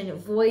situation,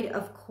 void,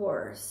 of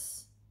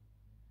course.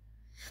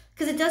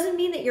 Because it doesn't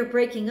mean that you're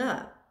breaking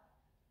up.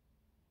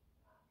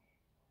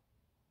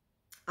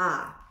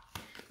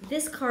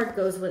 This card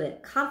goes with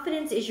it.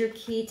 Confidence is your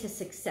key to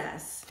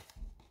success.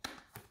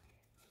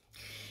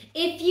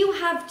 If you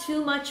have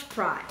too much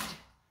pride,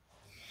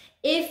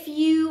 if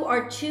you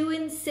are too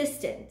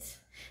insistent,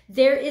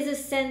 there is a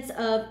sense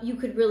of you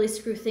could really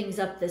screw things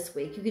up this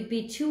week. You could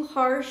be too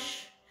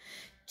harsh,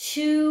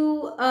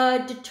 too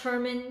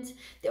determined,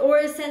 or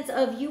a sense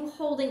of you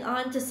holding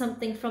on to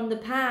something from the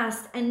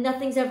past and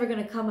nothing's ever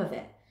going to come of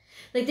it.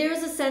 Like,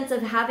 there's a sense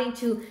of having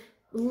to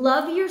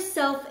love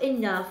yourself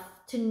enough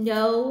to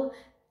know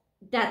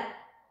that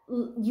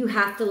you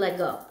have to let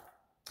go.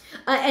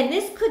 And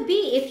this could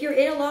be, if you're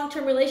in a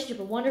long-term relationship,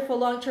 a wonderful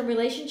long-term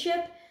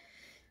relationship,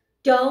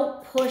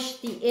 don't push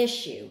the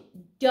issue.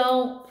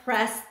 Don't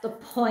press the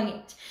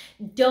point.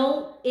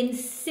 Don't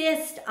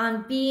insist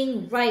on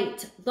being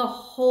right the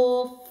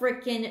whole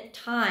freaking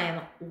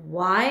time.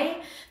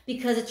 Why?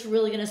 Because it's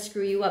really going to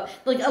screw you up.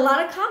 Like, a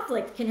lot of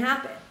conflict can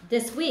happen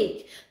this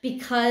week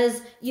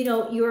because, you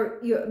know,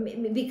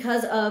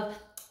 because of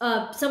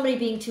somebody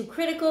being too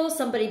critical,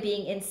 somebody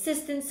being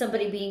insistent,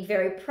 somebody being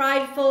very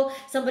prideful,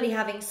 somebody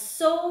having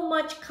so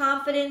much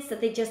confidence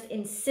that they just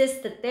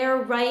insist that they're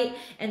right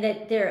and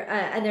that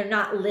they're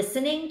not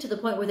listening, to the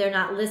point where they're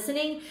not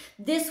listening.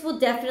 This will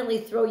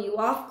definitely throw you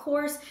off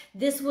course.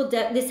 This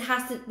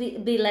has to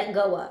be let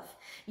go of.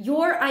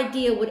 Your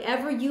idea,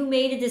 whatever you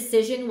made a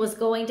decision was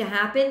going to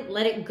happen,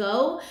 let it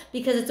go,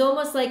 because it's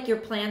almost like your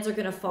plans are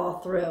going to fall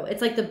through.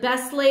 It's like the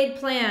best laid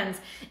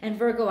plans. And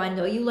Virgo, I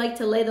know you like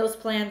to lay those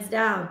plans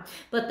down,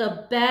 but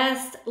the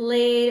best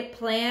laid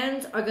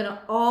plans are going to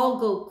all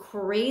go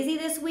crazy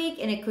this week,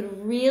 and it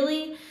could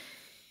really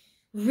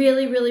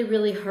really, really,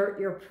 really hurt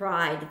your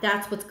pride.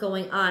 That's what's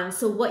going on.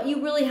 So what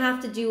you really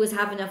have to do is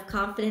have enough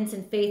confidence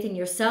and faith in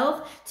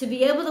yourself to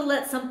be able to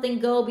let something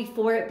go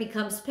before it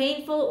becomes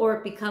painful or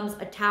it becomes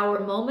a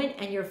tower moment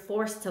and you're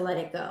forced to let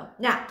it go.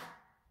 Now,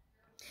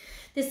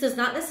 this does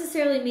not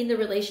necessarily mean the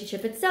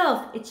relationship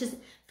itself. It's just,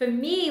 for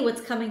me,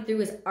 what's coming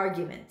through is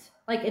argument,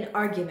 like an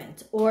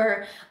argument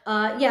or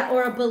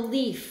or a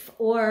belief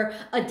or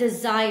a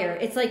desire.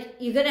 It's like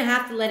you're going to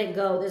have to let it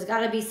go. There's got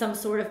to be some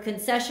sort of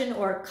concession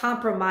or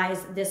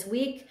compromise this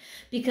week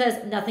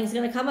because nothing's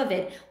going to come of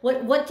it.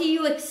 What do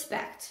you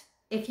expect?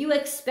 If you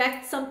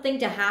expect something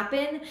to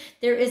happen,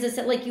 there is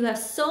a, like you have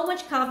so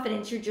much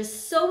confidence, you're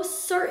just so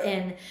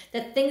certain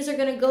that things are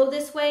going to go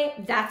this way,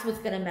 that's what's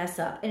going to mess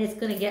up. And it's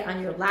going to get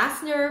on your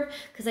last nerve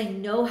because I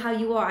know how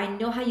you are. I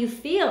know how you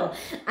feel.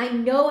 I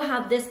know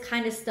how this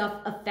kind of stuff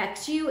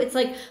affects you. It's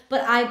like,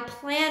 but I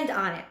planned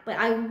on it, but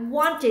I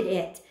wanted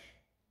it,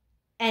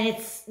 and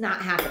it's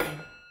not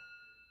happening.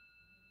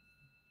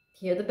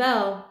 Hear the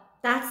bell.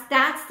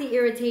 That's the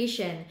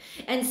irritation.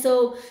 And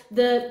so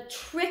the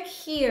trick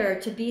here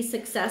to be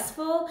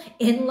successful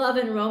in love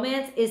and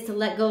romance is to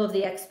let go of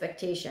the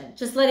expectation.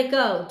 Just let it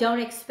go. Don't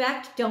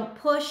expect, don't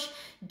push,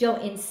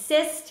 don't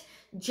insist.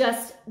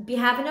 Just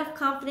have enough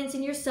confidence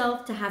in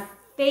yourself to have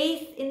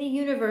faith in the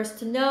universe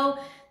to know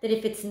that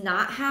if it's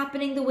not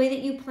happening the way that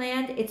you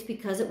planned, it's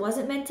because it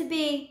wasn't meant to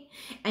be.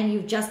 And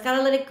you've just got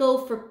to let it go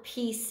for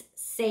peace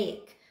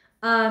sake.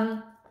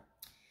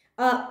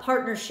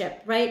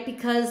 Partnership, right?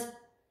 Because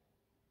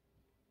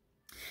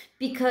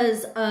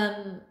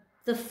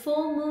the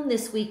full moon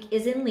this week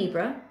is in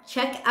Libra.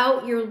 Check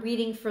out your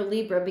reading for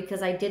Libra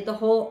because I did the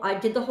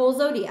whole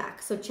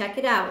zodiac. So check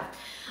it out.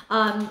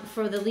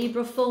 For the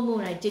Libra full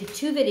moon, I did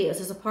 2 videos.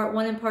 There's a part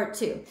 1 and part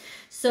 2.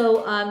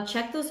 So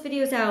check those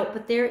videos out.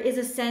 But there is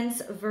a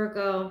sense,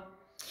 Virgo,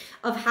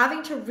 of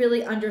having to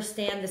really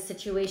understand the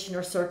situation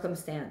or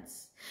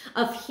circumstance,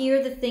 of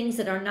hear the things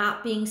that are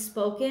not being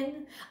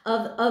spoken,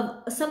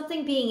 of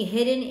something being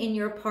hidden in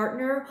your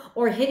partner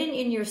or hidden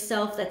in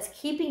yourself that's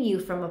keeping you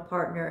from a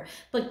partner,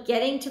 but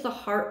getting to the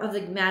heart of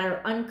the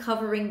matter,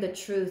 uncovering the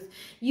truth.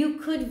 You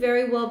could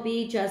very well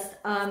be just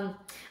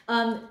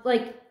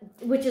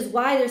which is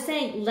why they're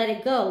saying let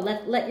it go,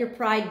 let your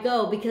pride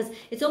go, because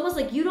it's almost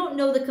like you don't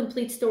know the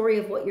complete story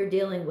of what you're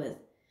dealing with.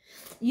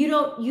 You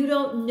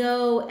don't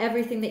know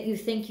everything that you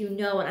think you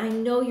know. And I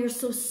know you're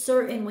so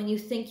certain when you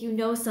think you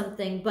know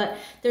something, but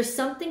there's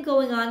something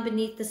going on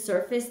beneath the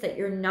surface that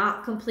you're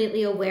not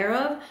completely aware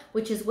of,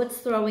 which is what's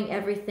throwing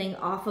everything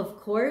off of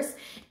course,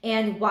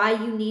 and why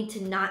you need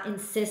to not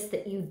insist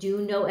that you do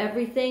know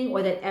everything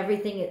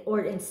or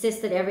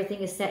insist that everything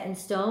is set in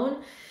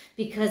stone.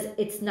 Because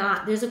it's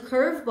not. There's a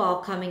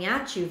curveball coming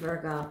at you,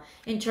 Virgo,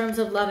 in terms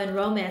of love and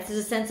romance. There's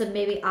a sense of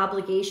maybe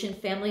obligation,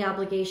 family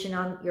obligation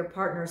on your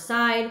partner's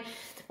side,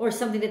 or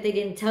something that they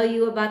didn't tell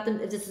you about them.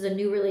 If this is a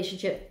new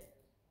relationship,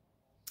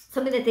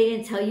 something that they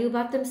didn't tell you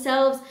about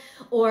themselves,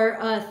 or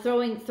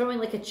throwing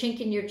like a chink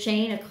in your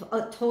chain,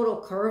 a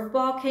total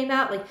curveball came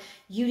out. Like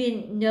you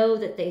didn't know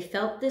that they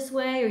felt this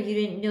way, or you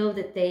didn't know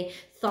that they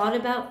thought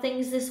about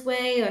things this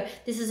way, or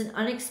this is an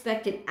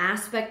unexpected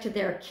aspect to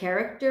their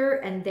character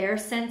and their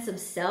sense of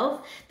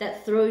self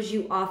that throws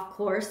you off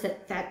course,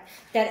 that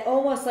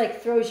almost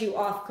like throws you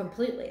off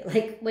completely.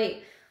 Like,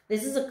 wait,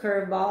 this is a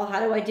curveball. How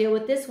do I deal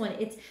with this one?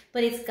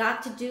 But it's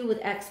got to do with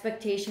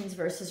expectations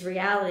versus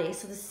reality.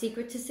 So the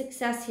secret to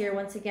success here,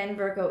 once again,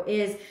 Virgo,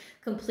 is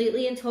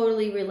completely and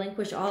totally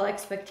relinquish all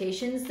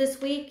expectations this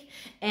week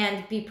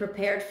and be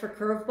prepared for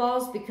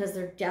curveballs, because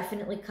they're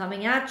definitely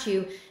coming at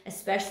you,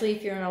 especially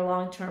if you're in a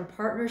long-term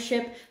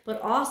partnership,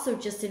 but also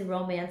just in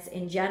romance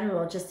in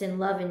general, just in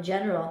love in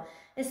general.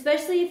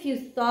 Especially if you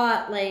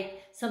thought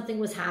like something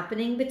was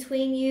happening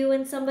between you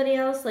and somebody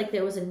else, like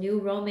there was a new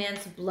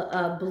romance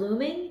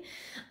blooming.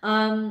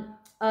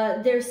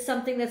 There's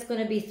something that's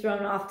going to be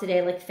thrown off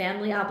today, like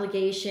family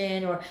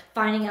obligation, or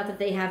finding out that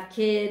they have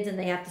kids and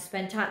they have to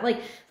spend time.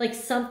 Like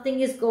something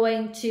is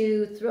going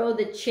to throw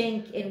the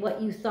chink in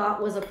what you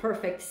thought was a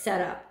perfect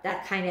setup,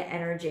 that kind of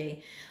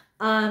energy.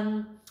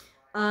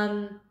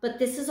 But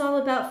this is all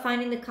about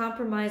finding the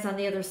compromise on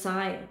the other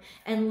side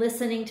and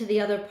listening to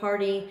the other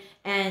party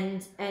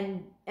and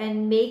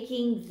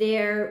making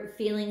their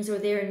feelings or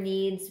their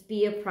needs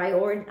be a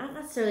priority, not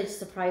necessarily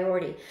just a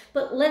priority,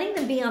 but letting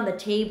them be on the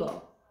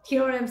table. Do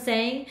you know what I'm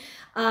saying?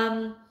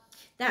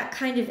 That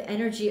kind of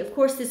energy. Of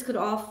course, this could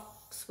all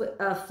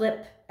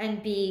flip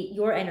and be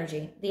your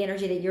energy, the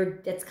energy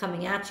that's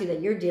coming at you,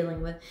 that you're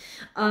dealing with.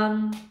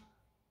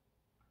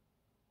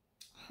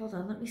 Hold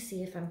on, let me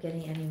see if I'm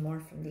getting any more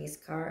from these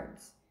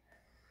cards.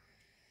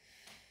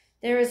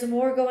 There is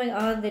more going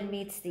on than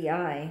meets the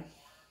eye.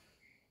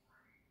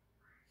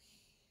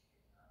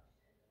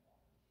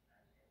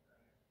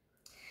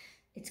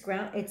 It's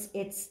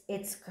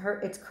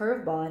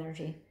curveball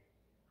energy.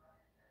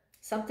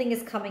 Something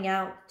is coming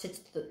out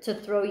to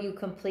throw you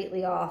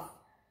completely off.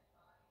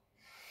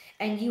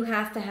 And you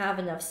have to have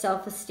enough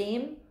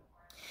self-esteem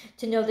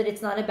to know that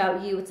it's not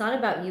about you. It's not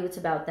about you, it's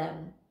about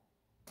them.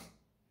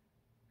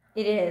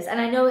 It is. And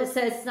I know it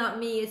says it's not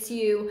me, it's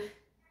you.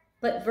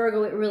 But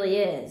Virgo, it really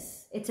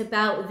is. It's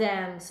about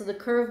them. So the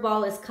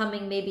curveball is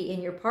coming maybe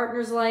in your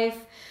partner's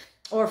life,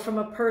 or from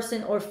a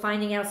person, or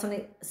finding out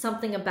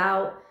something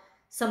about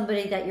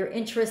somebody that you're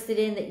interested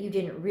in that you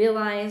didn't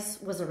realize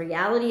was a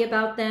reality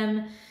about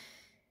them.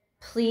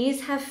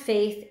 Please have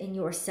faith in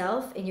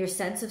yourself, in your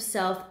sense of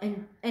self,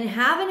 and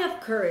have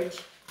enough courage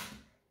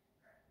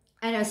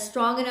and a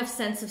strong enough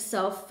sense of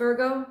self,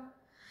 Virgo,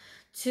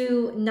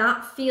 to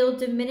not feel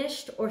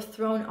diminished or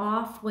thrown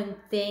off when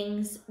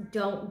things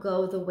don't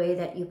go the way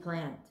that you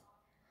planned.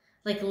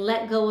 Like,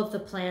 let go of the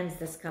plans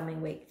this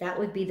coming week. That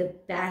would be the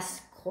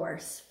best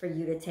course for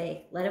you to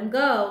take. Let them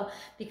go,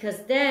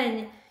 because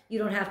then you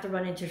don't have to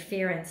run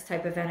interference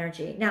type of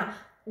energy. Now,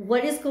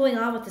 what is going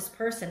on with this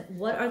person?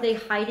 What are they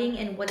hiding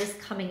and what is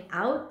coming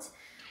out?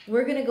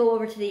 We're going to go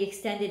over to the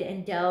extended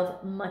and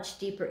delve much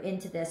deeper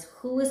into this.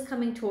 Who is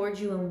coming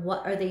towards you and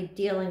what are they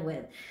dealing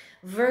with?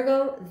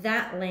 Virgo,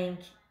 that link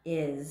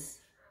is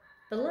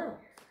below.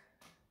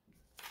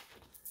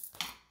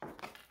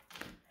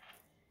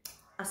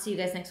 I'll see you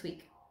guys next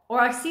week.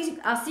 Or I'll see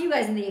you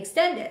guys in the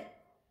extended.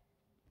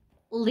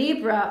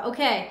 Libra,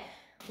 okay.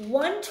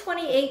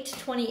 128 to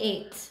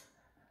 28.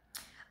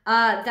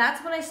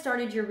 That's when I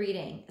started your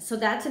reading. So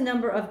that's a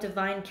number of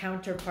divine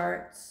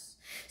counterparts.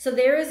 So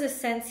there is a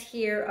sense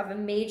here of a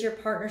major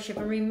partnership.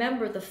 And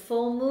remember, the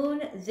full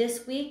moon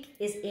this week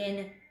is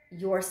in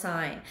your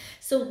sign.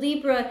 So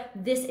Libra,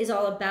 this is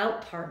all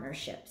about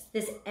partnerships,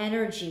 this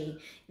energy.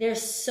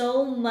 There's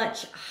so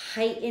much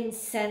heightened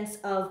sense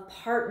of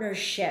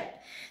partnership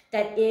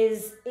that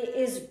is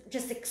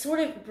just sort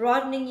of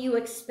broadening you,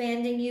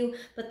 expanding you.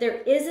 But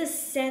there is a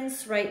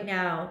sense right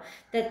now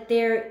that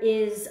there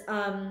is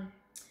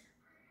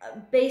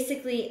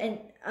basically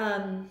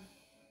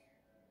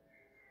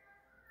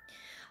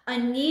a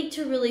need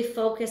to really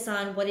focus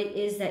on what it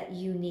is that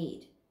you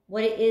need,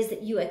 what it is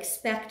that you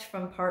expect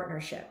from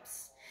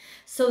partnerships,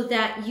 so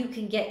that you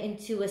can get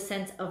into a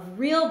sense of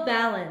real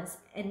balance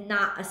and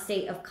not a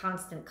state of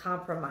constant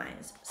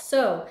compromise.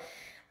 So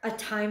a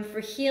time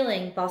for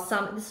healing,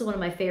 balsam. This is one of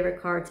my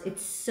favorite cards.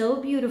 It's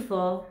so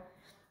beautiful.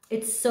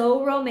 It's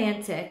so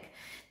romantic.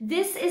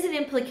 This is an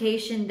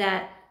implication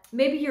that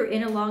maybe you're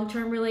in a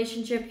long-term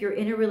relationship, you're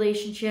in a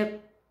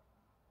relationship,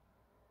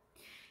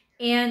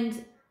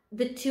 and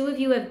the two of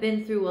you have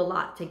been through a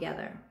lot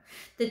together.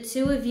 The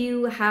two of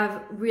you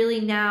have really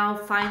now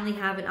finally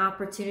have an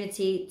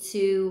opportunity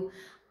to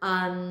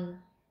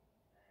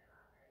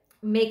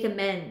make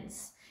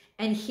amends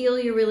and heal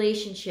your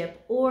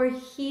relationship, or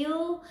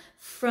heal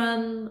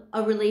from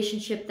a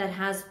relationship that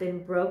has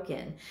been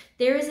broken.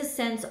 There is a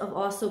sense of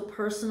also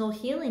personal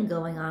healing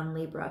going on,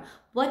 Libra.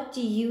 What do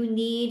you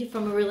need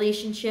from a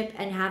relationship,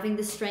 and having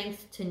the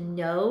strength to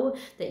know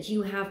that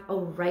you have a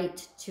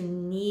right to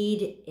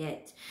need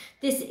it.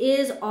 This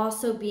is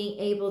also being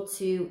able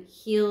to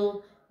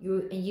heal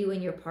you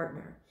and your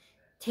partner.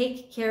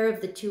 Take care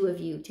of the two of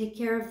you. Take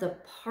care of the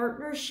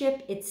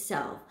partnership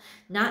itself.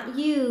 Not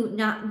you,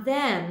 not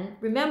them.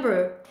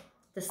 Remember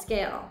the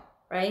scale,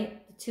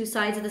 right? The two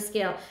sides of the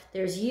scale.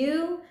 There's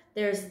you,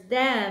 there's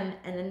them,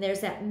 and then there's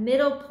that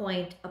middle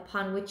point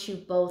upon which you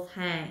both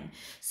hang.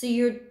 So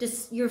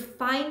you're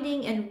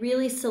finding and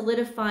really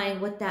solidifying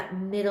what that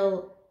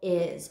middle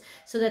is,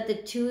 so that the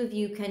two of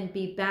you can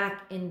be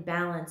back in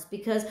balance.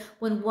 Because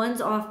when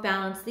one's off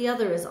balance, the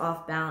other is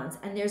off balance.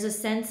 And there's a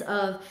sense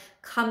of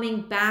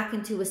coming back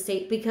into a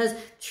state, because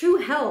true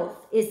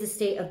health is the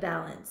state of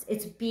balance.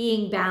 It's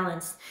being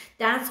balanced.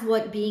 That's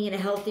what being in a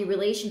healthy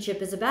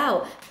relationship is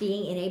about.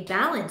 Being in a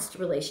balanced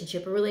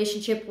relationship, a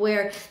relationship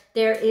where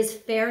there is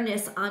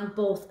fairness on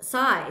both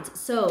sides.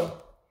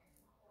 So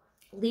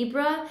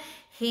Libra,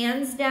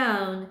 hands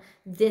down,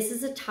 this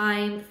is a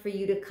time for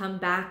you to come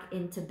back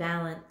into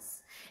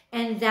balance.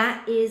 And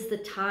that is the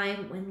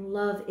time when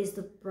love is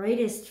the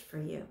brightest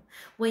for you.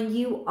 When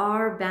you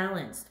are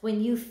balanced,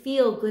 when you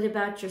feel good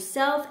about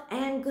yourself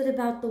and good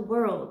about the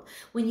world.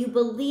 When you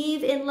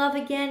believe in love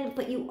again,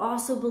 but you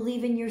also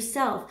believe in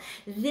yourself.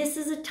 This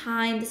is a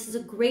time, this is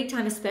a great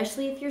time,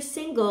 especially if you're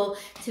single,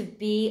 to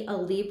be a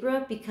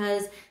Libra,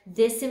 because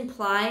this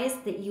implies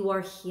that you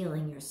are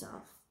healing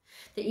yourself.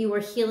 That you are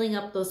healing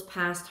up those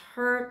past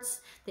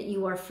hurts, that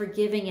you are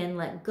forgiving and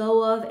let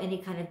go of any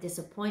kind of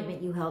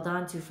disappointment you held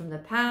on to from the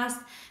past.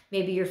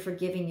 Maybe you're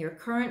forgiving your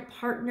current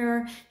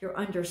partner, you're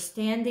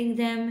understanding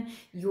them,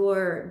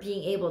 you're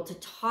being able to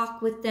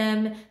talk with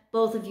them.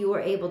 Both of you are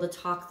able to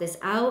talk this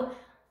out.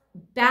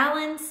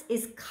 Balance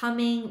is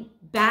coming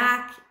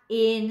back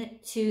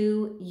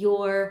into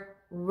your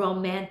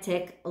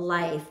romantic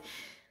life.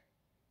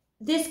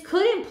 This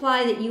could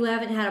imply that you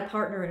haven't had a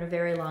partner in a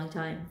very long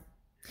time,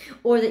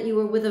 or that you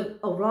were with a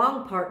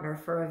wrong partner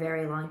for a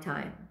very long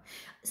time.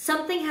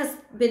 Something has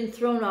been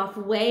thrown off,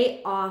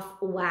 way off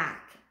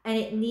whack, and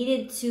it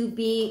needed to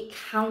be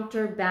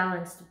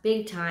counterbalanced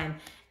big time.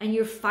 And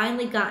you're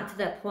finally gotten to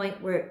that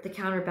point where the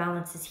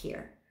counterbalance is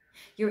here.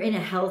 You're in a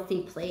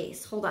healthy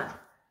place. Hold on.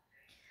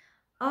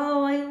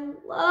 Oh, I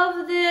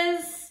love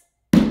this.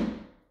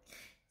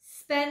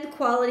 Spend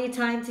quality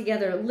time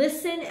together.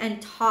 Listen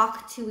and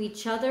talk to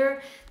each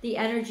other. The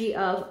energy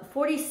of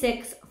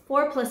 46,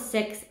 4 plus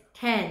 6,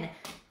 10.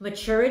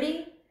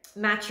 Maturity,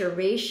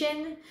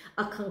 maturation,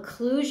 a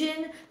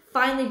conclusion,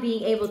 finally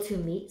being able to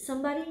meet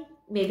somebody.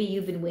 Maybe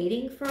you've been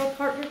waiting for a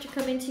partner to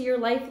come into your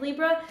life,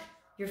 Libra.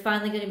 You're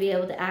finally going to be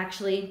able to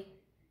actually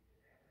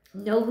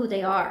know who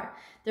they are.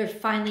 They're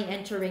finally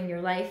entering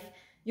your life.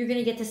 You're going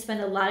to get to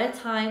spend a lot of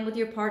time with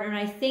your partner. And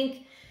I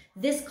think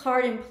this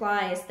card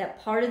implies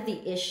that part of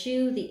the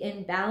issue, the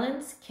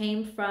imbalance,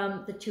 came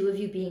from the two of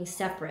you being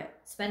separate,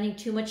 spending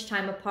too much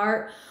time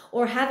apart,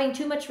 or having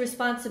too much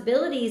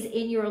responsibilities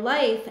in your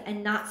life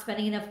and not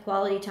spending enough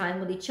quality time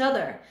with each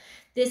other.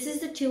 This is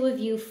the two of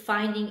you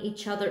finding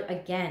each other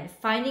again,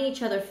 finding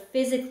each other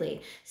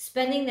physically,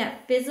 spending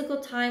that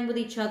physical time with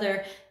each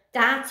other.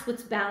 That's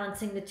what's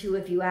balancing the two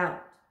of you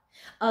out,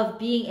 of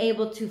being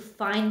able to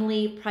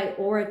finally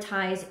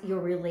prioritize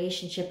your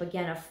relationship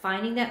again, of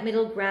finding that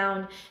middle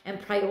ground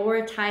and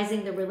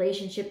prioritizing the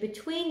relationship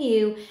between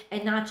you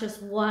and not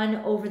just one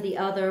over the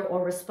other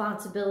or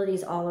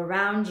responsibilities all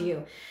around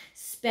you.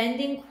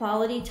 Spending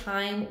quality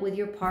time with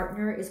your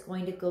partner is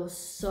going to go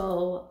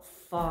so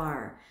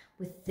far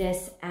with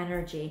this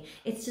energy.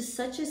 It's just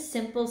such a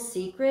simple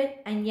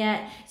secret, and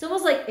yet it's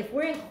almost like if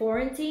we're in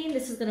quarantine,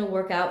 this is going to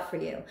work out for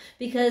you,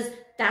 because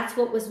that's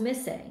what was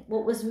missing.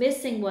 What was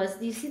missing was,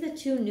 do you see the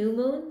 2 new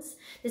moons?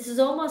 This is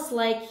almost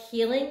like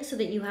healing so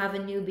that you have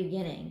a new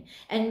beginning,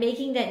 and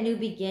making that new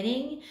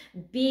beginning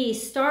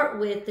start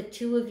with the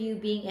two of you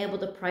being able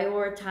to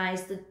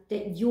prioritize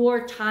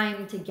your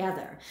time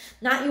together,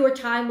 not your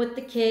time with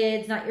the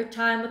kids, not your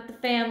time with the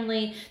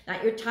family,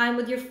 not your time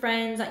with your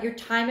friends, not your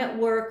time at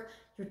work.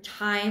 Your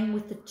time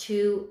with the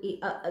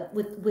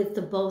with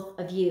the both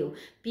of you.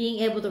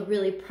 Being able to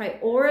really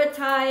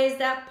prioritize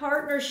that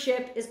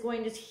partnership is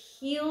going to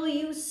heal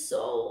you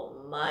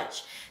so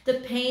much. The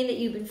pain that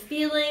you've been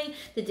feeling,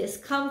 the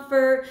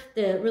discomfort,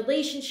 the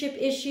relationship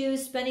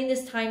issues, spending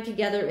this time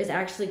together is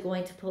actually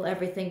going to pull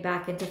everything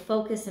back into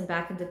focus and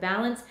back into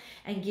balance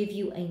and give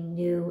you a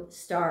new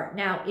start.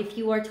 Now, if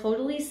you are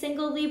totally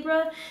single,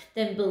 Libra,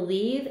 then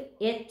believe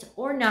it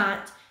or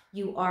not,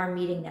 you are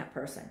meeting that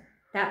person.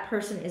 That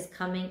person is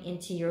coming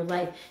into your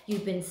life.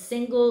 You've been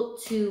single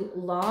too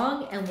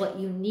long, and what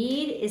you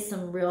need is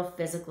some real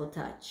physical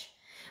touch.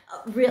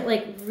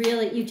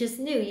 Really, you just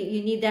knew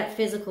you need that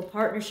physical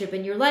partnership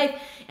in your life.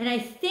 And I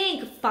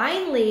think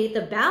finally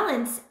the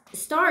balance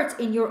starts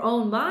in your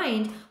own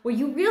mind, where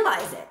you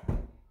realize it.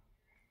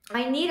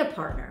 I need a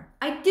partner.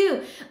 I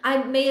do.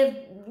 I may have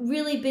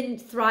really been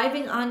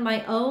thriving on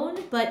my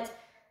own, but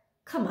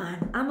come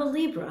on, I'm a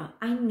Libra.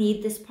 I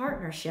need this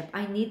partnership.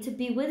 I need to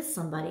be with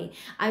somebody.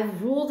 I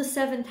rule the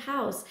 7th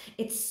house.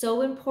 It's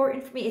so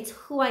important for me. It's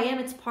who I am.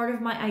 It's part of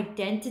my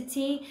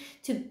identity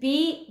to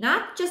be,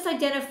 not just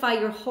identify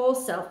your whole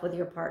self with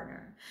your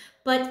partner,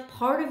 but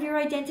part of your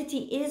identity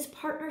is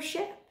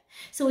partnership.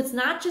 So it's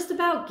not just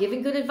about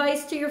giving good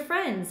advice to your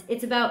friends.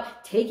 It's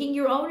about taking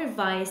your own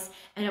advice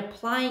and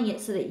applying it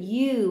so that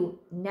you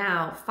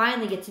now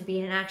finally get to be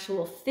in an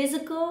actual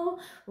physical,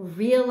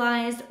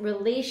 realized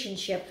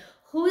relationship.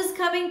 Who's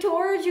coming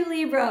towards you,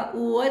 Libra?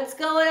 What's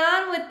going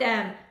on with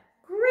them?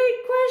 Great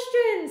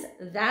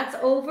questions. That's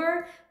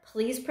over.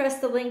 Please press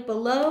the link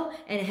below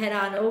and head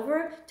on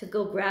over to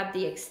go grab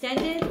the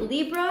extended.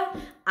 Libra,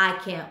 I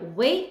can't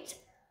wait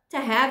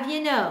to have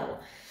you know.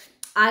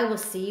 I will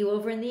see you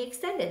over in the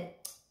extended.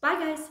 Bye,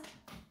 guys.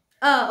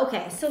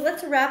 Okay, so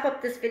let's wrap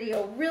up this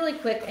video really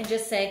quick and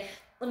just say,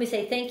 let me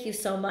say thank you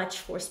so much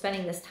for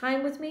spending this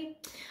time with me.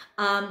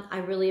 I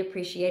really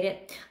appreciate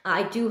it.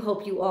 I do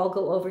hope you all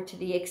go over to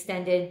the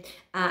extended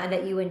and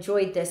that you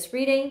enjoyed this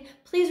reading.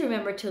 Please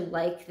remember to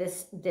like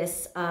this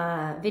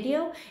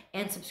video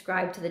and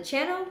subscribe to the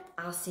channel.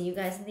 I'll see you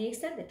guys in the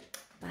extended.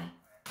 Bye.